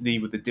Taichi's knee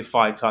with the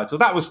Defy title.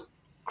 That was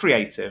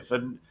creative.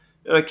 And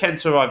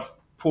Kenta I've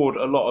poured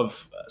a lot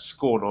of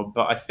scorn on,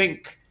 but I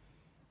think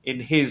in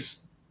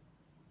his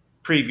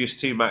previous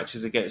two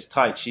matches against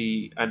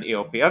Taichi and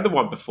ELP, and the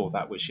one before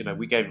that, which,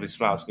 we gave him his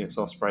flowers against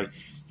Osprey,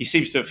 he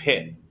seems to have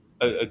hit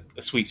a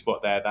sweet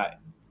spot there that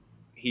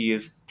he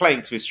is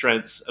playing to his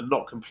strengths and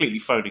not completely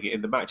phoning it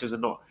in. The matches are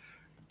not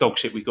dog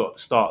shit we got at the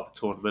start of the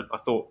tournament. I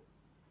thought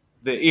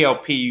the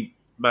ELP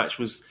match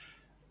was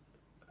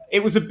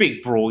a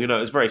big brawl, it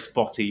was very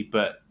spotty,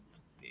 but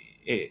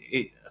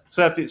it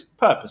served its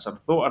purpose, I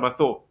thought. And I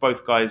thought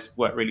both guys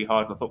worked really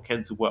hard, and I thought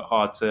Kenta worked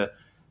hard to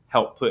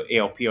help put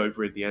ELP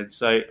over in the end.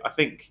 So I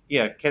think,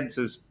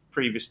 Kenta's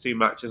previous two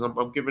matches,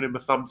 I'm giving him a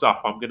thumbs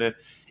up. I'm going to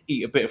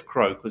eat a bit of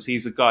crow because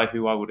he's a guy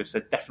who I would have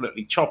said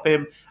definitely chop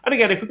him. And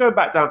again, if we go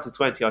back down to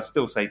 20, I'd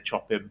still say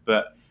chop him.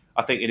 But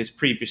I think in his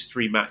previous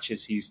three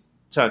matches, he's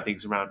turned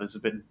things around and it's a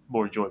bit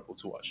more enjoyable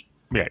to watch.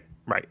 Yeah,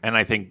 right. And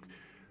I think,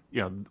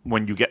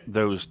 when you get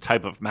those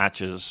type of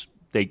matches,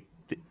 they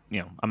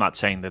I'm not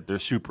saying that they're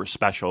super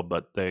special,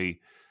 but they,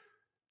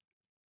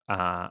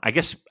 I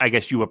guess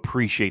you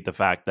appreciate the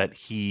fact that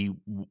he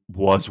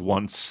was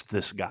once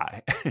this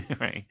guy,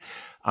 right?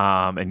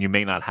 And you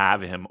may not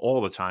have him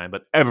all the time,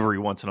 but every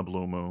once in a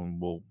blue moon,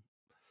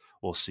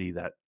 we'll see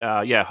that.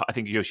 I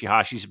think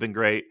Yoshihashi's been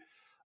great.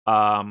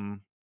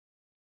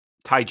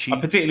 Taichi. I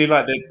particularly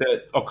like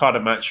the Okada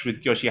match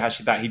with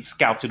Yoshihashi, that he'd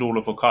scouted all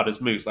of Okada's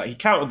moves. Like, he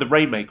counted the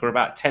Rainmaker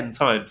about 10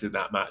 times in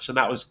that match, and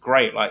that was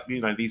great. Like,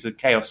 these are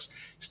Chaos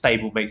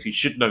stablemates who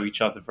should know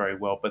each other very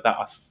well, but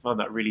I found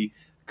that really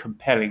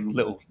compelling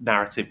little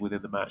narrative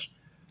within the match.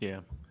 Yeah.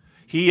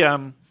 He,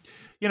 a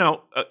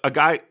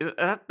guy,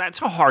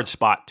 that's a hard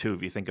spot too,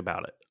 if you think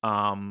about it.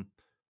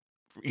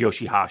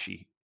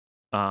 Yoshihashi.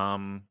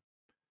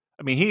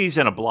 He's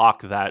in a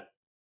block that,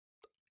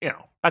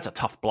 that's a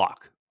tough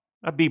block.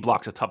 A B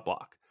block's a tough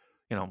block,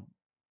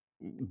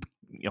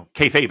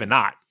 kayfabe and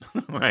not,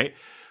 right?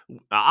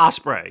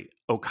 Osprey,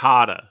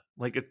 Okada,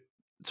 like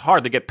it's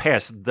hard to get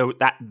past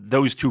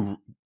those two,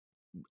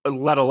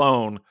 let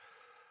alone,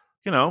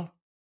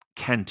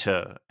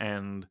 Kenta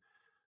and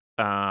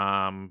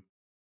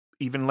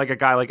even like a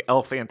guy like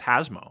El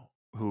Phantasmo,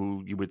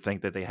 who you would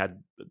think that they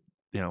had,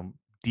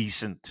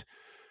 decent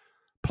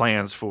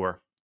plans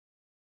for.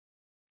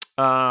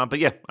 But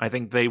yeah, I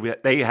think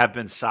they have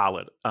been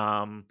solid.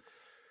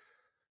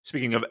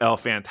 Speaking of El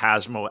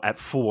Phantasmo at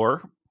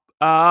 4,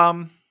 what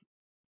are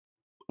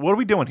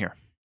we doing here?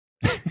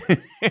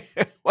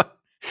 What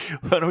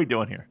are we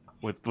doing here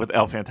with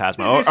El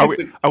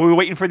Phantasmo? Are we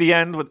waiting for the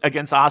end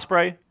against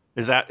Osprey?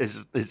 Is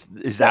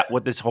that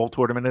what this whole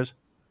tournament is?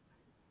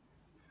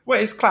 Well,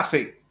 it's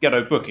classic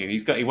Gedo booking.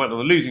 He went on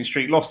a losing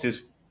streak, lost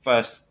his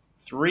first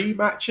 3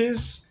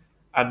 matches,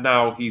 and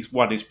now he's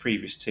won his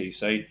previous 2.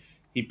 So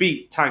he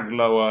beat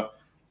Tangaloa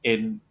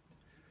in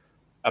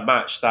a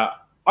match that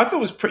I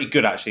thought was pretty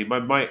good, actually.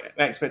 My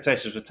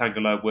expectations for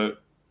Tangaloa were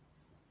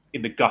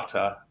in the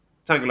gutter.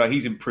 Tangaloa,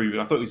 he's improving.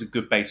 I thought he was a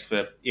good base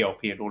for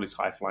ELP and all his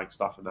high-flying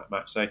stuff in that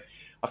match. So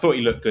I thought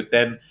he looked good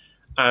then.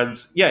 And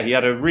yeah, he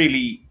had a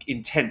really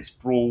intense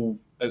brawl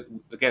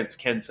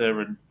against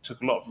Kenta and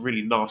took a lot of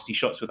really nasty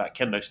shots with that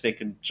kendo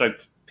stick and showed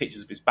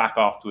pictures of his back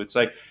afterwards.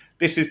 So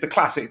this is the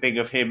classic thing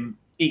of him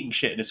eating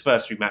shit in his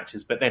first 3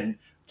 matches, but then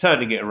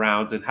turning it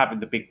around and having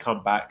the big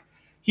comeback.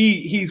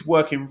 He's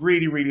working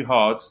really, really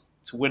hard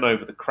to win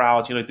over the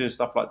crowd, doing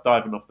stuff like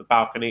diving off the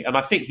balcony. And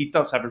I think he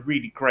does have a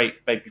really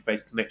great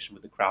babyface connection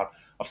with the crowd.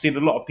 I've seen a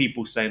lot of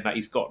people saying that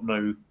he's got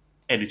no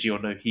energy or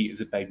no heat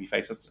as a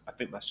babyface. I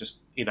think that's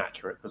just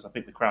inaccurate because I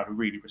think the crowd are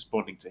really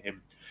responding to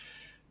him.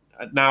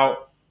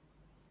 Now,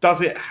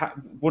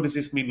 what does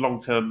this mean long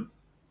term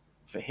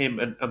for him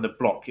and the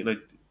block?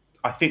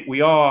 I think we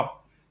are.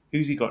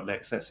 Who's he got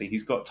next? Let's see.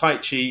 He's got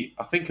Taichi.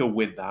 I think he'll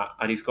win that,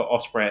 and he's got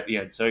Ospreay at the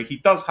end. So he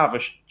does have a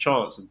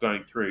chance of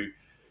going through.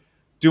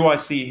 Do I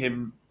see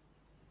him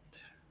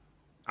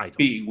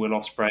beating Will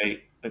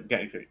Ospreay and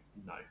getting through?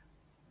 No,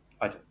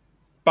 I don't.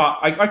 But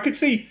I could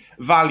see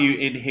value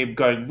in him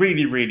going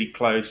really, really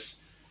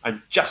close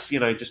and just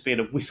being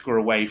a whisker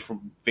away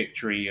from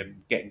victory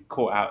and getting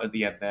caught out at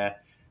the end there.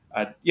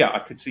 And I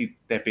could see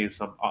there being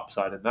some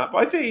upside in that.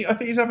 But I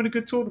think he's having a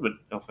good tournament,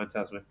 El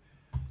Fantasma.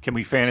 Can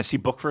we fantasy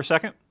book for a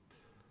second?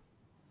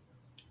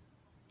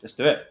 Let's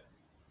do it.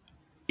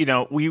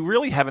 We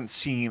really haven't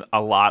seen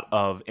a lot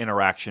of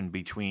interaction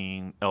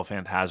between El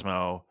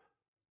Phantasmo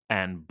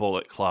and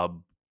Bullet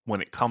Club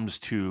when it comes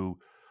to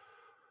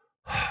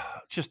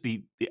just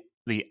the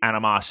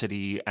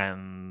animosity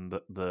and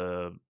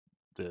the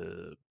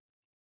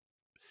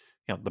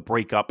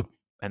breakup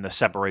and the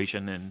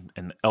separation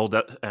and El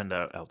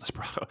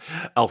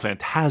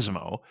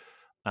Phantasmo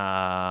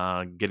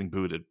getting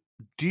booted.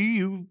 Do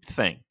you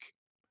think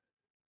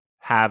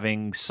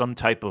having some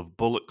type of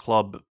Bullet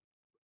Club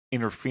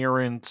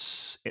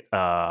interference,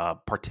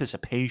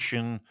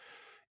 participation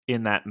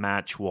in that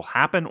match will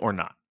happen or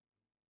not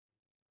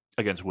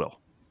against Will?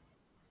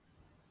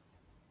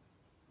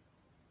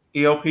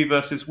 ELP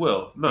versus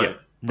Will? No,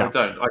 no, I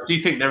don't. I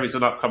do think there is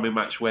an upcoming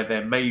match where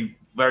there may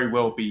very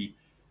well be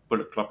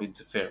Bullet Club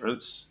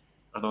interference,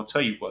 and I'll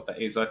tell you what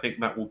that is. I think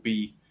that will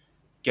be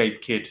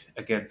Gabe Kidd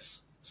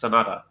against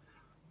Sanada.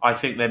 I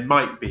think there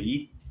might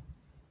be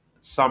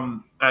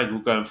some angle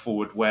going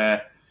forward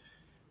where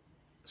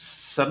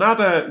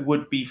Sanada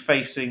would be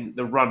facing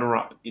the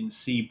runner-up in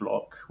C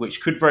block,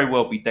 which could very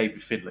well be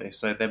David Finlay.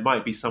 So there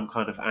might be some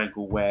kind of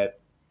angle where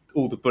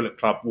all the Bullet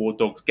Club War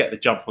Dogs get the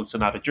jump on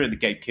Sanada during the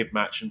Gabe Kidd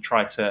match and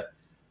try to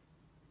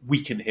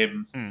weaken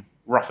him,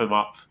 rough him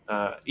up,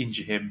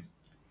 injure him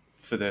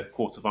for the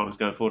quarterfinals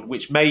going forward,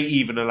 which may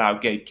even allow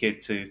Gabe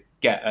Kidd to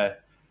get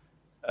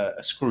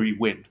a screwy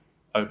win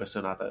over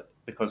Sanada,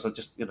 because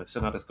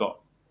Sanada's got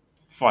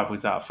 5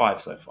 wins out of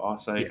 5 so far.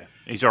 So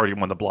he's already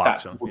won the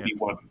block. That would be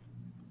one.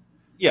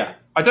 Yeah,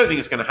 I don't think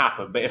it's going to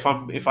happen. But if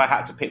I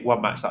had to pick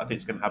one match that I think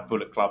is going to have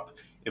Bullet Club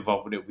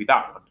involvement, it would be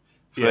that one.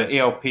 For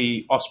ELP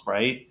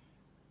Ospreay,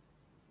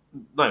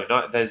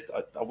 I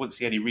wouldn't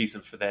see any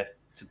reason for there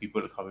to be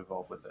Bullet Club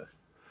involvement there.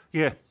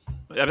 Yeah,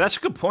 that's a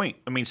good point.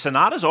 I mean,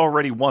 Sonata's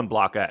already won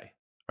Block A,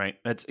 right?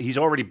 He's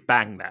already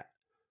banged that.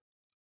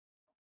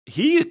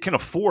 He can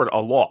afford a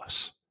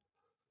loss.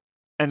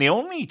 And the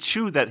only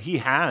 2 that he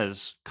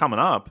has coming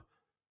up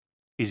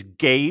is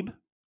Gabe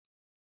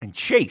and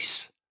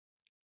Chase.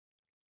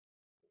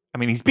 I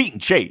mean, he's beaten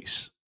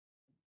Chase.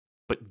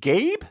 But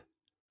Gabe?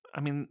 I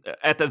mean,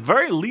 at the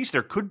very least,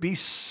 there could be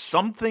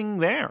something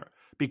there.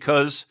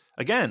 Because,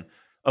 again,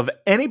 of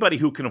anybody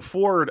who can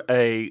afford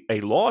a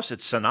loss,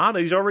 it's Sonata.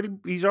 He's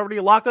already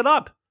locked it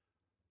up.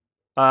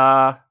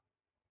 I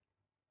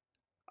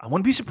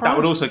wouldn't be surprised. That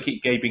would also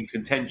keep Gabe in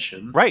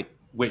contention. Right.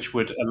 Which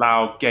would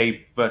allow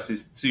Gabe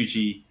versus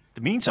Tsuji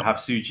to have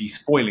Tsuji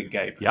spoiling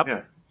Gabe. Yep.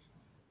 Yeah.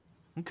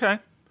 Okay.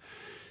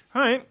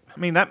 All right. I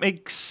mean, that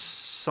makes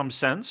some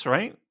sense,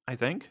 right? I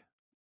think.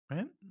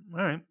 Right? All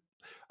right.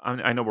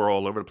 I know we're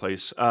all over the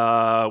place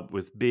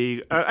with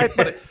B.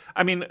 But,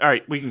 I mean, all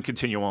right, we can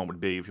continue on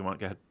with B if you want.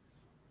 Go ahead.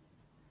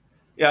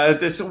 Yeah,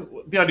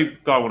 the only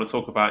guy I want to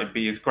talk about in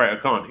B is Great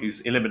Okan,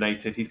 who's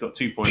eliminated. He's got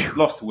 2 points,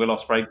 lost to Will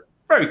Ospreay.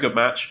 Very good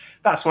match.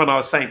 That's when I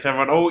was saying to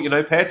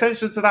everyone, pay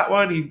attention to that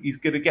one. He's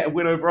going to get a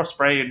win over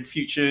Ospreay and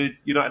future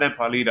United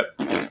Empire leader.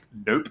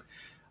 Nope.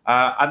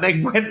 And they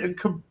went and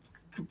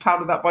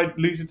compounded that by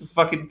losing to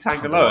fucking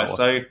Tangaloa.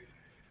 So,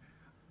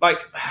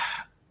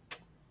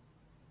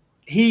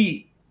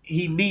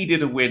 he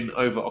needed a win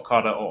over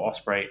Okada or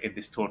Ospreay in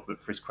this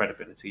tournament for his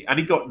credibility, and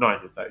he got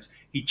 9 of those.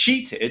 He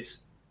cheated,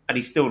 and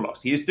he still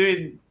lost. He is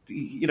doing,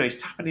 he's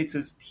tapping into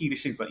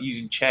heelish things like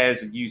using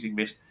chairs and using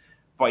mist,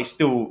 but he's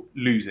still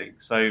losing.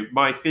 So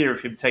my fear of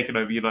him taking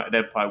over United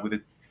Empire with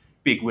a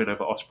big win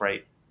over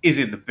Ospreay is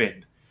in the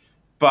bin.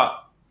 But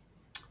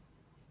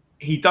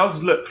he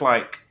does look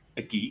like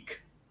a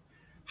geek.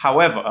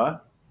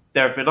 However,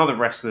 there have been other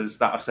wrestlers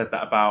that have said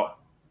that about.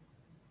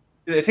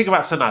 Think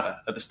about Sanada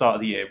at the start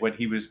of the year when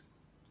he was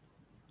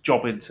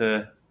jobbing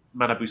to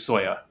Manabu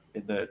Soya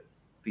in the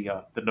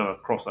Noah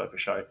crossover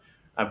show.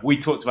 And we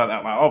talked about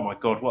that, like, oh my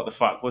God, what the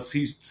fuck? Was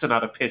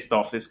Sanada pissed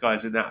off? This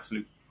guy's in the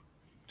absolute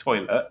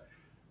toilet.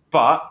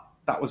 But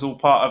that was all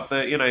part of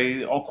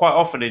the, quite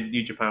often in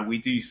New Japan, we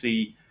do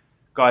see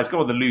guys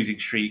go on the losing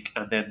streak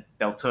and then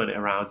they'll turn it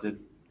around. And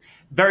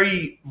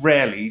very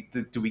rarely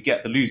do we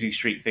get the losing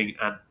streak thing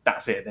and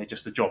that's it. They're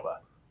just a jobber.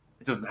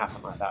 It doesn't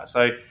happen like that.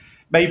 So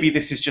maybe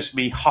this is just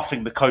me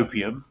huffing the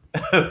copium,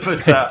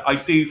 but I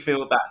do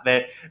feel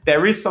that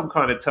there is some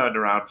kind of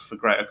turnaround for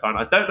Great-O-Khan.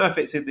 I don't know if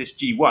it's in this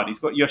G1. He's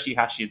got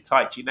Yoshihashi and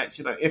Taichi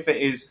next. If it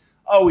is,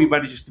 he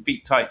manages to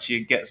beat Taichi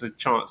and gets a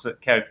chance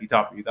at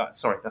KOPW,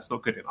 that's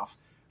not good enough.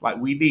 Like,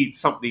 we need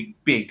something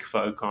big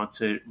for Okan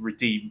to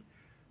redeem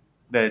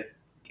the,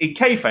 in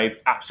kayfabe,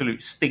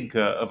 absolute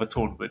stinker of a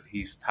tournament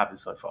he's having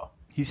so far.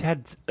 He's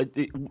had,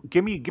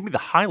 give me the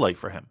highlight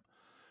for him.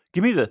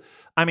 Give me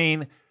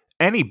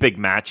any big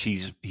match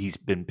he's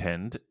been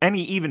pinned.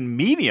 Any even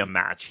medium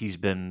match he's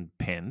been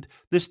pinned.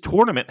 This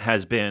tournament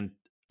has been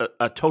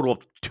a total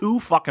of 2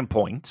 fucking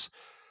points.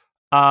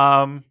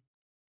 Think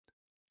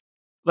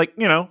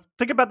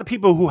about the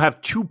people who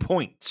have 2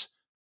 points.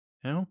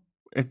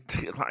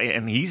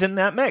 And he's in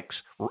that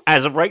mix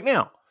as of right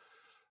now.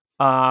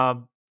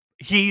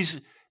 He's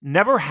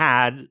never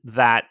had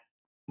that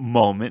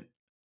moment.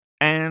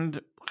 And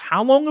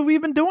how long have we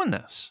been doing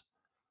this?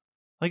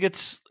 Like,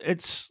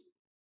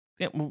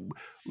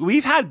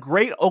 we've had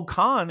Great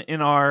Okan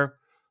in our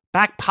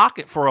back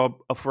pocket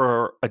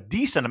for a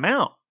decent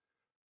amount.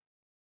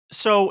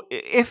 So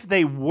if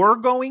they were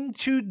going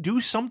to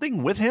do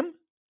something with him,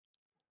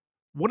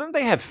 wouldn't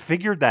they have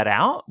figured that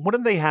out?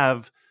 Wouldn't they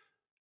have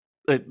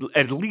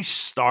at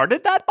least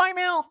started that by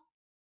now?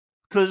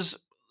 Because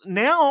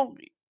now,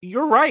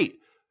 you're right.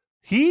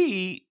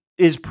 He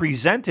is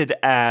presented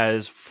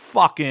as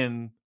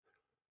fucking,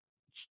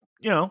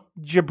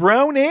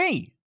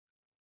 jabroni.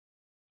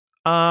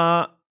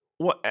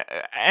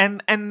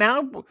 And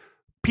now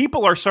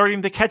people are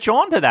starting to catch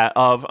on to that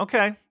of,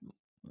 okay,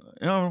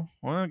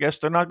 I guess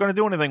they're not going to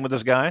do anything with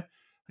this guy.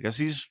 I guess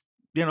he's,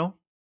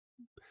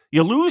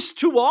 you lose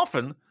too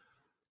often,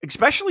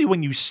 especially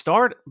when you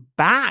start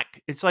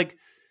back. It's like,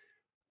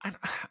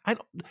 I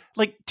don't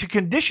like to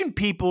condition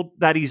people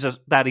that he's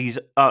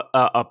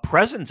a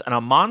presence and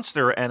a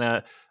monster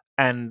and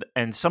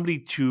somebody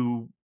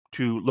to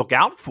look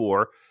out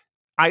for.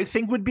 I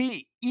think would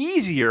be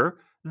easier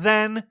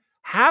than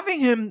having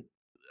him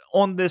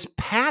on this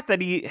path that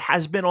he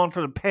has been on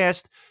for the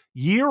past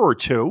year or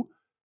two,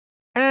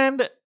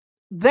 and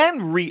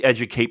then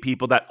re-educate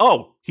people that,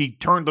 he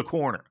turned the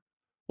corner.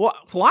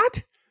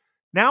 What?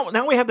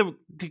 Now we have to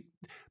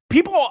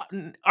people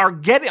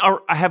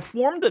have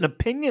formed an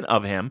opinion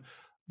of him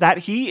that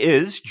he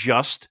is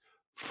just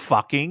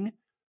fucking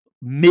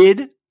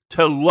mid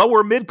to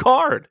lower mid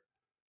card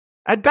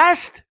at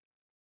best.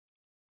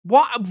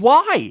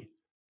 Why?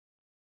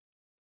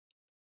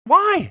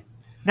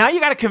 Now you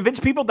got to convince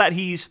people that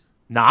he's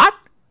not?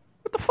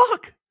 What the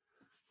fuck?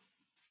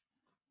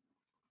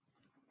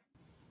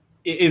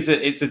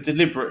 It's a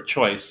deliberate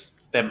choice,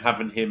 them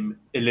having him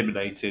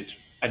eliminated,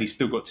 and he's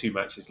still got 2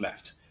 matches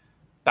left.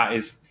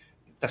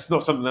 That's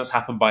not something that's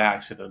happened by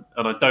accident,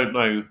 and I don't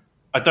know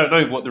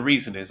what the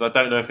reason is. I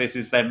don't know if this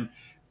is them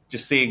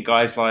just seeing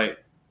guys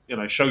like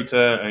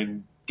Shota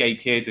and Gabe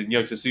Kidd and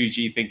Yota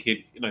Tsuji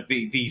thinking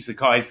these are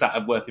guys that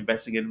are worth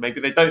investing in.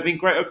 Maybe they don't think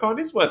Great-O-Khan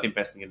is worth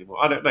investing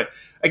anymore. I don't know.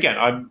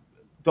 Again,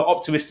 the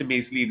optimist in me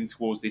is leaning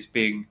towards this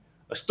being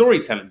a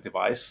storytelling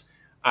device,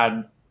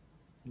 and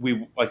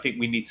I think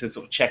we need to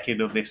sort of check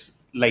in on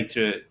this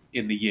later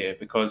in the year,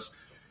 because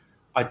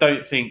I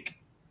don't think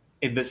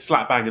in the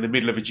slap bang in the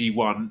middle of a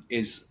G1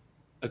 is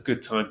a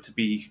good time to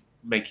be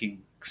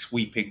making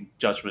sweeping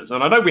judgments.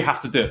 And I know we have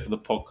to do it for the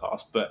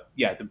podcast, but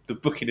yeah, the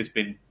booking has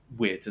been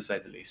weird to say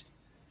the least.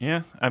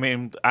 Yeah, I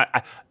mean,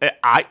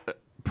 I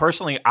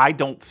personally, I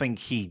don't think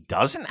he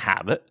doesn't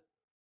have it.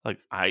 Like,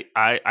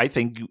 I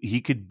think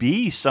he could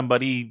be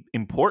somebody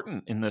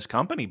important in this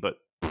company, but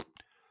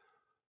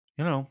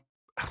when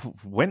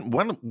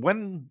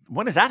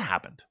has that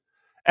happened?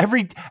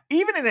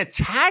 Even in a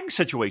tag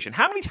situation,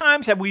 how many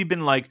times have we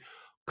been like,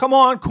 come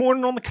on,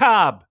 corner on the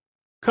cob,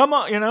 come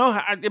on,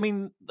 I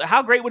mean,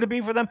 how great would it be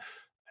for them?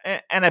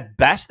 And at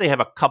best, they have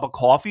a cup of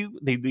coffee.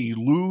 They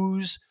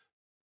lose,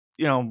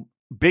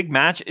 big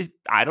match.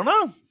 I don't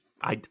know.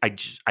 I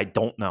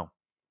don't know.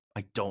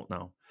 I don't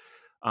know.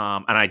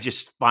 And I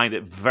just find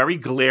it very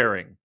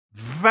glaring.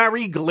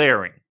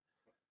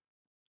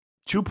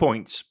 2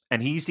 points,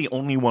 and he's the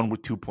only one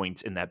with 2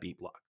 points in that B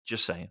block.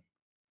 Just saying.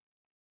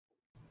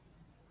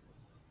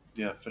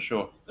 Yeah, for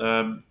sure.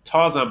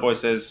 Tarzan Boy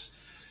says,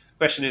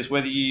 question is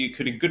whether you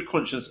could in good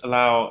conscience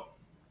allow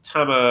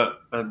Tama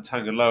and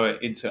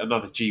Tangaloa into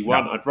another G1.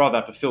 No. I'd rather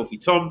have a Filthy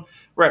Tom,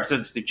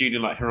 representative junior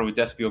like Hiromu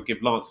Despi, or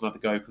give Lance another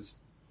go,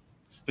 because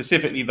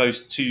specifically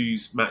those two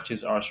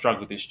matches are a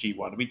struggle this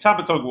G1. I mean,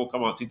 Tama Tonga will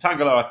come up to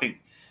Tangaloa. I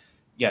think,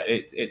 yeah,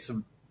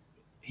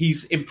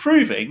 he's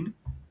improving,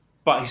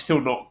 but he's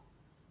still not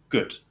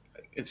good.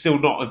 It's still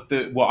not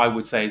what I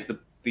would say is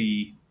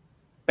the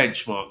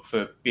benchmark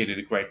for being in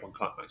a Grade 1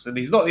 Climax. And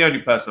he's not the only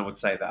person I would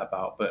say that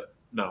about, but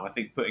no, I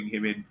think putting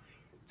him in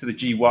to the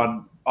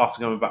G1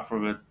 after coming back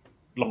from a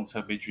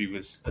long-term injury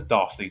was a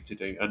daft thing to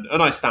do.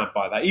 And I stand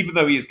by that, even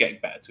though he is getting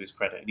better to his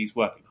credit and he's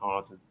working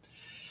hard and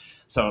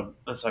so on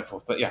and so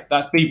forth. But yeah,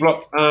 that's B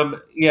block.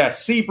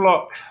 C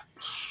block.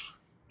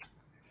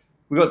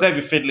 We've got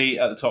David Finlay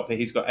at the top here.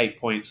 He's got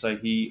 8 points. So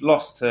he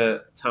lost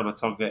to Tama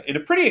Tonga in a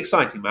pretty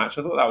exciting match.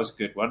 I thought that was a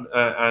good one.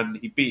 And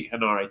he beat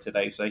Hanare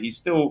today. So he's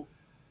still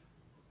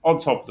on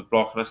top of the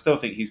block. And I still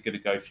think he's going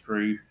to go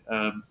through.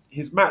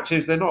 His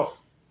matches, they're not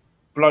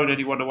blown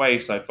anyone away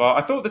so far.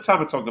 I thought the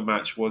Tama Tonga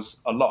match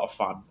was a lot of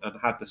fun and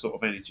had the sort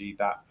of energy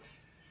that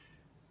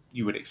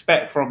you would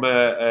expect from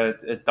a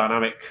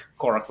dynamic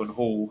Korakuen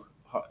Hall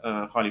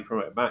highly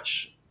promoted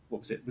match. What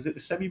was it? Was it the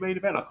semi-main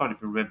event? I can't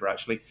even remember,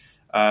 actually.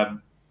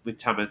 With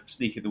Tama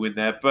sneaking the win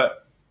there.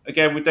 But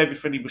again, with David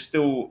Finlay, we're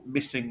still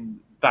missing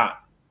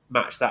that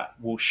match that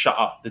will shut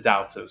up the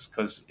doubters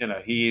because,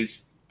 he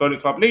is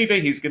Bullet Club leader.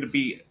 He's going to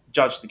be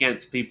judged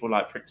against people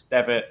like Prince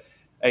Devitt,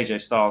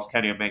 AJ Styles,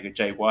 Kenny Omega,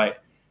 Jay White,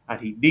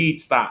 and he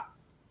needs that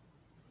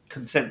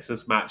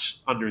consensus match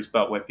under his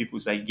belt where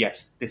people say,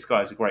 yes, this guy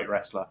is a great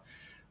wrestler.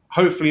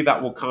 Hopefully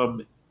that will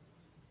come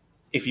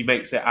if he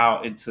makes it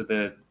out into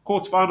the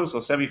quarterfinals or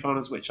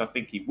semifinals, which I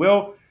think he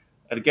will.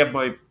 And again,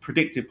 my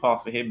predicted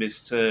path for him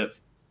is to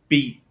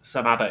beat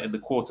Sanada in the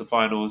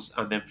quarterfinals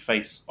and then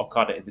face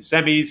Okada in the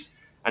semis.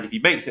 And if he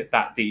makes it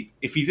that deep,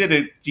 if he's in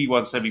a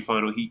G1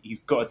 semifinal, he's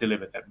got to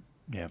deliver them.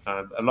 Yeah.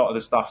 A lot of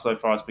the stuff so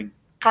far has been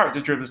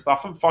character-driven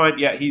stuff. And fine,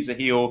 yeah, he's a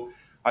heel.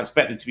 I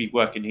expect him to be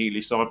working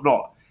heelish, so I'm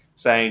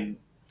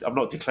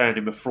not declaring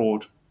him a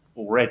fraud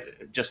already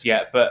just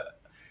yet.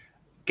 But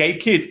Gabe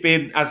Kidd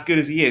being as good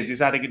as he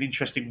is adding an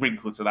interesting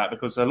wrinkle to that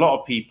because a lot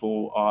of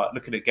people are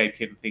looking at Gabe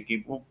Kidd and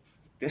thinking, well,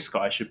 this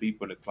guy should be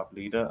Bullet Club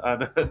leader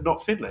and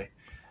not Finlay.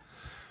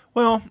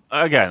 Well,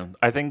 again,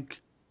 I think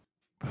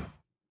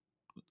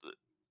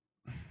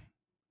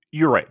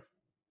you're right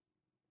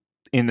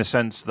in the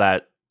sense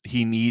that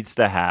he needs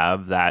to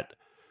have that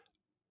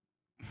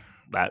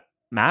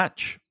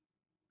match.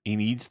 He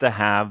needs to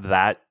have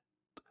that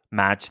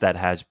match that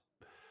has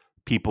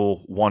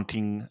people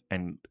wanting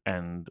and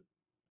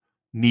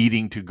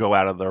needing to go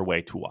out of their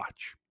way to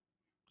watch.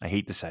 I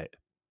hate to say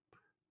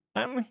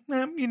it.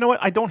 You know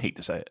what? I don't hate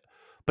to say it.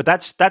 But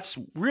that's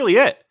really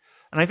it.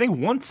 And I think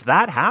once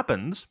that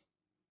happens,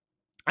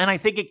 and I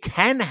think it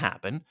can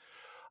happen,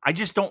 I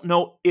just don't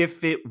know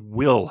if it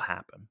will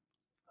happen.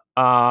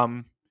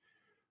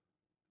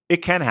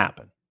 It can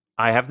happen.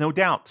 I have no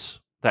doubts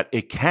that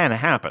it can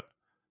happen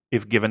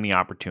if given the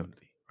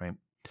opportunity, right?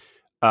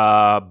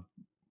 But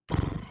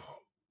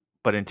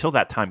until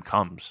that time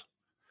comes,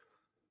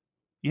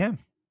 yeah.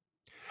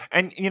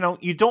 And,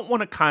 you don't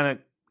want to kind of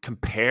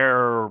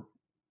compare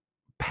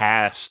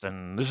past,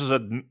 and this is a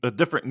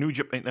different New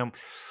Japan.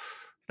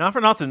 Not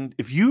for nothing.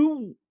 If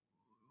you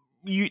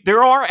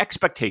there are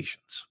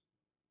expectations,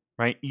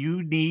 right?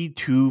 You need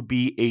to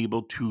be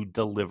able to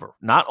deliver,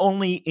 not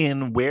only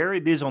in where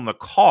it is on the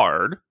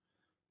card,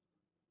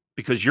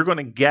 because you're going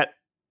to get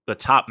the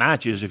top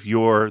matches if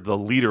you're the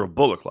leader of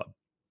Bullet Club,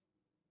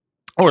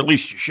 or at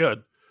least you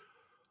should.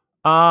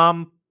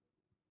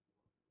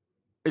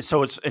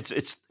 So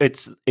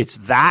it's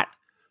that,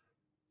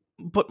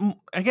 but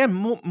again,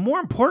 more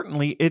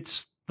importantly,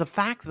 it's the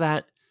fact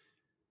that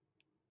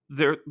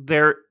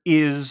there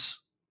is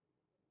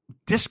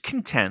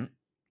discontent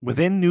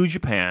within New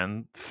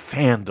Japan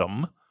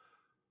fandom,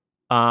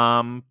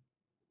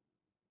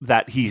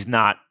 that he's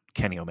not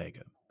Kenny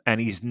Omega,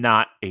 and he's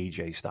not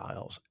AJ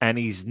Styles, and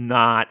he's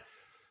not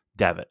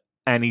Devitt,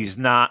 and he's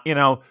not.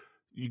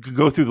 You can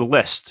go through the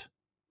list.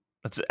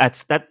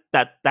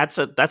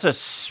 That's a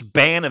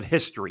span of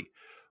history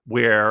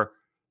where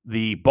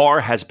the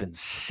bar has been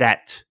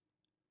set.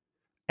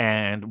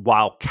 And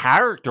while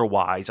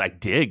character-wise,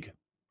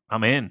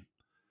 I'm in.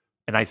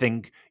 And I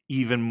think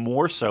even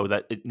more so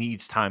that it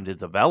needs time to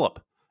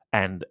develop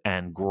and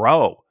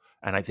grow.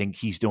 And I think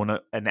he's doing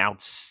an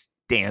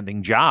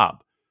outstanding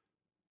job.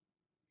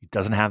 He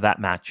doesn't have that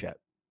match yet.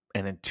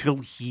 And until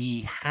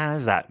he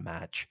has that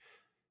match,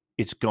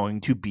 it's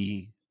going to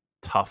be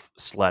tough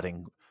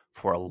sledding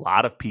for a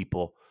lot of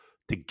people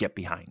to get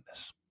behind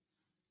this.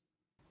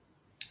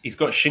 He's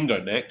got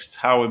Shingo next.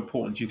 How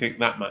important do you think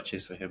that match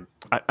is for him?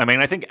 I mean,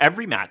 I think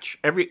every match,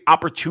 every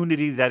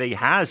opportunity that he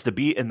has to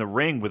be in the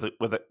ring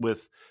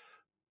with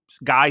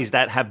guys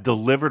that have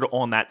delivered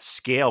on that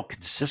scale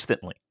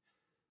consistently.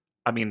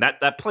 I mean,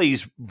 that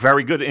plays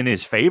very good in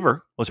his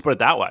favor. Let's put it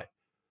that way.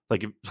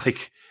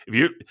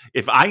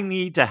 If I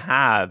need to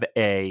have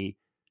a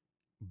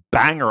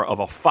banger of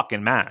a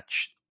fucking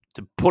match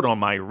to put on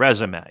my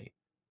resume,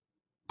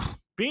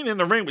 being in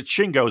the ring with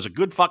Shingo is a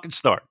good fucking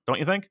start, don't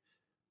you think?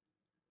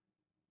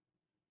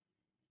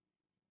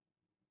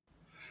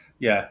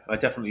 Yeah, I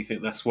definitely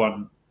think that's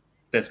one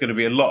there's going to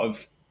be a lot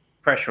of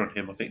pressure on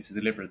him, I think, to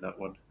deliver in that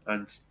one.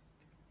 And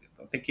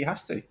I think he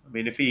has to. I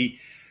mean, if he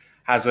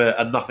has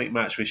a nothing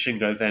match with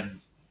Shingo,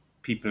 then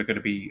people are going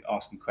to be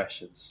asking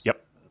questions.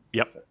 Yep.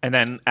 And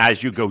then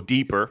as you go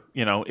deeper,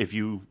 if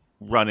you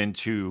run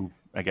into,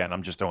 again,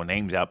 I'm just throwing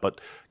names out,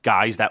 but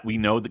guys that we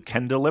know that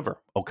can deliver,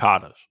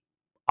 Okadas,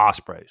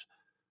 Ospreys.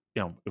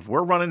 If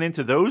we're running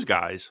into those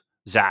guys,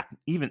 Zach,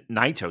 even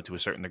Naito to a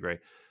certain degree,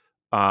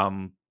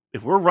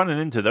 if we're running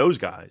into those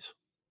guys,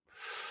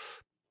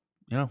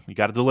 you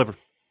got to deliver.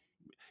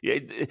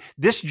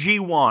 This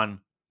G1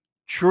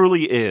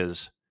 truly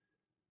is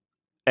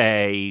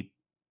a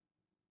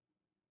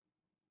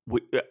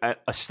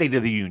state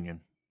of the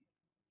union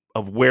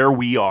of where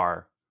we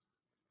are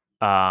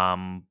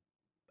when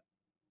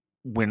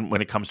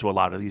it comes to a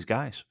lot of these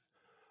guys.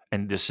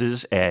 And this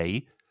is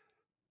a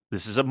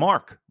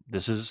mark.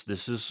 This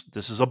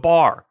is a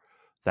bar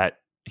that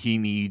he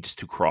needs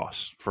to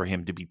cross for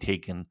him to be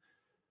taken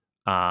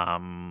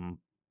to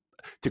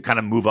kind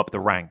of move up the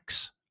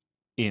ranks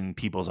in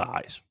people's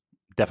eyes.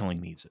 Definitely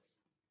needs it.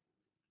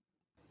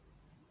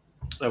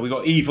 We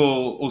got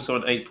Evil also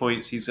on 8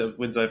 points. He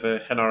wins over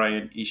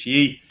Henare and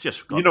Ishii.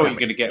 You know what you're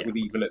going to get with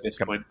Evil at this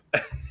point.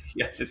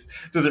 Yeah, this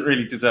doesn't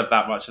really deserve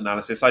that much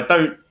analysis. I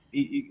don't.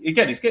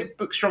 Again, he's getting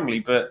booked strongly,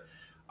 but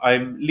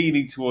I'm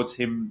leaning towards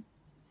him.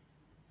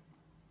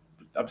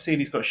 I'm seeing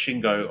he's got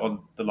Shingo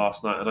on the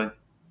last night, and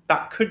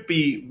that could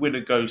be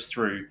winner goes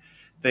through.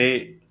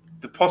 The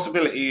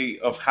possibility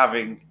of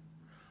having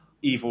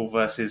Evil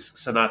versus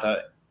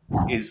Sanada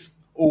is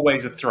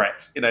always a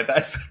threat.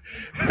 That's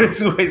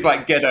it's always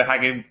like Gedo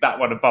hanging that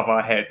one above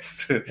our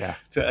heads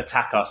to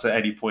attack us at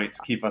any point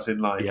to keep us in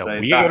line. Yeah, so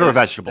we ate our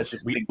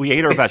vegetables. We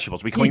ate our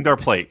vegetables. We cleaned our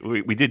plate.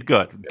 We did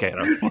good,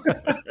 Gedo.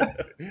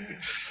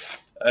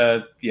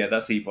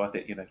 That's Evil. I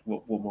think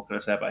what more can I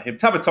say about him?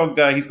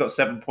 Tamatonga, he's got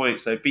 7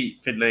 points, so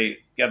beat Finlay.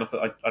 Again, I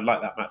thought I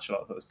liked that match a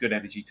lot. I thought it was good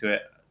energy to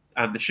it.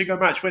 And the Shingo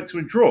match went to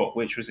a draw,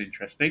 which was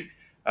interesting.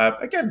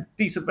 Again,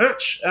 decent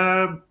match.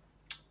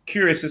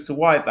 Curious as to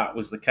why that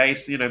was the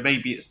case.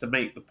 Maybe it's to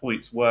make the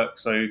points work,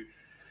 so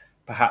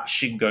perhaps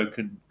Shingo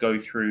can go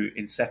through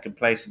in second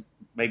place.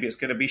 Maybe it's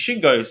going to be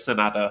Shingo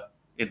Sanada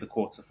in the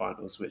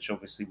quarterfinals, which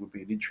obviously would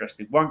be an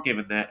interesting one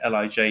given their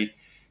LIJ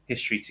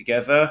history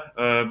together.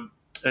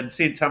 And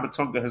seeing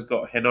Tamatonga has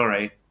got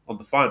Henare on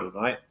the final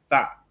night,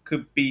 that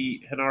could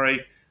be Henare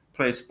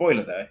playing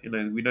spoiler there.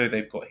 We know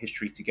they've got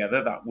history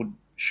together. That wouldn't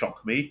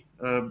shock me.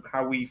 How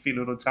are we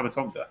feeling on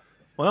Tamatonga?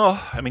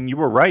 Well, I mean, you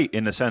were right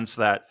in the sense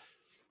that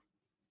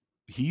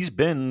he's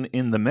been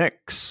in the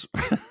mix,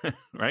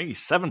 right?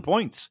 He's 7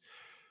 points.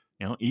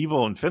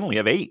 Evil and Finley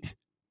have 8.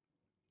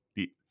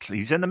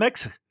 He's in the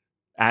mix.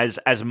 As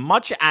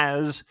much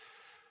as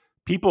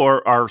people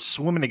are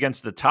swimming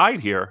against the tide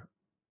here,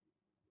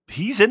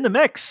 he's in the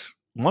mix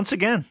once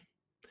again.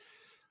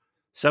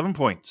 7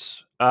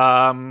 points.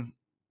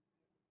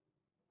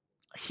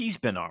 He's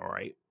been all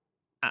right.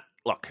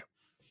 Look,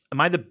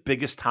 am I the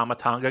biggest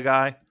Tamatonga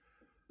guy?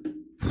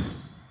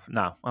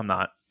 No, I'm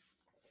not.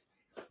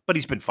 But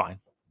he's been fine.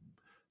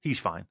 He's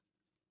fine.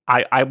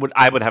 I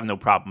would have no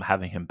problem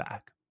having him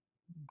back,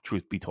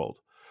 truth be told.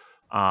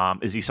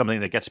 Is he something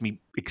that gets me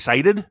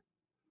excited?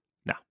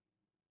 No.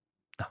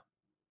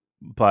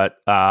 But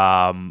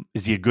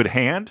is he a good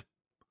hand?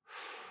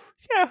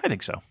 Yeah, I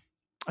think so.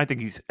 I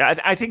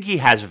think he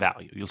has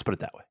value. Let's put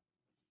it that way.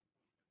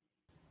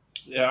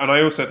 Yeah, and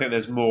I also think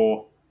there's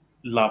more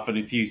love and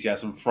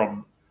enthusiasm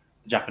from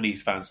the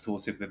Japanese fans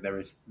towards him than there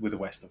is with the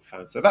Western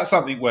fans. So that's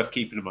something worth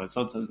keeping in mind.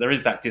 Sometimes there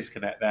is that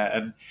disconnect there.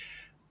 And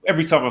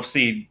every time I've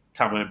seen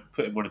Tama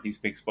put in one of these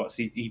big spots,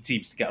 he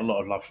seems to get a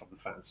lot of love from the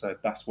fans. So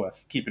that's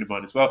worth keeping in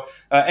mind as well.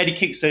 Eddie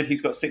Kingston,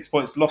 he's got 6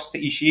 points, lost to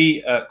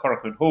Ishii at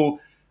Korakuen Hall,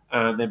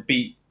 and then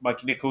beat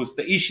Mikey Nichols.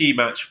 The Ishii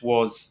match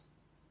was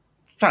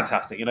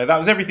fantastic. That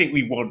was everything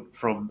we want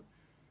from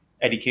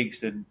Eddie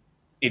Kingston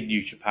in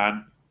New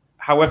Japan.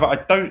 However, I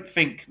don't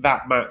think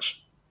that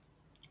match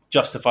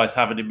justifies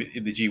having him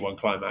in the G1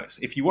 Climax.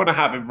 If you want to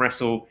have him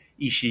wrestle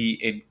Ishii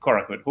in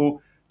Korakuen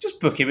Hall, just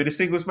book him in a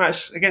singles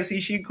match against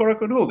Ishii in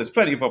Korakuen Hall. There's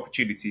plenty of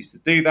opportunities to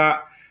do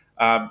that.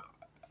 I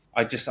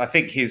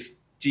think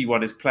his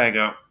G1 is playing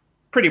out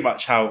pretty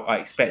much how I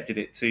expected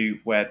it to,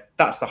 where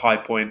that's the high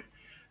point.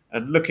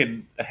 And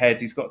looking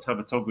ahead, he's got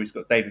Tamatonga, he's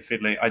got David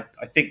Finlay.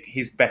 I think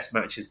his best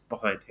match is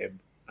behind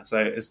him.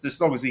 So as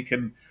long as he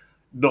can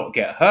not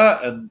get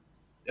hurt and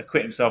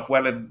acquit himself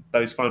well in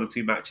those final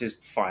 2 matches,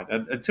 fine.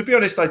 And to be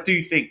honest, I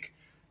do think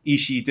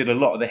Ishii did a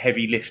lot of the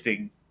heavy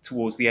lifting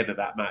towards the end of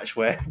that match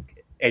where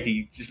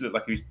Eddie just looked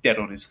like he was dead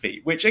on his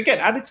feet, which again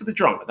added to the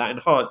drama. That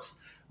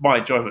enhanced my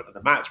enjoyment of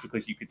the match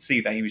because you could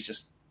see that he was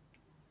just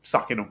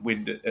sucking on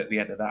wind at the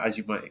end of that, as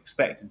you might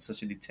expect in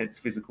such an intense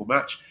physical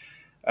match.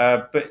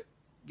 But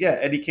yeah,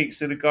 Eddie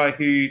Kingston, a guy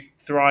who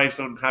thrives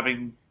on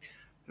having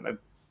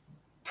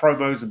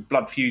promos and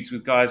blood feuds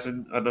with guys,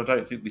 and I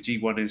don't think the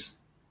G1 is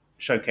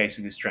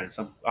showcasing his strengths.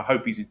 I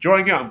hope he's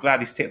enjoying it. I'm glad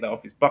he's ticked that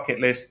off his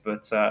bucket list,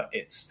 but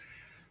it's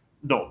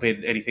not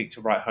been anything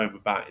to write home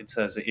about in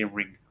terms of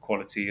in-ring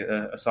quality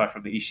aside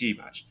from the Ishii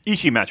match.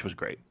 Ishii match was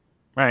great.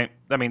 Right.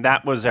 I mean,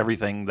 that was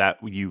everything that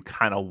you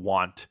kind of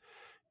want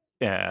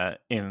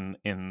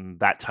in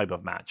that type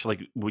of match.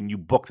 Like when you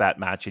book that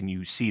match and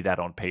you see that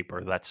on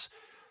paper, that's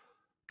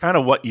kind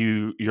of what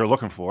you're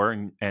looking for,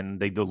 and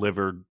they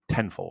delivered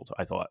tenfold.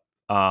 I thought.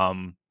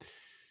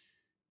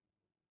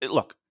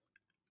 Look,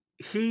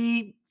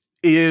 he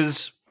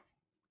is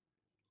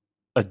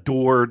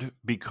adored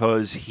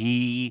because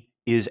he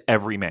is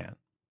every man.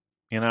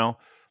 You know,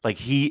 like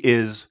he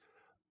is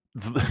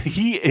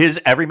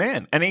every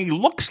man, and he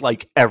looks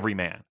like every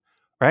man,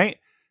 right?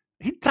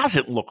 He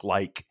doesn't look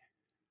like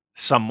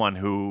someone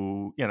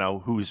who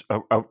who's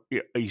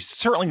he's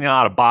certainly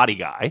not a body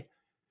guy.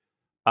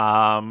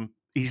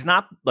 He's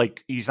not going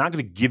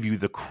to give you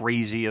the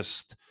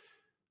craziest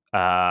Will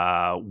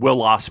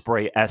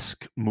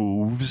Ospreay-esque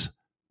moves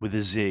with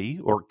a Z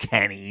or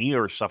Kenny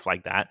or stuff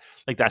like that.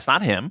 Like that's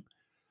not him.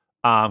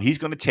 He's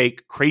going to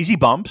take crazy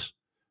bumps,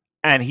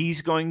 and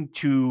he's going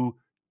to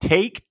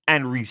take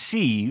and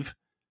receive.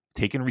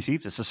 Take and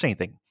receive. It's the same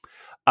thing.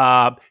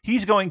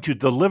 He's going to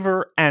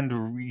deliver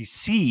and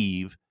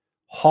receive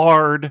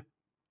hard,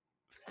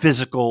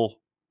 physical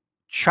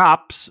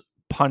chops,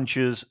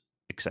 punches,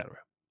 etc.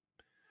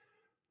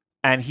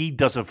 And he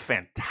does a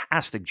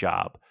fantastic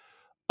job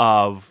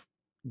of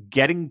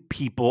getting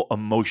people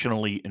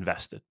emotionally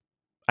invested.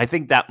 I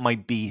think that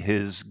might be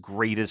his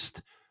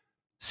greatest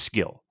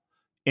skill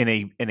in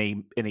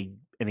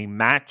a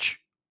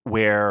match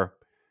where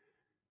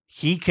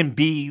he can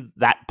be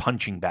that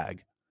punching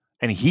bag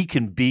and he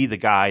can be the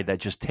guy that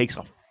just takes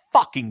a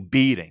fucking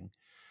beating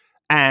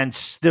and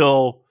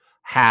still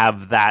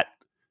have that,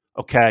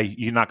 okay,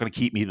 you're not going to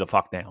keep me the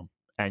fuck down,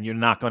 and you're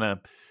not going to,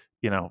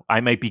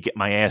 I might be getting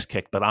my ass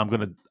kicked, but I'm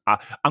going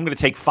to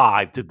take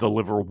 5 to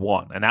deliver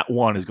 1, and that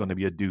 1 is going to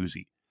be a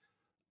doozy.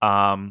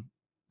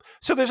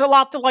 So there's a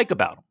lot to like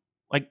about him.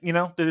 Like,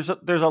 there's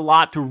a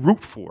lot to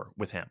root for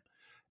with him.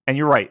 And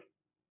you're right,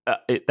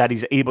 that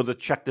he's able to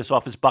check this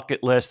off his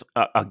bucket list.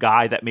 A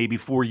guy that maybe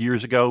 4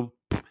 years ago,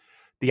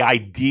 the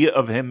idea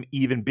of him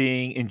even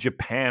being in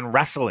Japan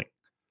wrestling,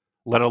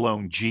 let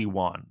alone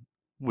G1,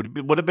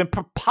 would have been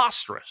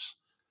preposterous.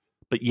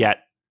 But yet,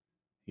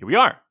 here we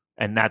are,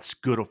 and that's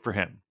good for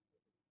him.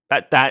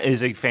 That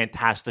is a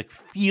fantastic,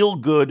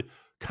 feel-good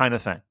kind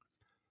of thing.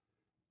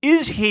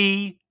 Is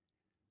he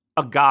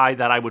a guy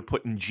that I would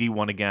put in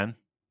G1 again?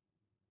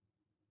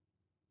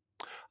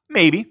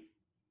 Maybe.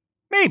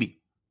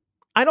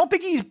 I don't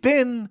think he's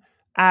been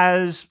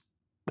as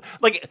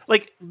like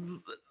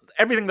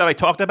everything that I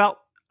talked about,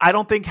 I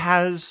don't think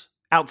has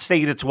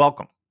outstayed its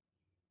welcome.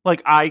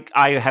 Like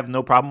I have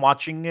no problem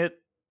watching it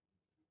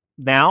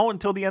now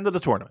until the end of the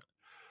tournament.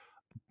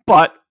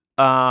 But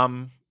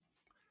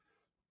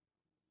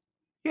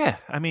yeah,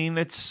 I mean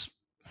it's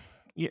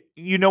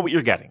you know what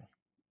you're getting.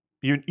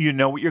 You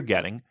know what you're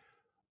getting.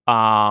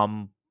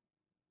 And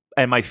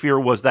my fear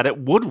was that it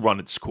would run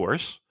its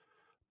course,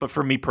 but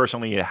for me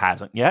personally, it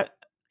hasn't yet.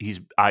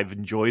 I've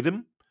enjoyed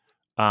him.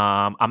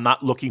 I'm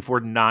not looking for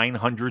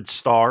 900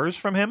 stars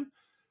from him.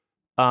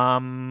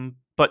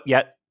 But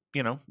yet,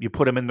 you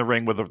put him in the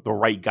ring with the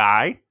right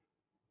guy,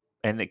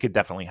 and it could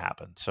definitely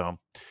happen. So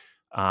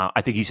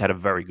I think he's had a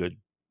very good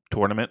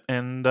tournament,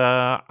 and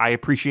I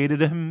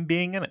appreciated him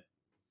being in it.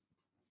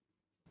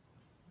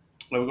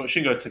 Well, we've got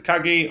Shingo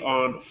Takagi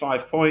on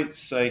 5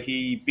 points.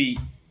 He beat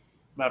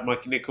Mad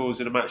Mikey Nichols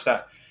in a match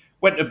that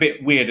went a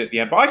bit weird at the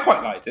end, but I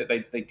quite liked it.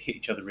 They hit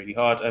each other really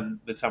hard, and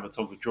the Tama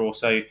Tonga draw.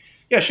 So,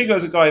 yeah,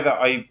 Shingo's a guy that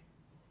I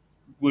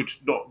would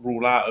not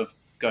rule out of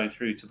going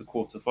through to the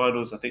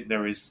quarterfinals. I think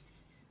there is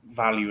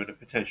value in a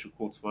potential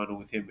quarterfinal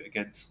with him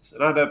against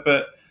Sanada.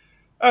 But,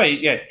 oh,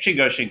 yeah,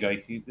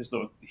 Shingo. There's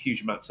not a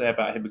huge amount to say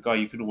about him. A guy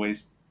you can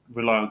always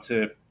rely on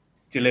to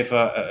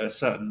deliver a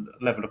certain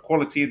level of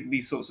quality in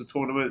these sorts of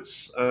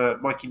tournaments.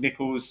 Mikey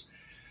Nichols,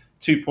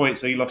 2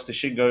 points. So he lost to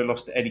Shingo,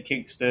 lost to Eddie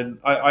Kingston.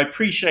 I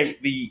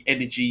appreciate the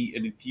energy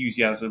and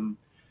enthusiasm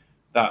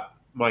that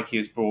Mikey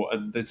has brought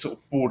and the sort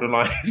of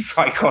borderline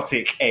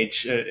psychotic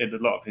edge in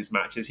a lot of his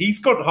matches. He's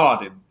gone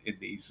hard in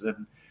these,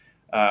 and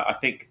I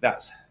think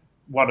that's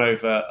won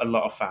over a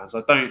lot of fans.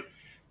 I don't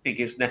think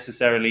it's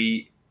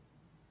necessarily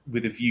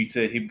with a view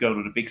to him going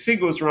on a big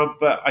singles run,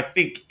 but I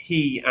think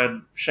he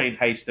and Shane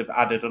Haste have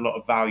added a lot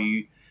of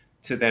value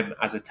to them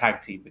as a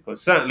tag team,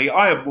 because certainly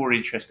I am more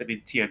interested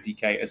in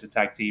TMDK as a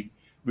tag team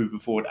moving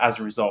forward as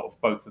a result of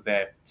both of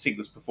their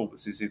singles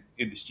performances in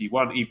this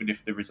G1, even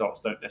if the results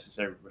don't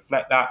necessarily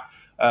reflect that.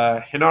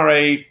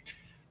 Hinare,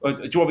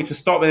 do you want me to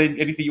stop?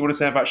 Anything you want to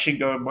say about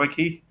Shingo and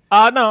Mikey?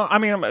 No, I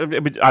mean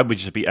I would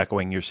just be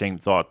echoing your same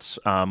thoughts.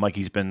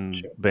 Mikey's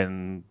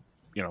been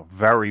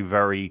very,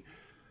 very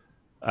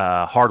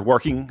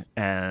hardworking,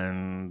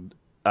 and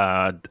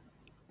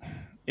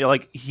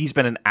he's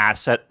been an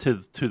asset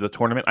to the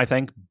tournament, I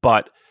think.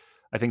 But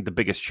I think the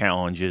biggest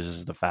challenge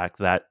is the fact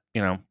that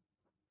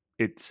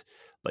it's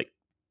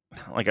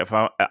like if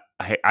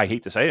I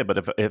hate to say it,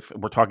 but if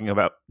we're talking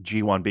about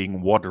G1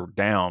 being watered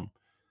down,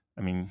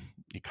 I mean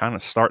you're kind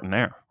of starting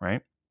there,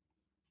 right?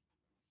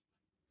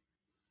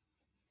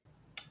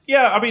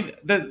 Yeah, I mean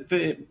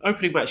the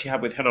opening match he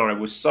had with Hinare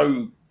was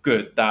so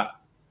good that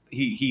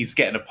he's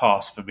getting a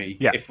pass for me.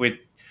 Yeah. If we're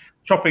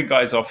chopping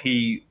guys off,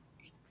 he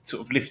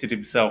sort of lifted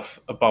himself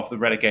above the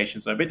relegation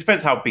zone. But it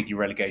depends how big your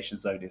relegation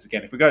zone is.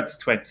 Again, if we go to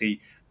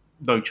 20,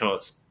 no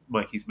chance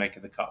Mikey's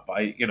making the cut.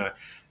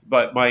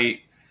 But my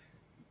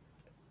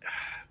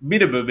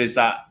minimum is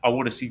that I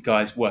want to see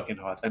guys working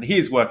hard, and he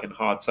is working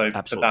hard. So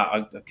Absolutely. for that,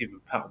 I'll give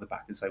him a pat on the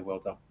back and say well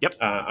done. Yep.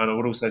 And I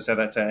would also say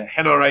that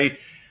Henare,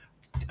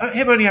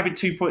 him only having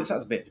 2 points,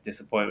 that's a bit of a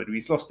disappointment.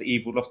 He's lost to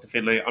Evil, lost to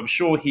Finlay. I'm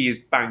sure he is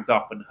banged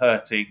up and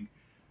hurting,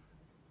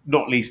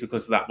 not least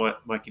because of that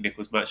Mikey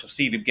Nichols match. I've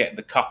seen him getting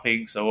the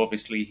cupping, so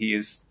obviously he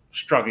is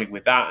struggling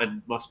with that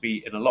and must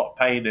be in a lot of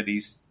pain, and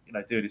he's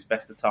doing his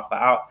best to tough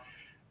that out.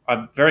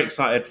 I'm very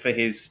excited for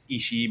his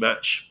Ishii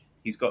match.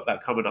 He's got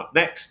that coming up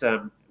next.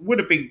 Would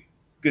have been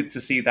good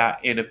to see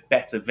that in a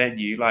better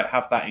venue, like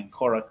have that in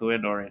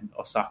Korakuen or in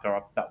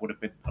Osaka. That would have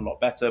been a lot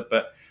better.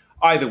 But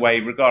either way,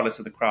 regardless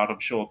of the crowd, I'm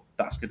sure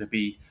that's going to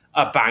be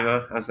a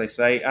banger, as they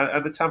say.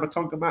 And the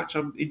Tamatonga match,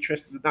 I'm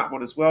interested in that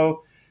one as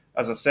well.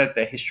 As I said,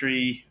 their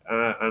history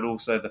and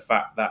also the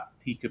fact that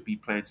he could be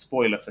playing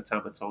spoiler for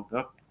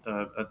Tamatonga,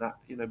 and that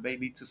may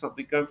lead to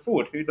something going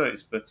forward. Who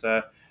knows? But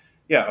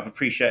yeah, I've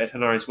appreciated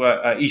Hanare's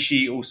work.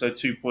 Ishii also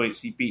 2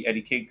 points. He beat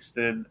Eddie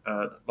Kingston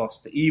and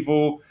lost to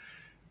Evil.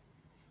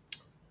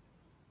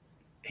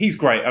 He's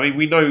great. I mean,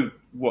 we know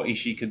what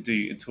Ishii can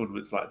do in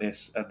tournaments like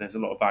this, and there's a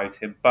lot of value to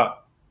him.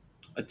 But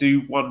I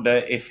do wonder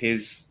if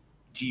his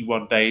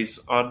G1 days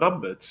are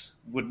numbered.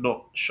 Would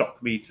not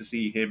shock me to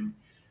see him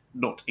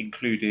not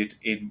included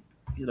in,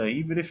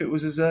 even if it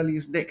was as early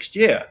as next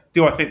year.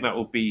 Do I think that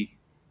will be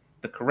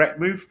the correct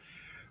move?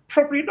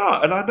 Probably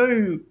not. And I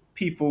know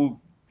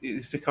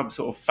it's become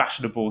sort of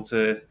fashionable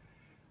to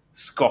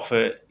scoff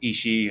at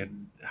Ishii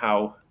and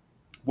how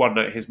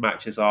one-note his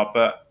matches are,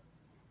 but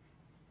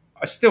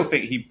I still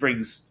think he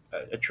brings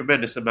a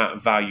tremendous amount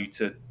of value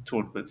to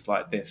tournaments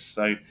like this.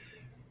 So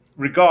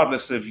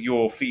regardless of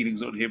your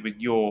feelings on him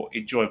and your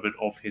enjoyment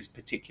of his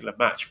particular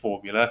match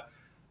formula,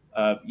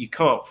 you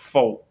can't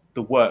fault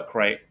the work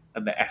rate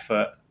and the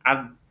effort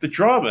and the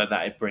drama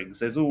that it brings.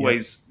 There's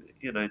always,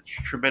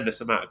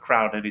 tremendous amount of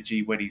crowd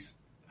energy when he's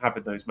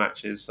having those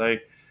matches. So,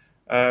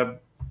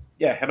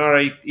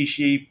 Henare,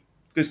 Ishii,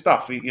 good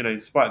stuff.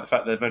 Despite the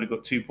fact that they've only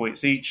got 2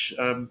 points each,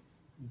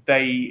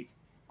 they,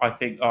 I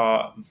think,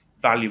 are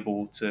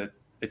valuable to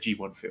the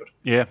G1 field.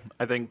 Yeah,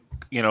 I think,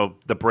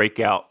 the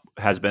breakout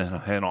has been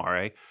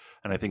Henare,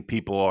 and I think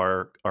people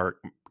are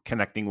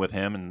connecting with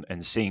him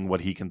and seeing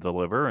what he can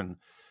deliver, and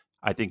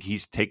I think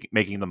he's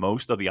making the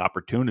most of the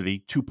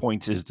opportunity. 2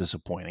 points is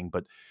disappointing,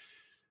 but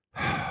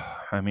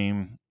I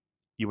mean,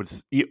 you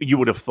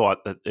would have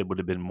thought that it would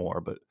have been more,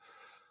 but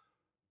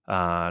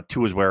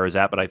 2 is where he's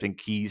at. But I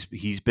think he's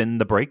been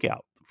the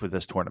breakout for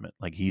this tournament.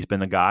 Like, he's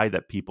been the guy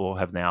that people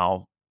have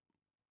now,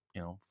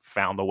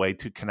 found a way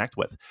to connect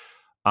with.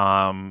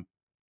 And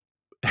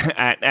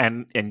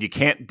you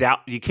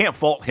can't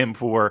fault him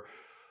for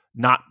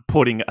not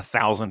putting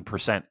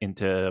 1,000%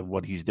 into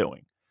what he's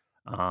doing.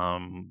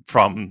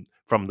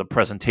 From the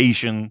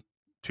presentation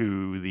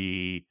to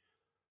the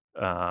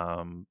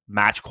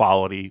match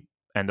quality,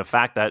 and the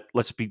fact that,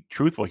 let's be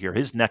truthful here,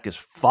 his neck is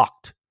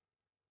fucked.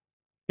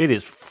 It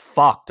is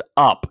fucked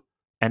up.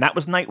 And that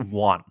was night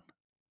 1,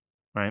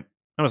 right?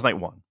 That was night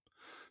 1.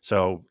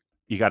 So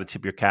you got to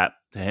tip your cap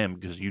to him,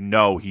 because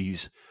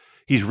he's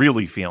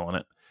really feeling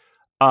it.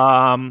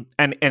 And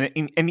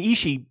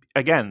Ishii,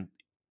 again,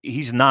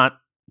 he's not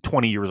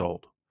 20 years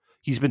old.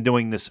 He's been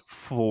doing this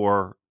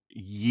for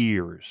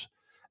years,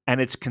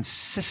 and it's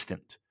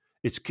consistent.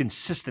 It's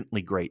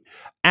consistently great.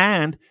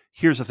 And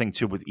here's the thing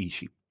too with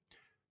Ishii.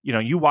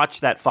 You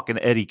watch that fucking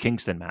Eddie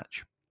Kingston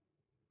match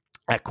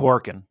at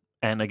Corkin,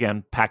 and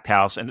again, packed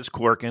house, and it's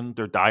Corkin.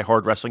 They're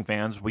diehard wrestling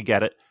fans. We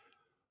get it.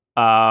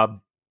 The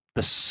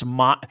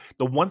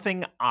one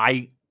thing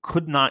I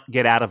could not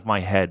get out of my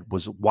head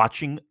was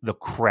watching the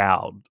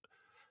crowd,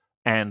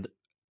 and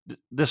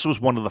this was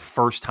one of the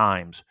first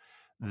times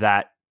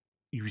that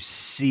you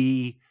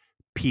see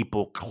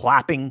people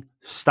clapping,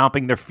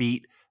 stomping their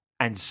feet,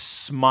 and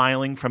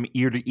smiling from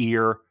ear to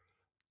ear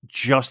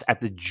just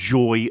at the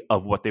joy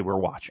of what they were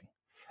watching.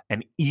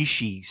 And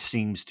Ishii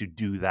seems to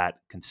do that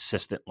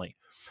consistently.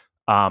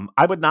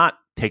 I would not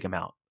take him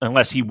out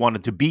unless he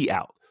wanted to be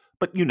out.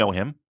 But you know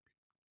him.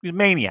 He's a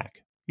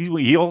maniac.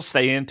 He'll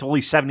stay in until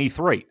he's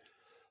 73.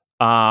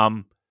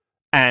 And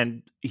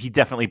he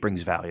definitely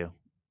brings value.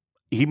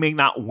 He may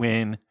not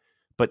win,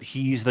 but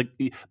he's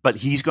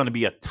going to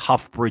be a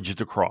tough bridge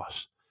to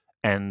cross.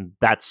 And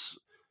that's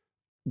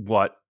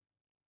what,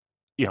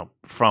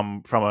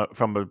 from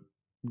a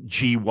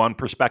G1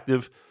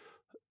 perspective,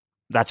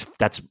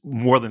 that's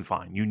more than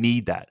fine. You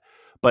need that.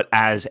 But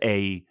as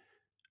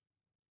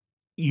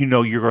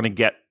you're going to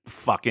get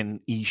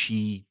fucking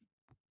Ishii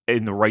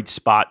in the right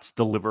spots,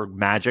 deliver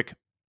magic,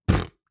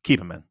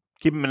 keep him in.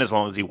 Keep him in as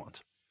long as he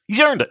wants. He's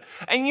earned it.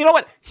 And you know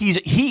what?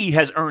 He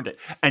has earned it.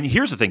 And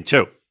here's the thing,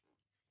 too.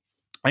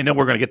 I know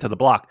we're going to get to the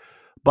block,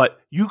 but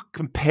you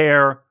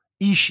compare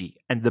Ishii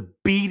and the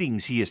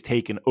beatings he has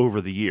taken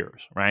over the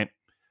years, right?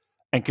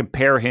 And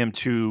compare him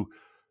to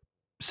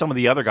some of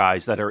the other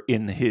guys that are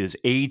in his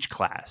age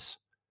class,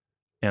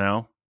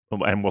 and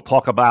we'll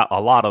talk about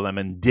a lot of them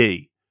in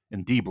D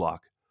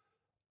block.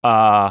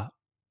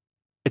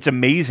 It's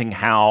amazing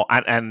how,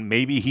 and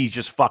maybe he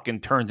just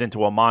fucking turns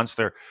into a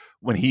monster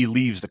when he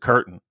leaves the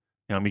curtain.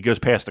 He goes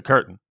past the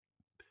curtain.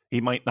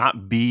 He might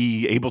not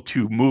be able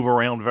to move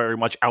around very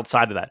much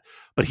outside of that,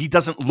 but he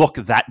doesn't look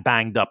that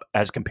banged up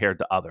as compared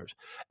to others.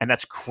 And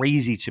that's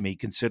crazy to me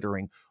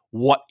considering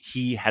what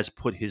he has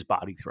put his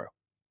body through.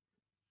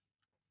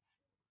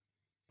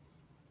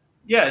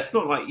 Yeah, it's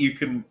not like you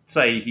can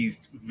say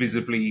he's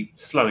visibly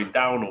slowing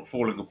down or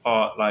falling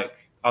apart like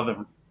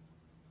other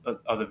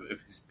of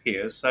his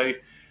peers. So,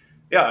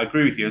 yeah, I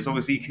agree with you. As long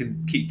as he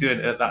can keep doing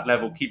it at that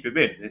level, keep him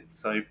in.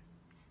 So,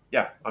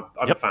 yeah,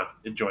 I'm a fan.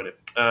 Enjoying it.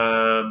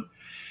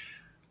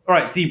 All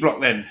right, D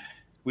block then.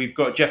 We've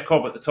got Jeff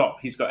Cobb at the top.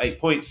 He's got 8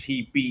 points.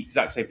 He beat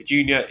Zack Sabre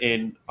Jr.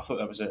 I thought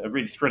that was a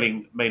really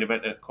thrilling main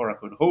event at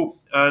Korakuen Hall.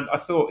 And I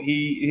thought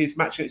his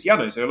match against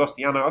Yano, so he lost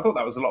to Yano, I thought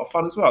that was a lot of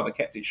fun as well. They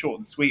kept it short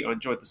and sweet. I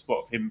enjoyed the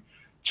spot of him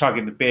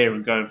chugging the beer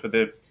and going for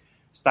the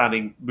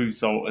standing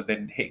moonsault and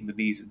then hitting the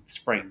knees and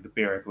spraying the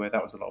beer everywhere.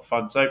 That was a lot of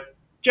fun. So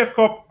Jeff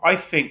Cobb, I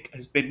think,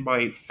 has been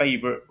my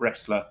favourite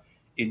wrestler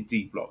in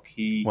D block.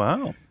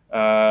 Wow.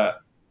 I've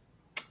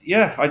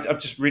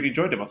just really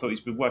enjoyed him. I thought he's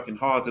been working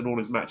hard and all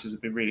his matches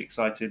have been really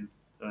exciting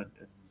and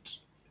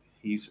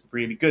he's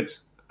really good.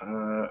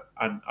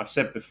 And I've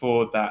said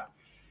before that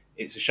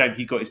it's a shame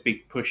he got his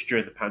big push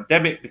during the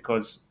pandemic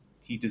because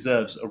he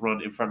deserves a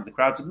run in front of the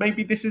crowds, and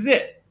maybe this is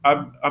it.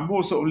 I'm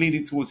more sort of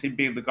leaning towards him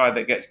being the guy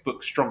that gets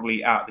booked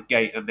strongly out the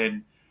gate and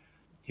then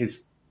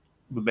his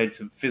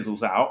momentum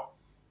fizzles out.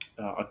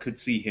 I could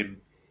see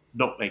him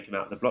not making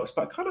out the blocks,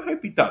 but I kind of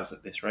hope he does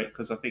at this rate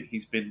because I think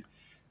he's been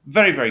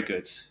very, very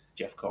good,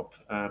 Jeff Cobb.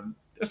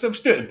 So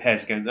let's do it in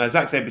pairs again.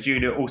 Zack Sabre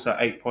Jr. also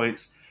 8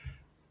 points.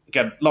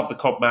 Again, love the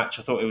Cobb match.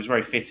 I thought it was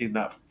very fitting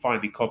that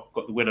finally Cobb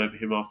got the win over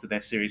him after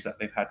their series that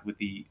they've had with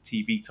the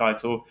TV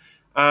title.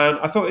 And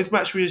I thought his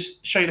match with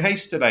Shane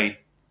Haste today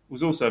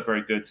was also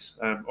very good.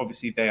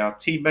 Obviously, they are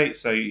teammates,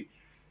 so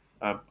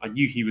I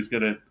knew he was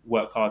going to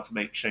work hard to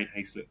make Shane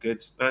Haste look good,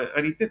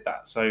 and he did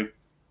that. So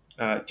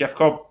Jeff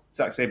Cobb,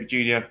 Zack Sabre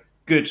Jr.,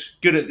 good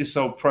at this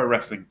whole pro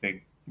wrestling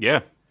thing.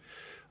 Yeah.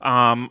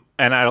 And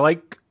I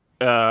like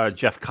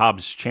Jeff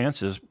Cobb's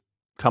chances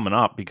coming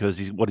up because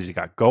what has he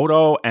got?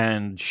 Goto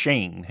and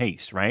Shane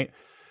Haste, right?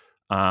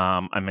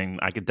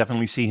 I could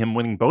definitely see him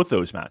winning both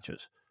those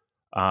matches.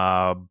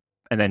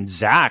 And then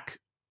Zach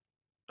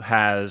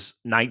has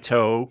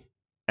Naito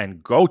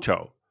and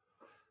Goto,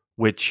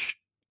 which,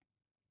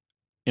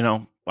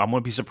 I'm going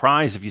to be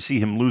surprised if you see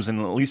him losing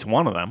at least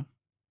one of them,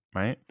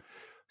 right?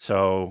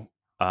 So,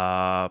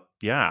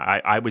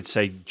 I would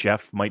say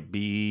Jeff might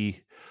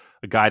be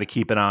a guy to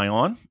keep an eye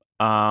on.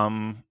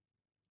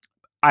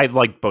 I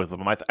like both of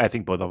them. I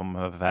think both of them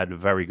have had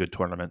very good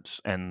tournaments,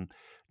 and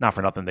not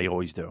for nothing, they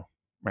always do,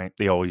 right?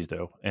 They always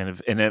do.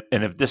 And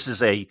if this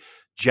is a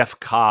Jeff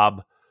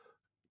Cobb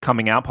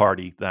coming out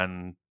party,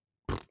 then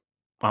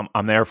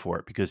I'm there for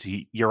it because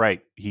you're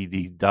right.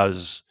 He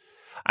does.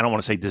 I don't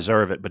want to say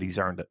deserve it, but he's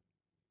earned it.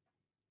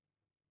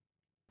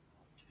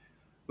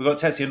 We've got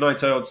Tetsuya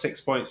Naito on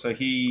 6 points, so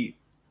he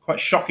quite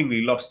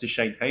shockingly lost to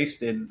Shane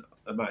Haste in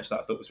a match that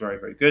I thought was very,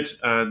 very good,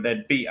 and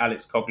then beat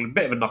Alex Coughlin.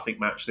 Bit of a nothing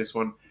match, this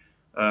one.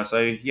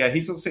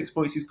 He's on 6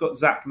 points. He's got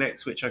Zach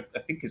next, which I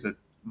think is a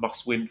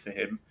must-win for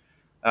him.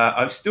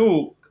 I'm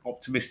still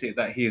optimistic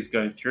that he is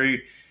going through,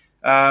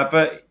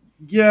 but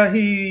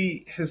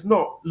he has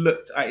not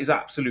looked at his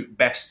absolute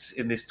best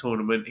in this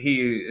tournament.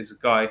 He is a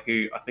guy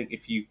who I think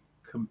if you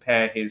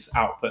compare his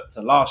output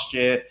to last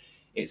year,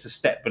 it's a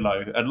step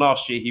below. And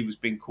last year he was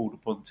being called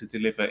upon to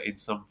deliver in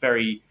some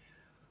very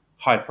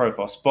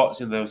high-profile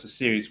spots. And there was a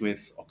series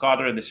with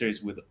Okada and the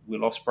series with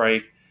Will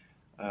Ospreay.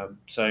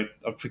 So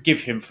I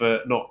forgive him for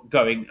not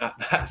going at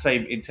that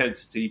same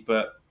intensity,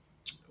 but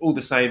all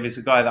the same, it's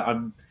a guy that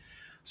I'm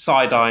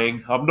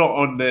side-eyeing. I'm not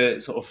on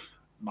the sort of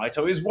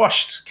Naito is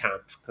washed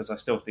camp because I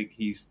still think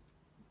he's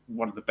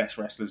one of the best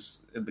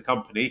wrestlers in the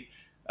company.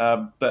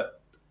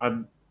 But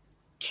I'm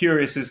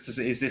curious as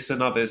to is this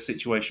another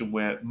situation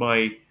where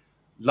my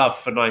love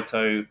for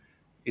Naito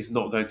is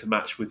not going to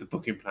match with the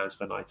booking plans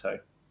for Naito.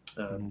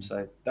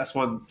 So that's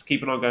one to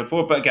keep an eye on going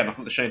forward. But again, I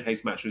thought the Shane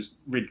Haste match was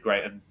really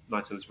great and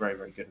Naito was very,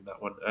 very good in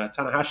that one.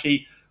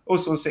 Tanahashi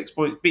also on 6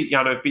 points, beat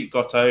Yano, beat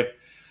Goto.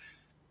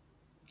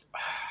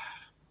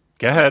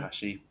 Go ahead.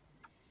 Tanahashi.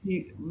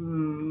 We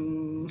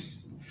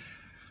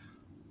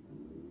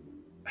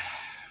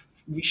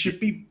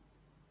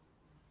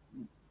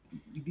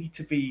need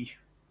to be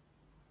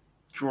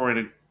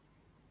drawing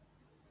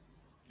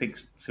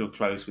things to a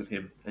close with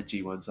him and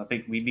G1s. I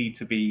think we need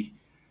to be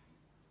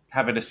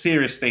having a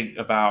serious think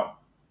about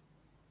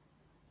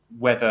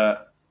whether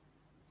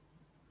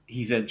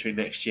he's entering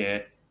next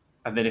year,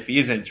 and then if he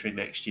is entering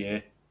next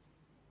year,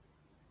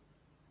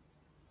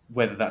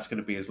 whether that's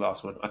going to be his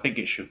last one. I think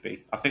it should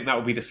be. I think that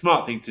would be the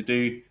smart thing to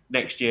do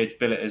next year,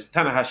 bill it as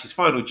Tanahashi's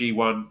final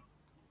G1,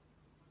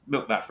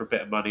 milk that for a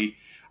bit of money.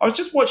 I was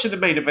just watching the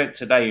main event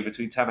today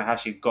between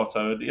Tanahashi and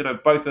Goto, and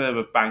both of them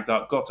are banged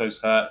up.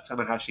 Goto's hurt.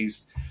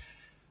 Tanahashi's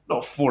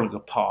not falling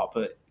apart,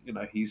 but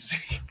he's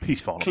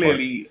falling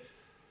clearly. Apart.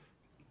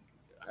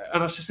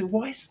 And I was just saying,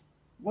 why is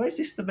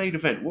this the main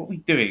event? What are we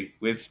doing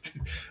with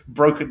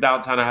broken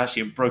down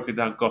Tanahashi and broken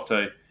down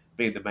Goto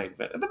being the main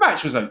event? And the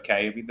match was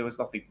okay. I mean, there was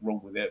nothing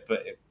wrong with it,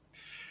 but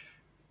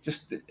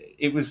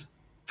it was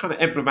kind of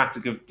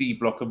emblematic of D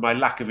Block and my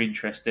lack of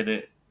interest in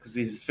it, because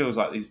it feels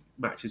like these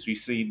matches we've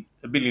seen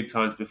a million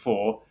times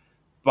before,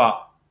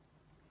 but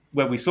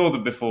when we saw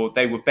them before,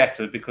 they were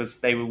better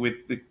because they were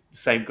with the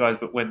same guys,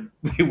 but when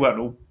they weren't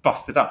all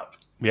busted up.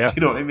 Yeah. Do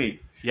you know what I mean?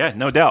 Yeah,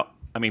 no doubt.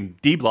 I mean,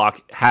 D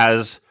Block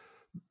has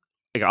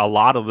a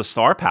lot of the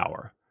star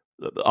power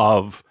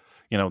of,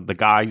 the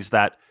guys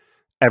that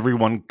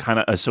everyone kind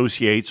of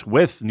associates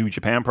with New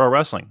Japan Pro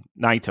Wrestling.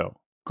 Naito,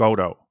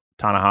 Goto,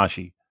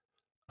 Tanahashi,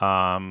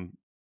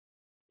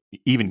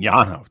 even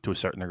Yano to a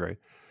certain degree.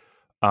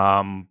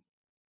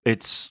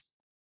 It's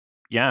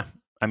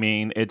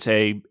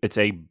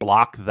a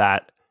block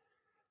that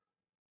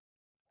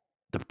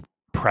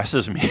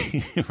depresses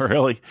me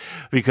really,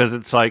 because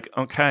it's like,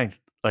 okay,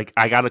 like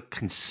I got to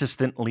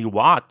consistently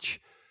watch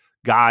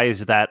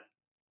guys that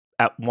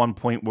at one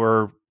point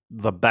were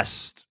the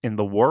best in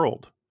the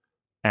world,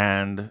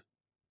 and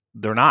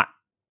they're not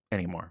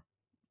anymore.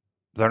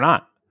 They're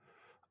not.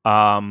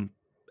 And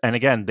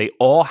again, they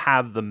all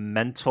have the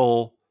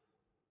mental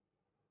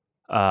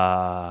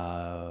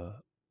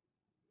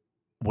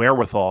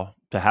wherewithal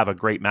to have a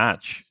great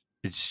match.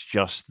 It's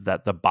just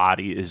that the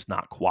body is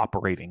not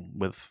cooperating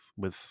with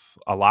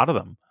a lot of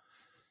them,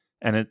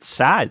 and it's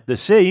sad to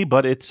see,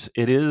 but it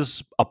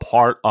is a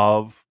part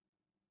of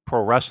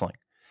pro wrestling,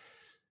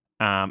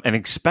 and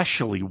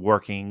especially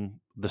working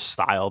the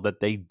style that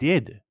they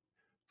did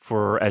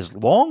for as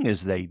long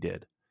as they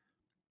did.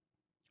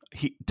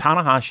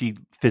 Tanahashi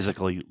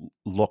physically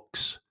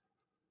looks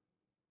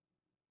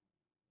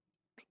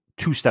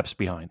 2 steps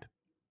behind.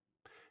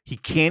 He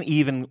can't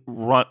even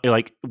run.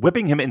 Like,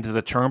 whipping him into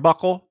the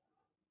turnbuckle,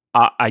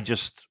 I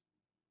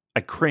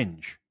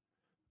cringe,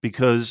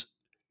 because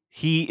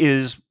he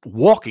is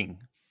walking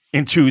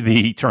into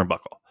the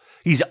turnbuckle.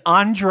 He's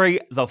Andre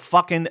the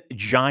fucking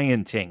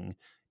Gianting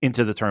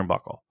into the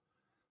turnbuckle.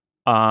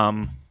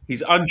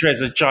 He's Andre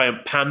the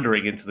Giant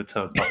pandering into the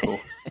turnbuckle.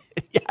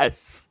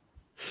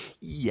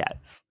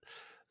 Yes.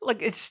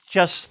 Like, it's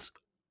just,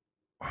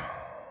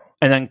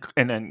 and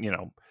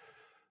then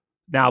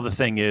now the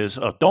thing is,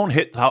 don't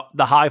hit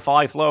the high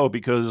fly flow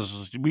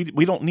because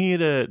we don't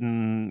need it,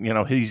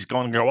 and he's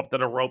going to go up to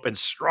the rope and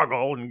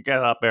struggle and get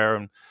up there,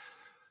 and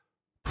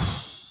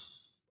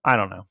I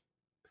don't know.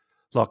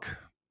 Look,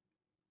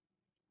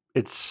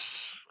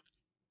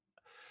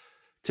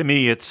 to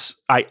me,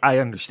 I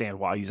understand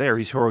why he's there.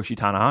 He's Hiroshi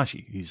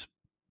Tanahashi.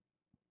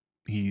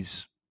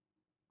 He's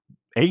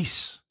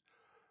ace,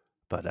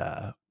 but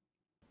and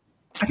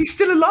he's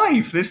still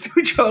alive. There's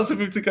still a chance of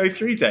him to go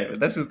through, David.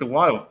 This is the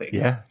wild thing.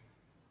 Yeah,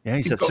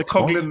 he's got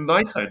Coughlin and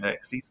Naito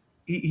next.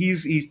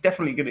 He's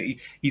definitely going to.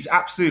 He's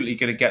absolutely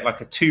going to get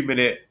like a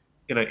 2-minute,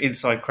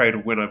 inside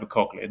cradle win over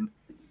Coughlin,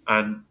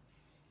 and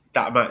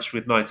that match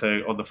with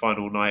Naito on the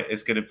final night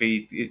is going to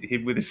be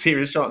him with a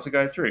serious chance of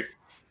going through.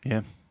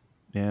 Yeah.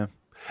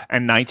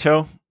 And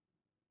Naito,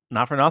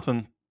 not for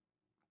nothing,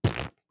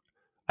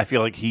 I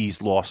feel like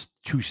he's lost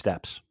 2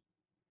 steps.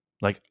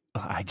 Like,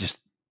 I just,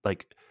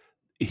 like,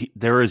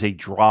 there is a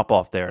drop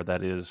off there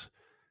that is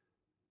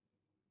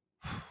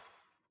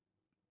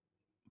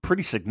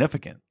pretty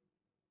significant.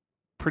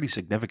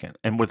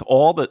 And with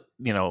all the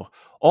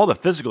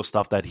physical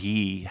stuff that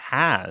he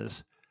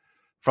has,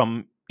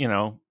 from,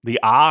 the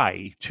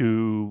eye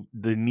to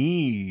the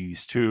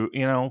knees to,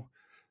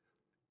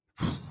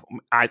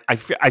 I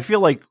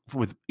feel like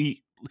with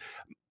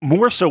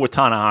more so with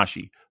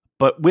Tanahashi,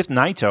 but with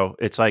Naito,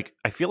 it's like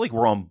I feel like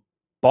we're on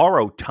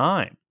borrowed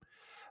time,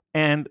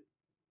 and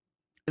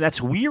that's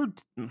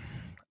weird.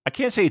 I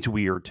can't say it's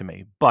weird to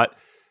me, but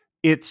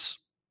it's,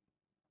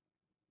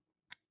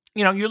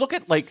 you look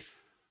at like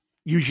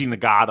Yuji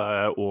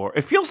Nagata, or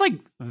it feels like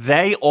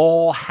they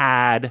all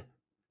had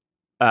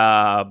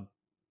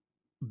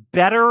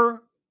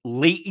better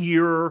late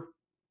year,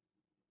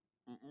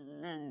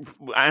 and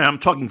I'm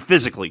talking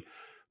physically,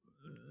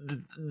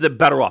 the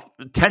better off.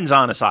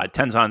 Tenzan aside,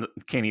 Tenzan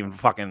can't even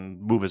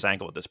fucking move his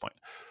ankle at this point.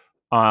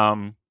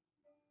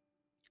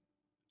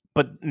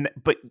 But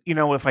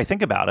if I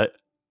think about it,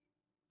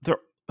 they're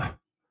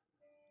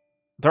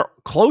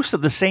close to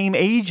the same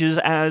ages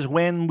as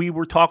when we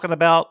were talking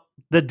about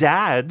the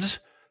dads,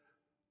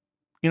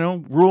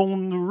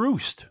 ruling the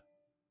roost.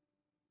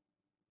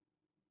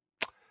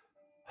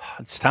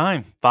 It's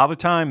time. Father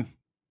time,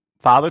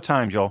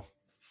 Joel.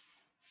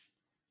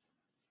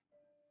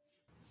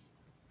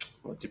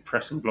 What a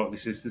depressing block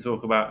this is to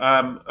talk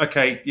about.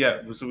 Okay,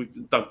 yeah, so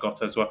we've done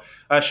Goto as well.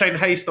 Shane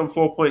Haste on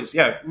 4 points.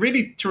 Yeah,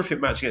 really terrific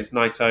match against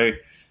Naito.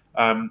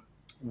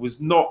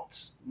 Was not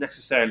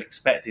necessarily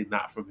expecting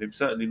that from him,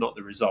 certainly not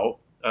the result.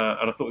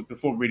 And I thought he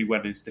performed really well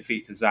in his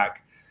defeat to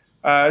Zack.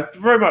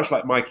 Very much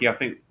like Mikey, I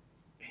think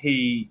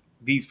he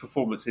these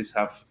performances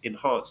have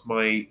enhanced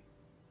my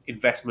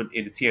investment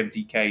in a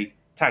TMDK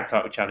tag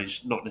title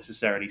challenge, not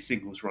necessarily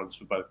singles runs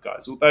for both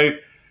guys. Although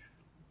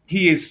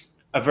he is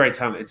a very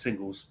talented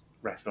singles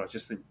wrestler, I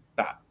just think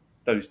that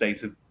those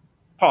days have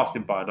passed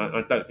him by, and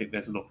I don't think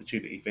there's an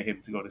opportunity for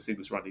him to go on a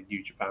singles run in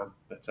New Japan.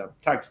 But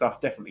tag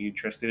stuff, definitely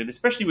interested in,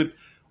 especially with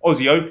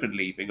Aussie Open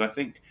leaving. I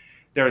think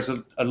there is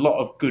a lot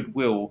of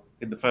goodwill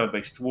in the fan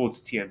base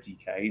towards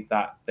TMDK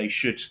that they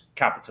should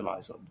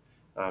capitalise on.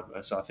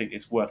 So I think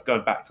it's worth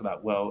going back to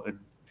that well and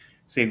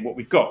seeing what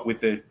we've got with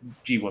the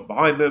G1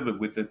 behind them and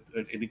with an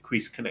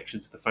increased connection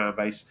to the fan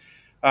base.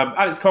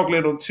 Alex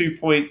Coughlin on 2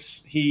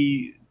 points.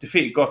 He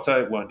defeated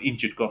Goto, well,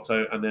 injured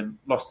Goto, and then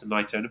lost to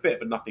Naito in a bit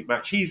of a nothing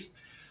match. He's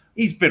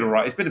been all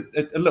right. It's been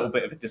a little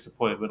bit of a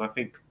disappointment. I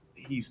think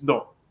he's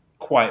not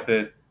quite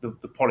the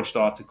polished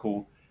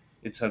article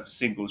in terms of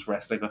singles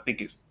wrestling. I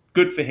think it's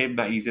good for him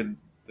that he's in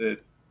the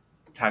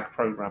tag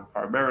program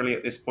primarily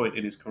at this point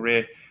in his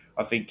career.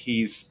 I think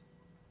he's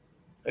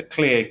a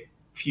clear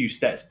few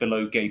steps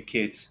below Gabe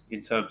Kidd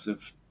in terms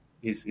of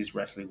his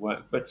wrestling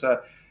work. But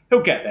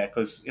he'll get there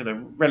because,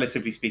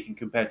 relatively speaking,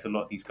 compared to a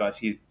lot of these guys,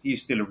 he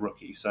is still a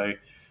rookie. So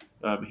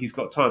he's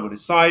got time on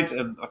his side,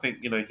 and I think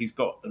he's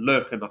got the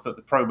look, and I thought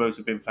the promos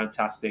have been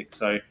fantastic.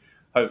 So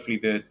hopefully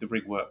the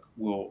ring work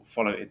will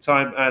follow in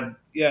time. And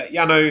yeah,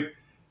 Yano,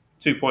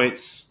 2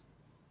 points.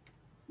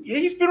 Yeah,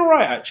 he's been all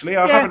right actually.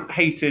 I haven't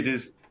hated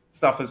his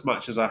stuff as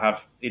much as I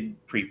have in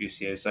previous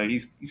years. So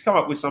he's come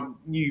up with some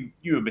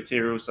newer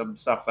material, some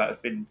stuff that has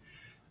been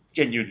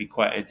genuinely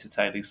quite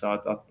entertaining.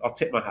 So I'll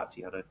tip my hat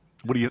to Yano.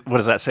 What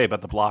does that say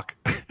about the block?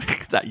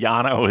 That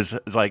Yano is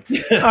like,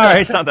 all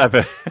right, it's not that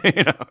bad.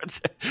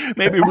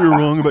 Maybe we were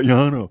wrong about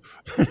Yano.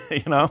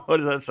 What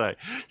does that say?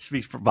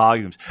 Speaks for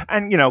volumes.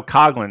 And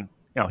Coughlin,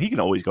 he can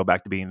always go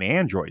back to being the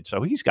android,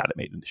 so he's got it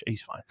made in the show.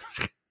 He's fine.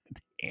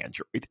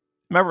 Android.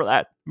 Remember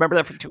that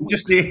for 2 weeks.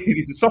 Just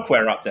needs a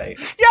software update.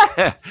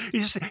 Yeah,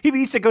 he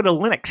needs to go to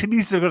Linux. He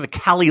needs to go to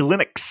Kali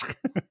Linux.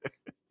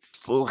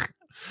 All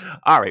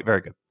right,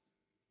 very good.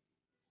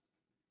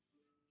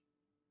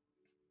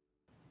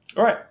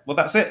 All right, well,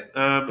 that's it.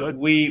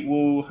 We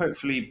will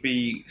hopefully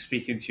be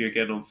speaking to you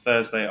again on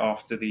Thursday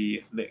after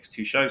the next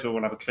two shows, where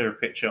we'll have a clearer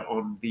picture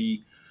on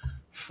the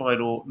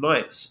final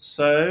nights.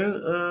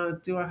 So,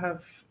 do I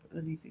have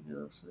anything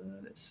else?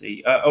 Let's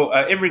see.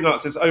 In-ring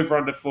art says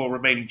over-under for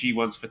remaining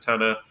G1s for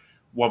Tanner,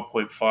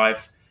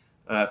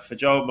 1.5. For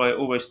Joel, my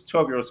almost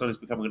 12-year-old son is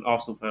becoming an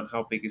Arsenal fan.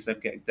 How big is them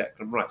getting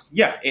Declan Rice?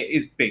 Yeah, it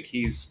is big.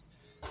 He's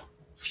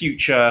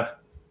future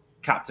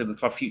captain of the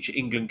club, future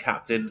England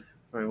captain.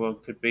 Very well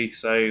could be.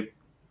 So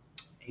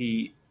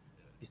he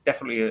is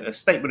definitely a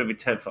statement of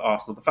intent for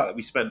Arsenal. The fact that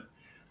we spent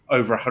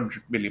over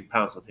 £100 million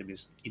on him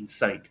is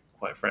insane,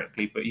 quite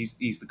frankly. But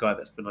he's the guy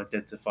that's been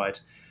identified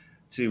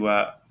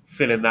to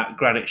fill in that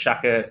Granit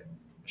Xhaka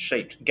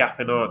shaped gap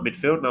in our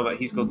midfield now that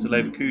he's gone to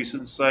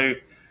Leverkusen. So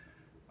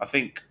I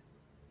think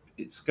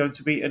it's going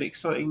to be an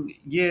exciting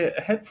year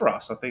ahead for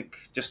us. I think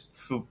just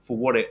for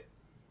what it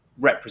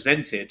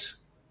represented,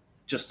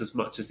 just as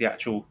much as the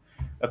actual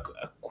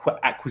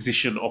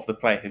acquisition of the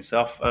player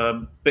himself.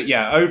 But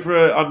yeah,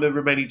 under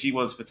remaining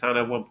G1s for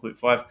Tanner,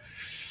 1.5.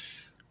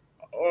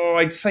 Oh,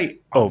 I'd say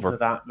over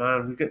that,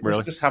 man.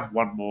 Let's just have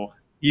one more.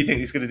 You think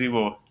he's going to do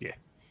more? Yeah.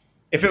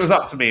 If it was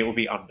up to me, it would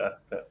be under,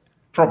 but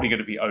probably going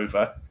to be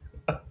over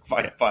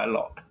by a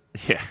lot.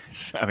 Yeah,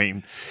 it's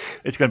going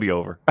to be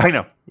over. I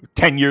know.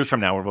 10 years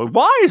from now, we're like,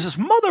 why is this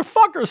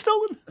motherfucker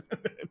still in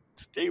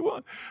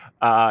G1?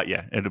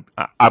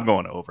 I'm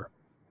going over.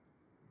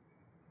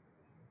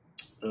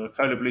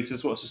 Cola Blue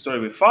says, what's the story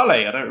with Fale?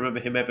 I don't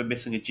remember him ever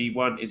missing a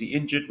G1. Is he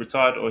injured,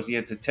 retired, or has he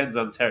entered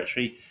Tenzan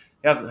territory?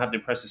 He hasn't had an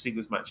impressive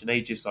singles match in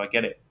ages, so I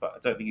get it, but I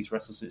don't think he's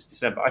wrestled since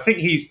December. I think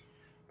he's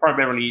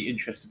primarily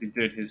interested in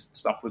doing his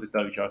stuff with the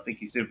dojo. I think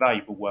he's doing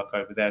valuable work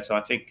over there, so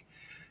I think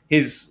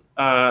his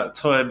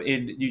time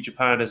in New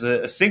Japan as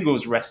a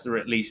singles wrestler,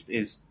 at least,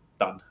 is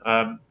done.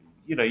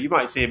 You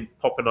might see him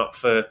popping up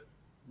for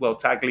World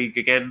Tag League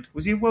again.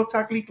 Was he in World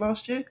Tag League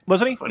last year?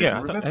 Wasn't he?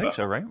 Yeah, I think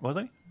so, right? Was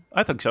he?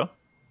 I think so.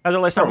 That's the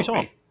last time we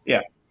saw him.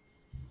 Yeah.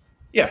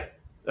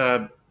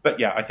 But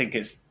yeah, I think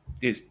it's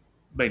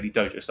mainly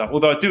dojo stuff.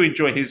 Although I do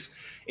enjoy his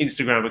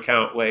Instagram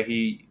account where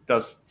he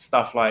does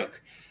stuff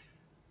like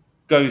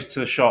goes to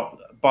the shop,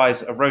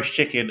 buys a roast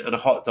chicken and a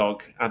hot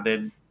dog, and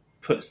then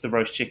puts the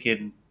roast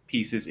chicken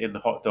pieces in the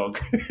hot dog.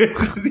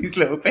 These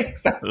little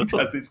things that he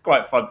does. It's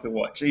quite fun to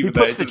watch. Even he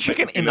puts the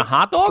chicken in the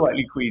hot dog?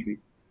 Slightly queasy.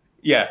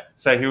 Yeah.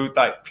 So he would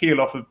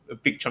peel off a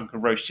big chunk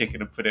of roast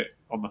chicken and put it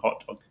on the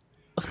hot dog.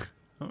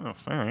 Oh,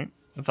 all right.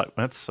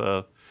 That's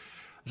a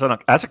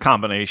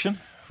combination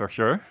for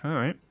sure. All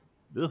right.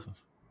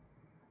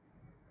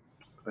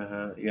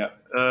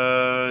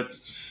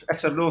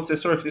 SM North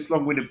says, sorry for this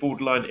long-winded,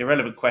 borderline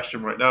irrelevant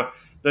question right now. I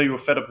know you were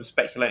fed up of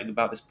speculating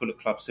about this Bullet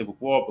Club Civil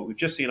War, but we've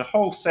just seen a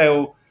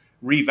wholesale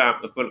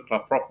revamp of Bullet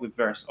Club proper with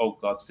various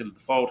old guards still in the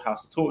fold.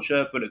 House of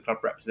Torture, Bullet Club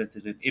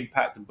represented in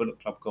Impact, and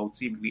Bullet Club Gold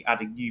seemingly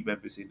adding new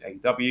members in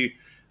AEW.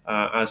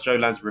 As Joe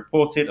Lanza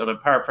reported, and I'm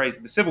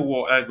paraphrasing, the Civil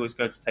War angle is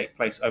going to take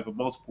place over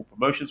multiple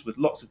promotions with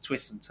lots of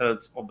twists and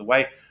turns on the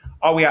way.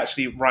 Are we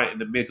actually right in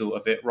the middle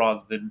of it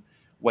rather than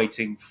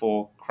waiting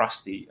for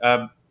Krusty?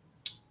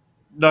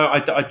 No, I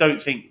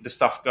don't think the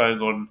stuff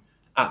going on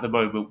at the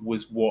moment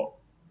was what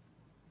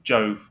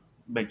Joe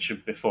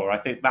mentioned before. I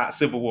think that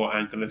Civil War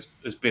angle has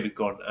been and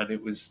gone, and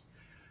it was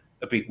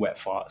a big wet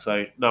fart.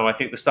 So, no, I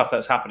think the stuff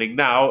that's happening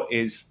now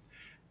is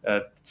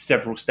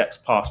several steps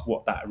past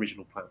what that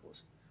original plan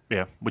was.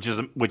 Yeah,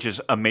 which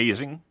is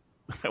amazing.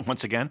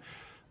 Once again,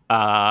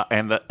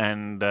 maybe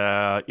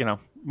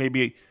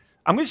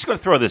I'm just going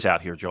to throw this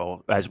out here,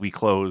 Joel, as we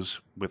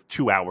close with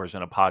 2 hours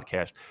in a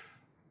podcast.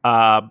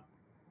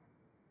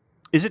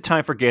 Is it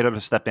time for Gator to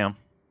step down?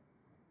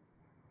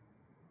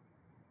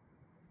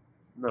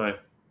 No.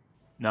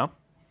 No.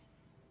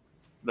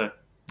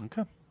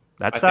 Okay,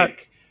 that's that.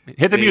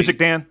 Hit the music,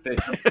 Dan.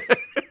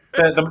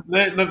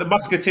 The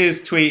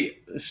Musketeers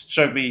tweet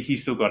showed me he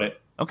still got it.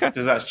 Okay,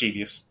 because that's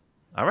genius.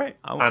 All right,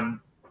 and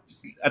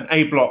an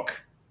A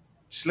block.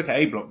 Just look at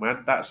A block,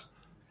 man. That's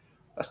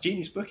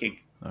genius booking.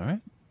 All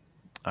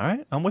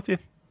right, I'm with you.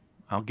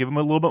 I'll give him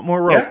a little bit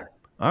more rope. Yeah.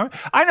 All right,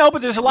 I know,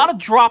 but there's a lot of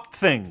dropped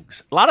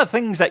things. A lot of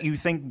things that you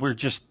think were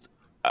just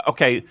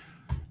okay.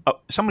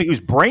 Somebody who's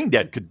brain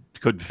dead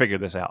could figure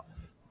this out.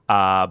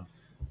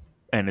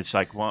 And it's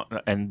like, well,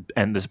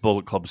 and this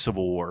Bullet Club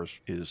Civil Wars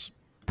is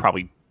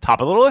probably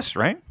top of the list,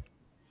 right?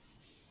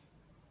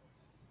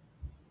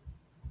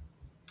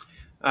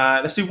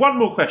 Let's do one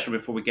more question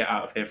before we get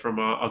out of here from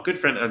our good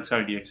friend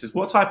Antonio. He says,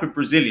 what type of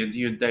Brazilian do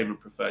you and Damon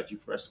prefer? Do you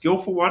prefer a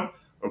skillful one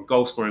or a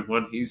goal-scoring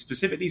one? He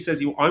specifically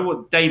says, I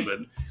want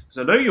Damon, because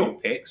I know your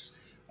picks.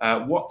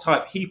 What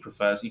type he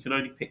prefers, you can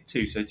only pick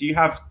two. So do you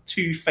have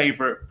two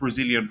favourite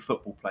Brazilian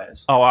football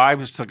players? Oh, I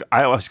was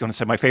going to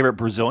say my favourite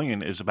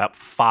Brazilian is about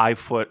 5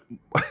 foot.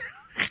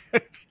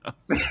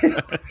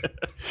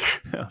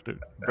 Very,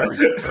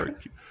 very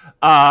cute.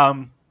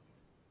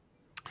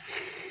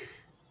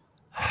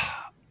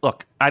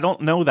 Look, I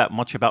don't know that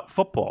much about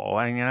football.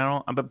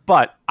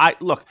 But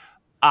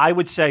I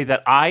would say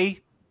that I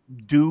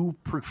do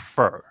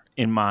prefer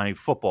in my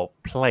football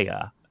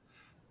player.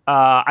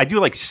 I do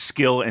like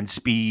skill and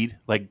speed.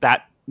 Like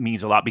that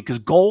means a lot because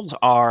goals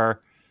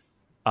are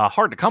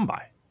hard to come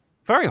by,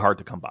 very hard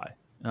to come by.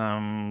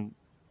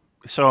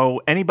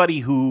 So anybody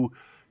who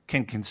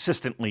can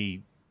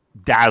consistently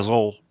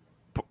dazzle,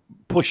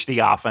 push the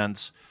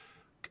offense,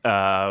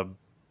 and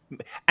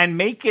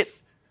make it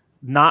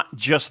not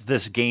just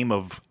this game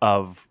of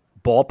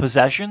ball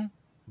possession,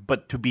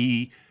 but to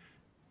be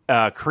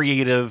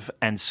creative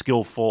and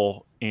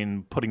skillful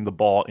in putting the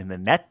ball in the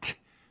net.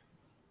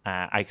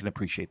 I can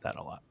appreciate that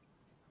a lot.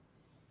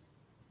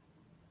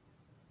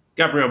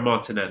 Gabriel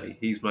Martinelli,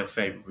 he's my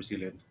favourite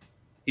Brazilian.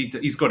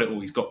 He's got it all.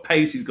 He's got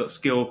pace, he's got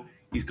skill,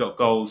 he's got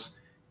goals.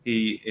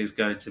 He is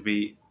going to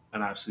be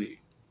an absolute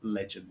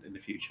legend in the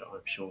future,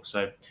 I'm sure.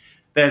 So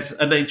there's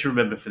a name to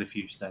remember for the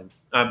future, Dave.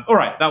 All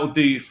right, that will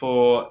do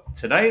for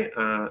today.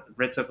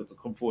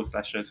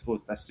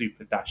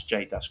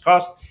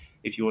 redcircle.com/shows/super-j-cast.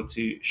 If you want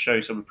to show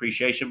some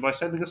appreciation by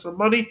sending us some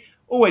money,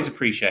 always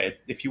appreciated.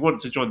 If you want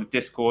to join the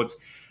Discords,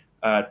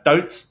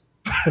 don't.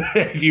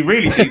 If you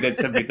really do, then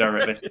send me a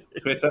direct message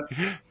on Twitter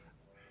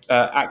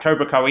at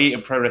Cobra Kawaii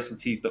and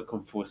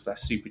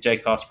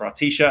ProWrestlingTees.com/SuperJcast for our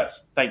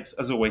t-shirts. Thanks,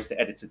 as always,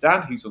 to editor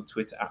Dan, who's on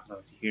Twitter at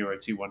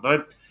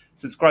NiceHero219.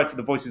 Subscribe to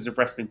the Voices of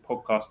Wrestling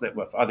podcast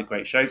network for other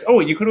great shows. Oh,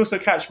 and you can also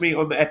catch me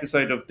on the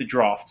episode of The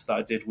Draft that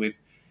I did with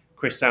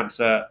Chris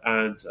Samsa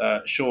and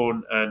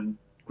Sean and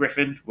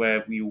Griffin,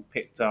 where we all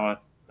picked our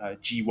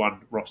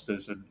G1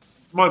 rosters, and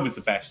mine was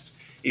the best,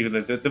 even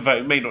though the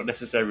vote may not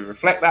necessarily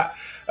reflect that.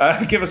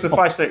 Give us a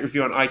 5-star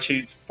review on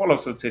iTunes. Follow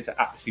us on Twitter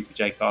at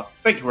SuperJcast.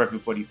 Thank you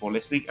everybody for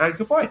listening, and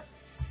goodbye.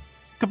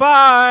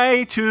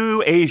 Goodbye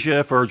to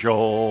Asia for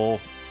Joel.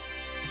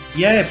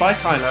 Yeah, bye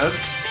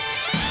Thailand.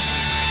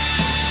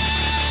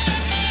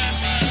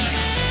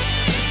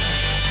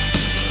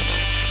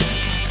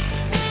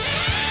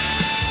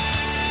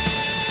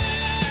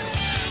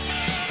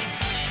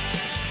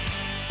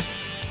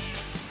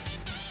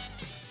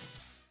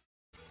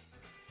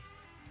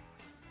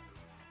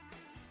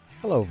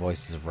 Hello,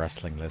 Voices of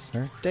Wrestling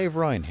listener. Dave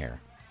Ryan here.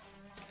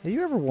 Have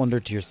you ever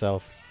wondered to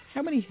yourself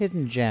how many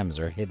hidden gems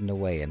are hidden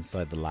away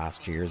inside the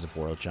last years of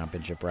World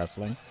Championship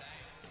Wrestling?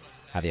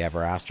 Have you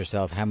ever asked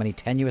yourself how many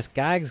tenuous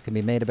gags can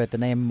be made about the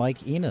name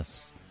Mike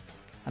Enos?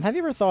 And have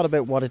you ever thought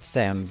about what it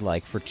sounds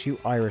like for two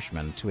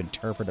Irishmen to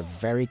interpret a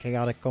very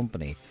chaotic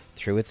company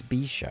through its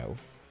B show?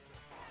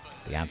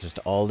 The answers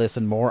to all this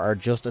and more are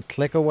just a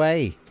click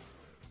away.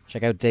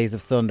 Check out Days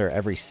of Thunder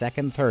every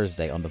second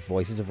Thursday on the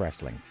Voices of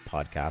Wrestling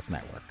podcast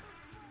network.